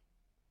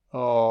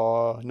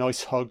 Oh,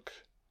 nice hug.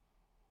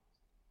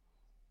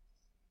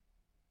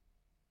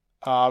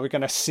 We're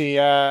going to see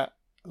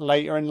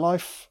later in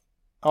life.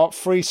 Oh,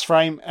 freeze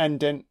frame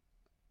ending.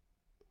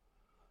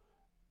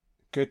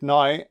 Good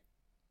night.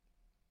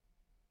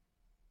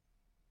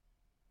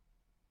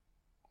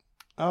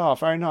 Oh,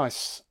 very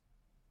nice.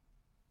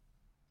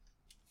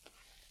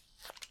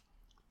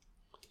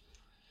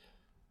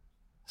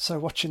 So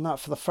watching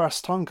that for the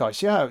first time,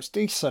 guys. Yeah, it was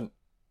decent.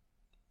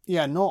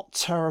 Yeah, not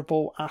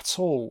terrible at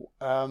all.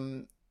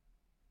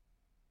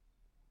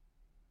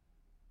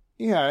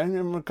 Yeah, and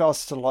in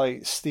regards to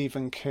like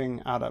Stephen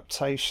King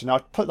adaptation,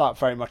 I'd put that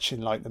very much in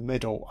like the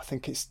middle. I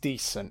think it's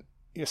decent.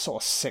 You're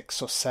sort of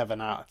 6 or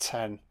 7 out of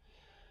 10.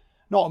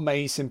 Not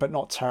amazing, but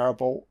not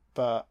terrible.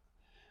 But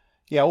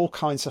yeah, all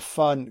kinds of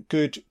fun.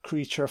 Good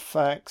creature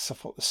effects. I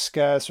thought the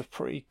scares were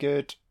pretty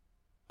good.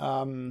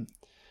 I'm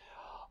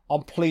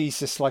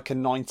pleased it's like a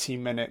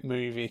 90-minute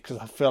movie, because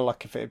I feel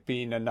like if it had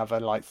been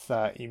another like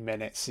 30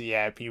 minutes,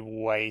 yeah, it'd be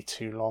way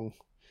too long.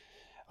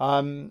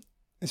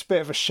 It's a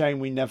bit of a shame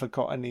we never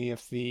got any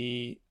of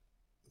the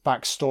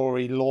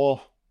backstory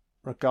lore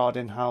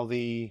regarding how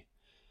the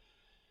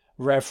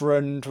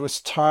Reverend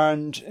was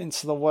turned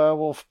into the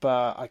werewolf,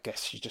 but I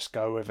guess you just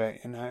go with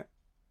it, you know.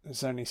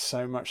 There's only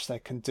so much they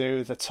can do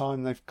with the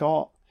time they've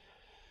got.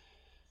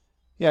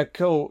 Yeah,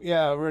 cool.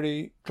 Yeah,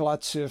 really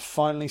glad to have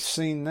finally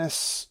seen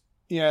this.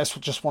 Yeah, it's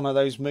just one of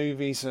those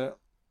movies that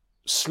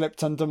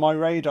slipped under my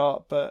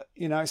radar, but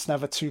you know, it's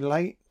never too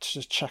late to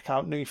just check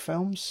out new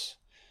films.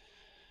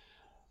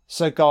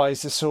 So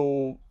guys,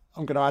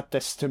 I'm going to add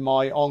this to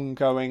my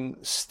ongoing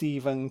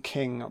Stephen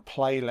King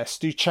playlist.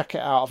 Do check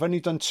it out. I've only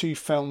done 2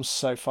 films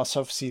so far,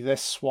 so obviously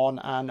this one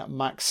and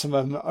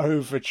Maximum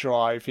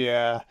Overdrive.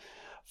 Yeah, I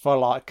feel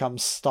like I'm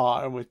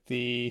starting with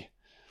the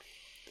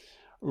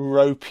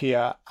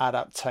ropier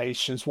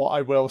adaptations. What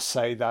I will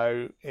say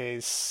though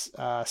is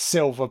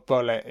Silver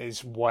Bullet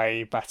is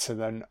way better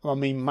than, I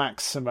mean,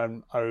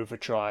 Maximum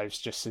Overdrive's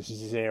just a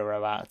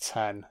 0 out of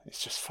 10.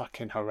 It's just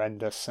fucking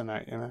horrendous, isn't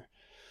it, you know?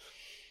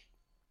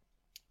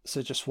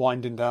 So just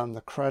winding down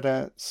the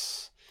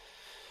credits.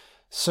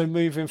 So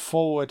moving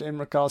forward in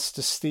regards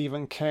to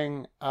Stephen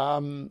King,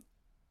 I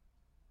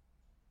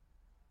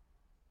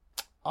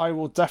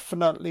will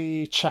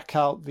definitely check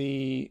out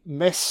The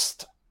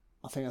Mist.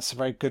 I think that's a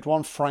very good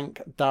one.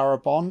 Frank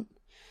Darabont.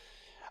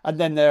 And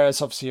then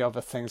there's obviously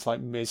other things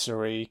like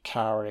Misery,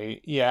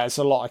 Carrie. Yeah, there's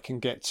a lot I can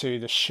get to.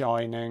 The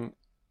Shining.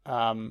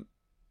 Yeah,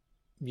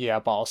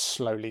 but I'll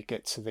slowly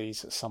get to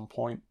these at some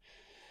point.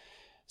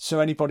 So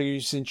anybody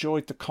who's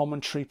enjoyed the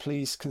commentary,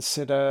 please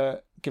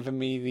consider giving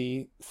me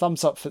the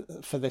thumbs up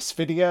for this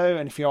video.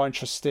 And if you are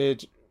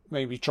interested,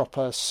 maybe drop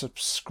a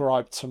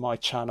subscribe to my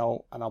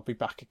channel and I'll be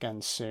back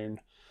again soon.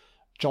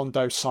 John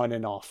Doe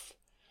signing off.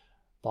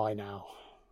 Bye now.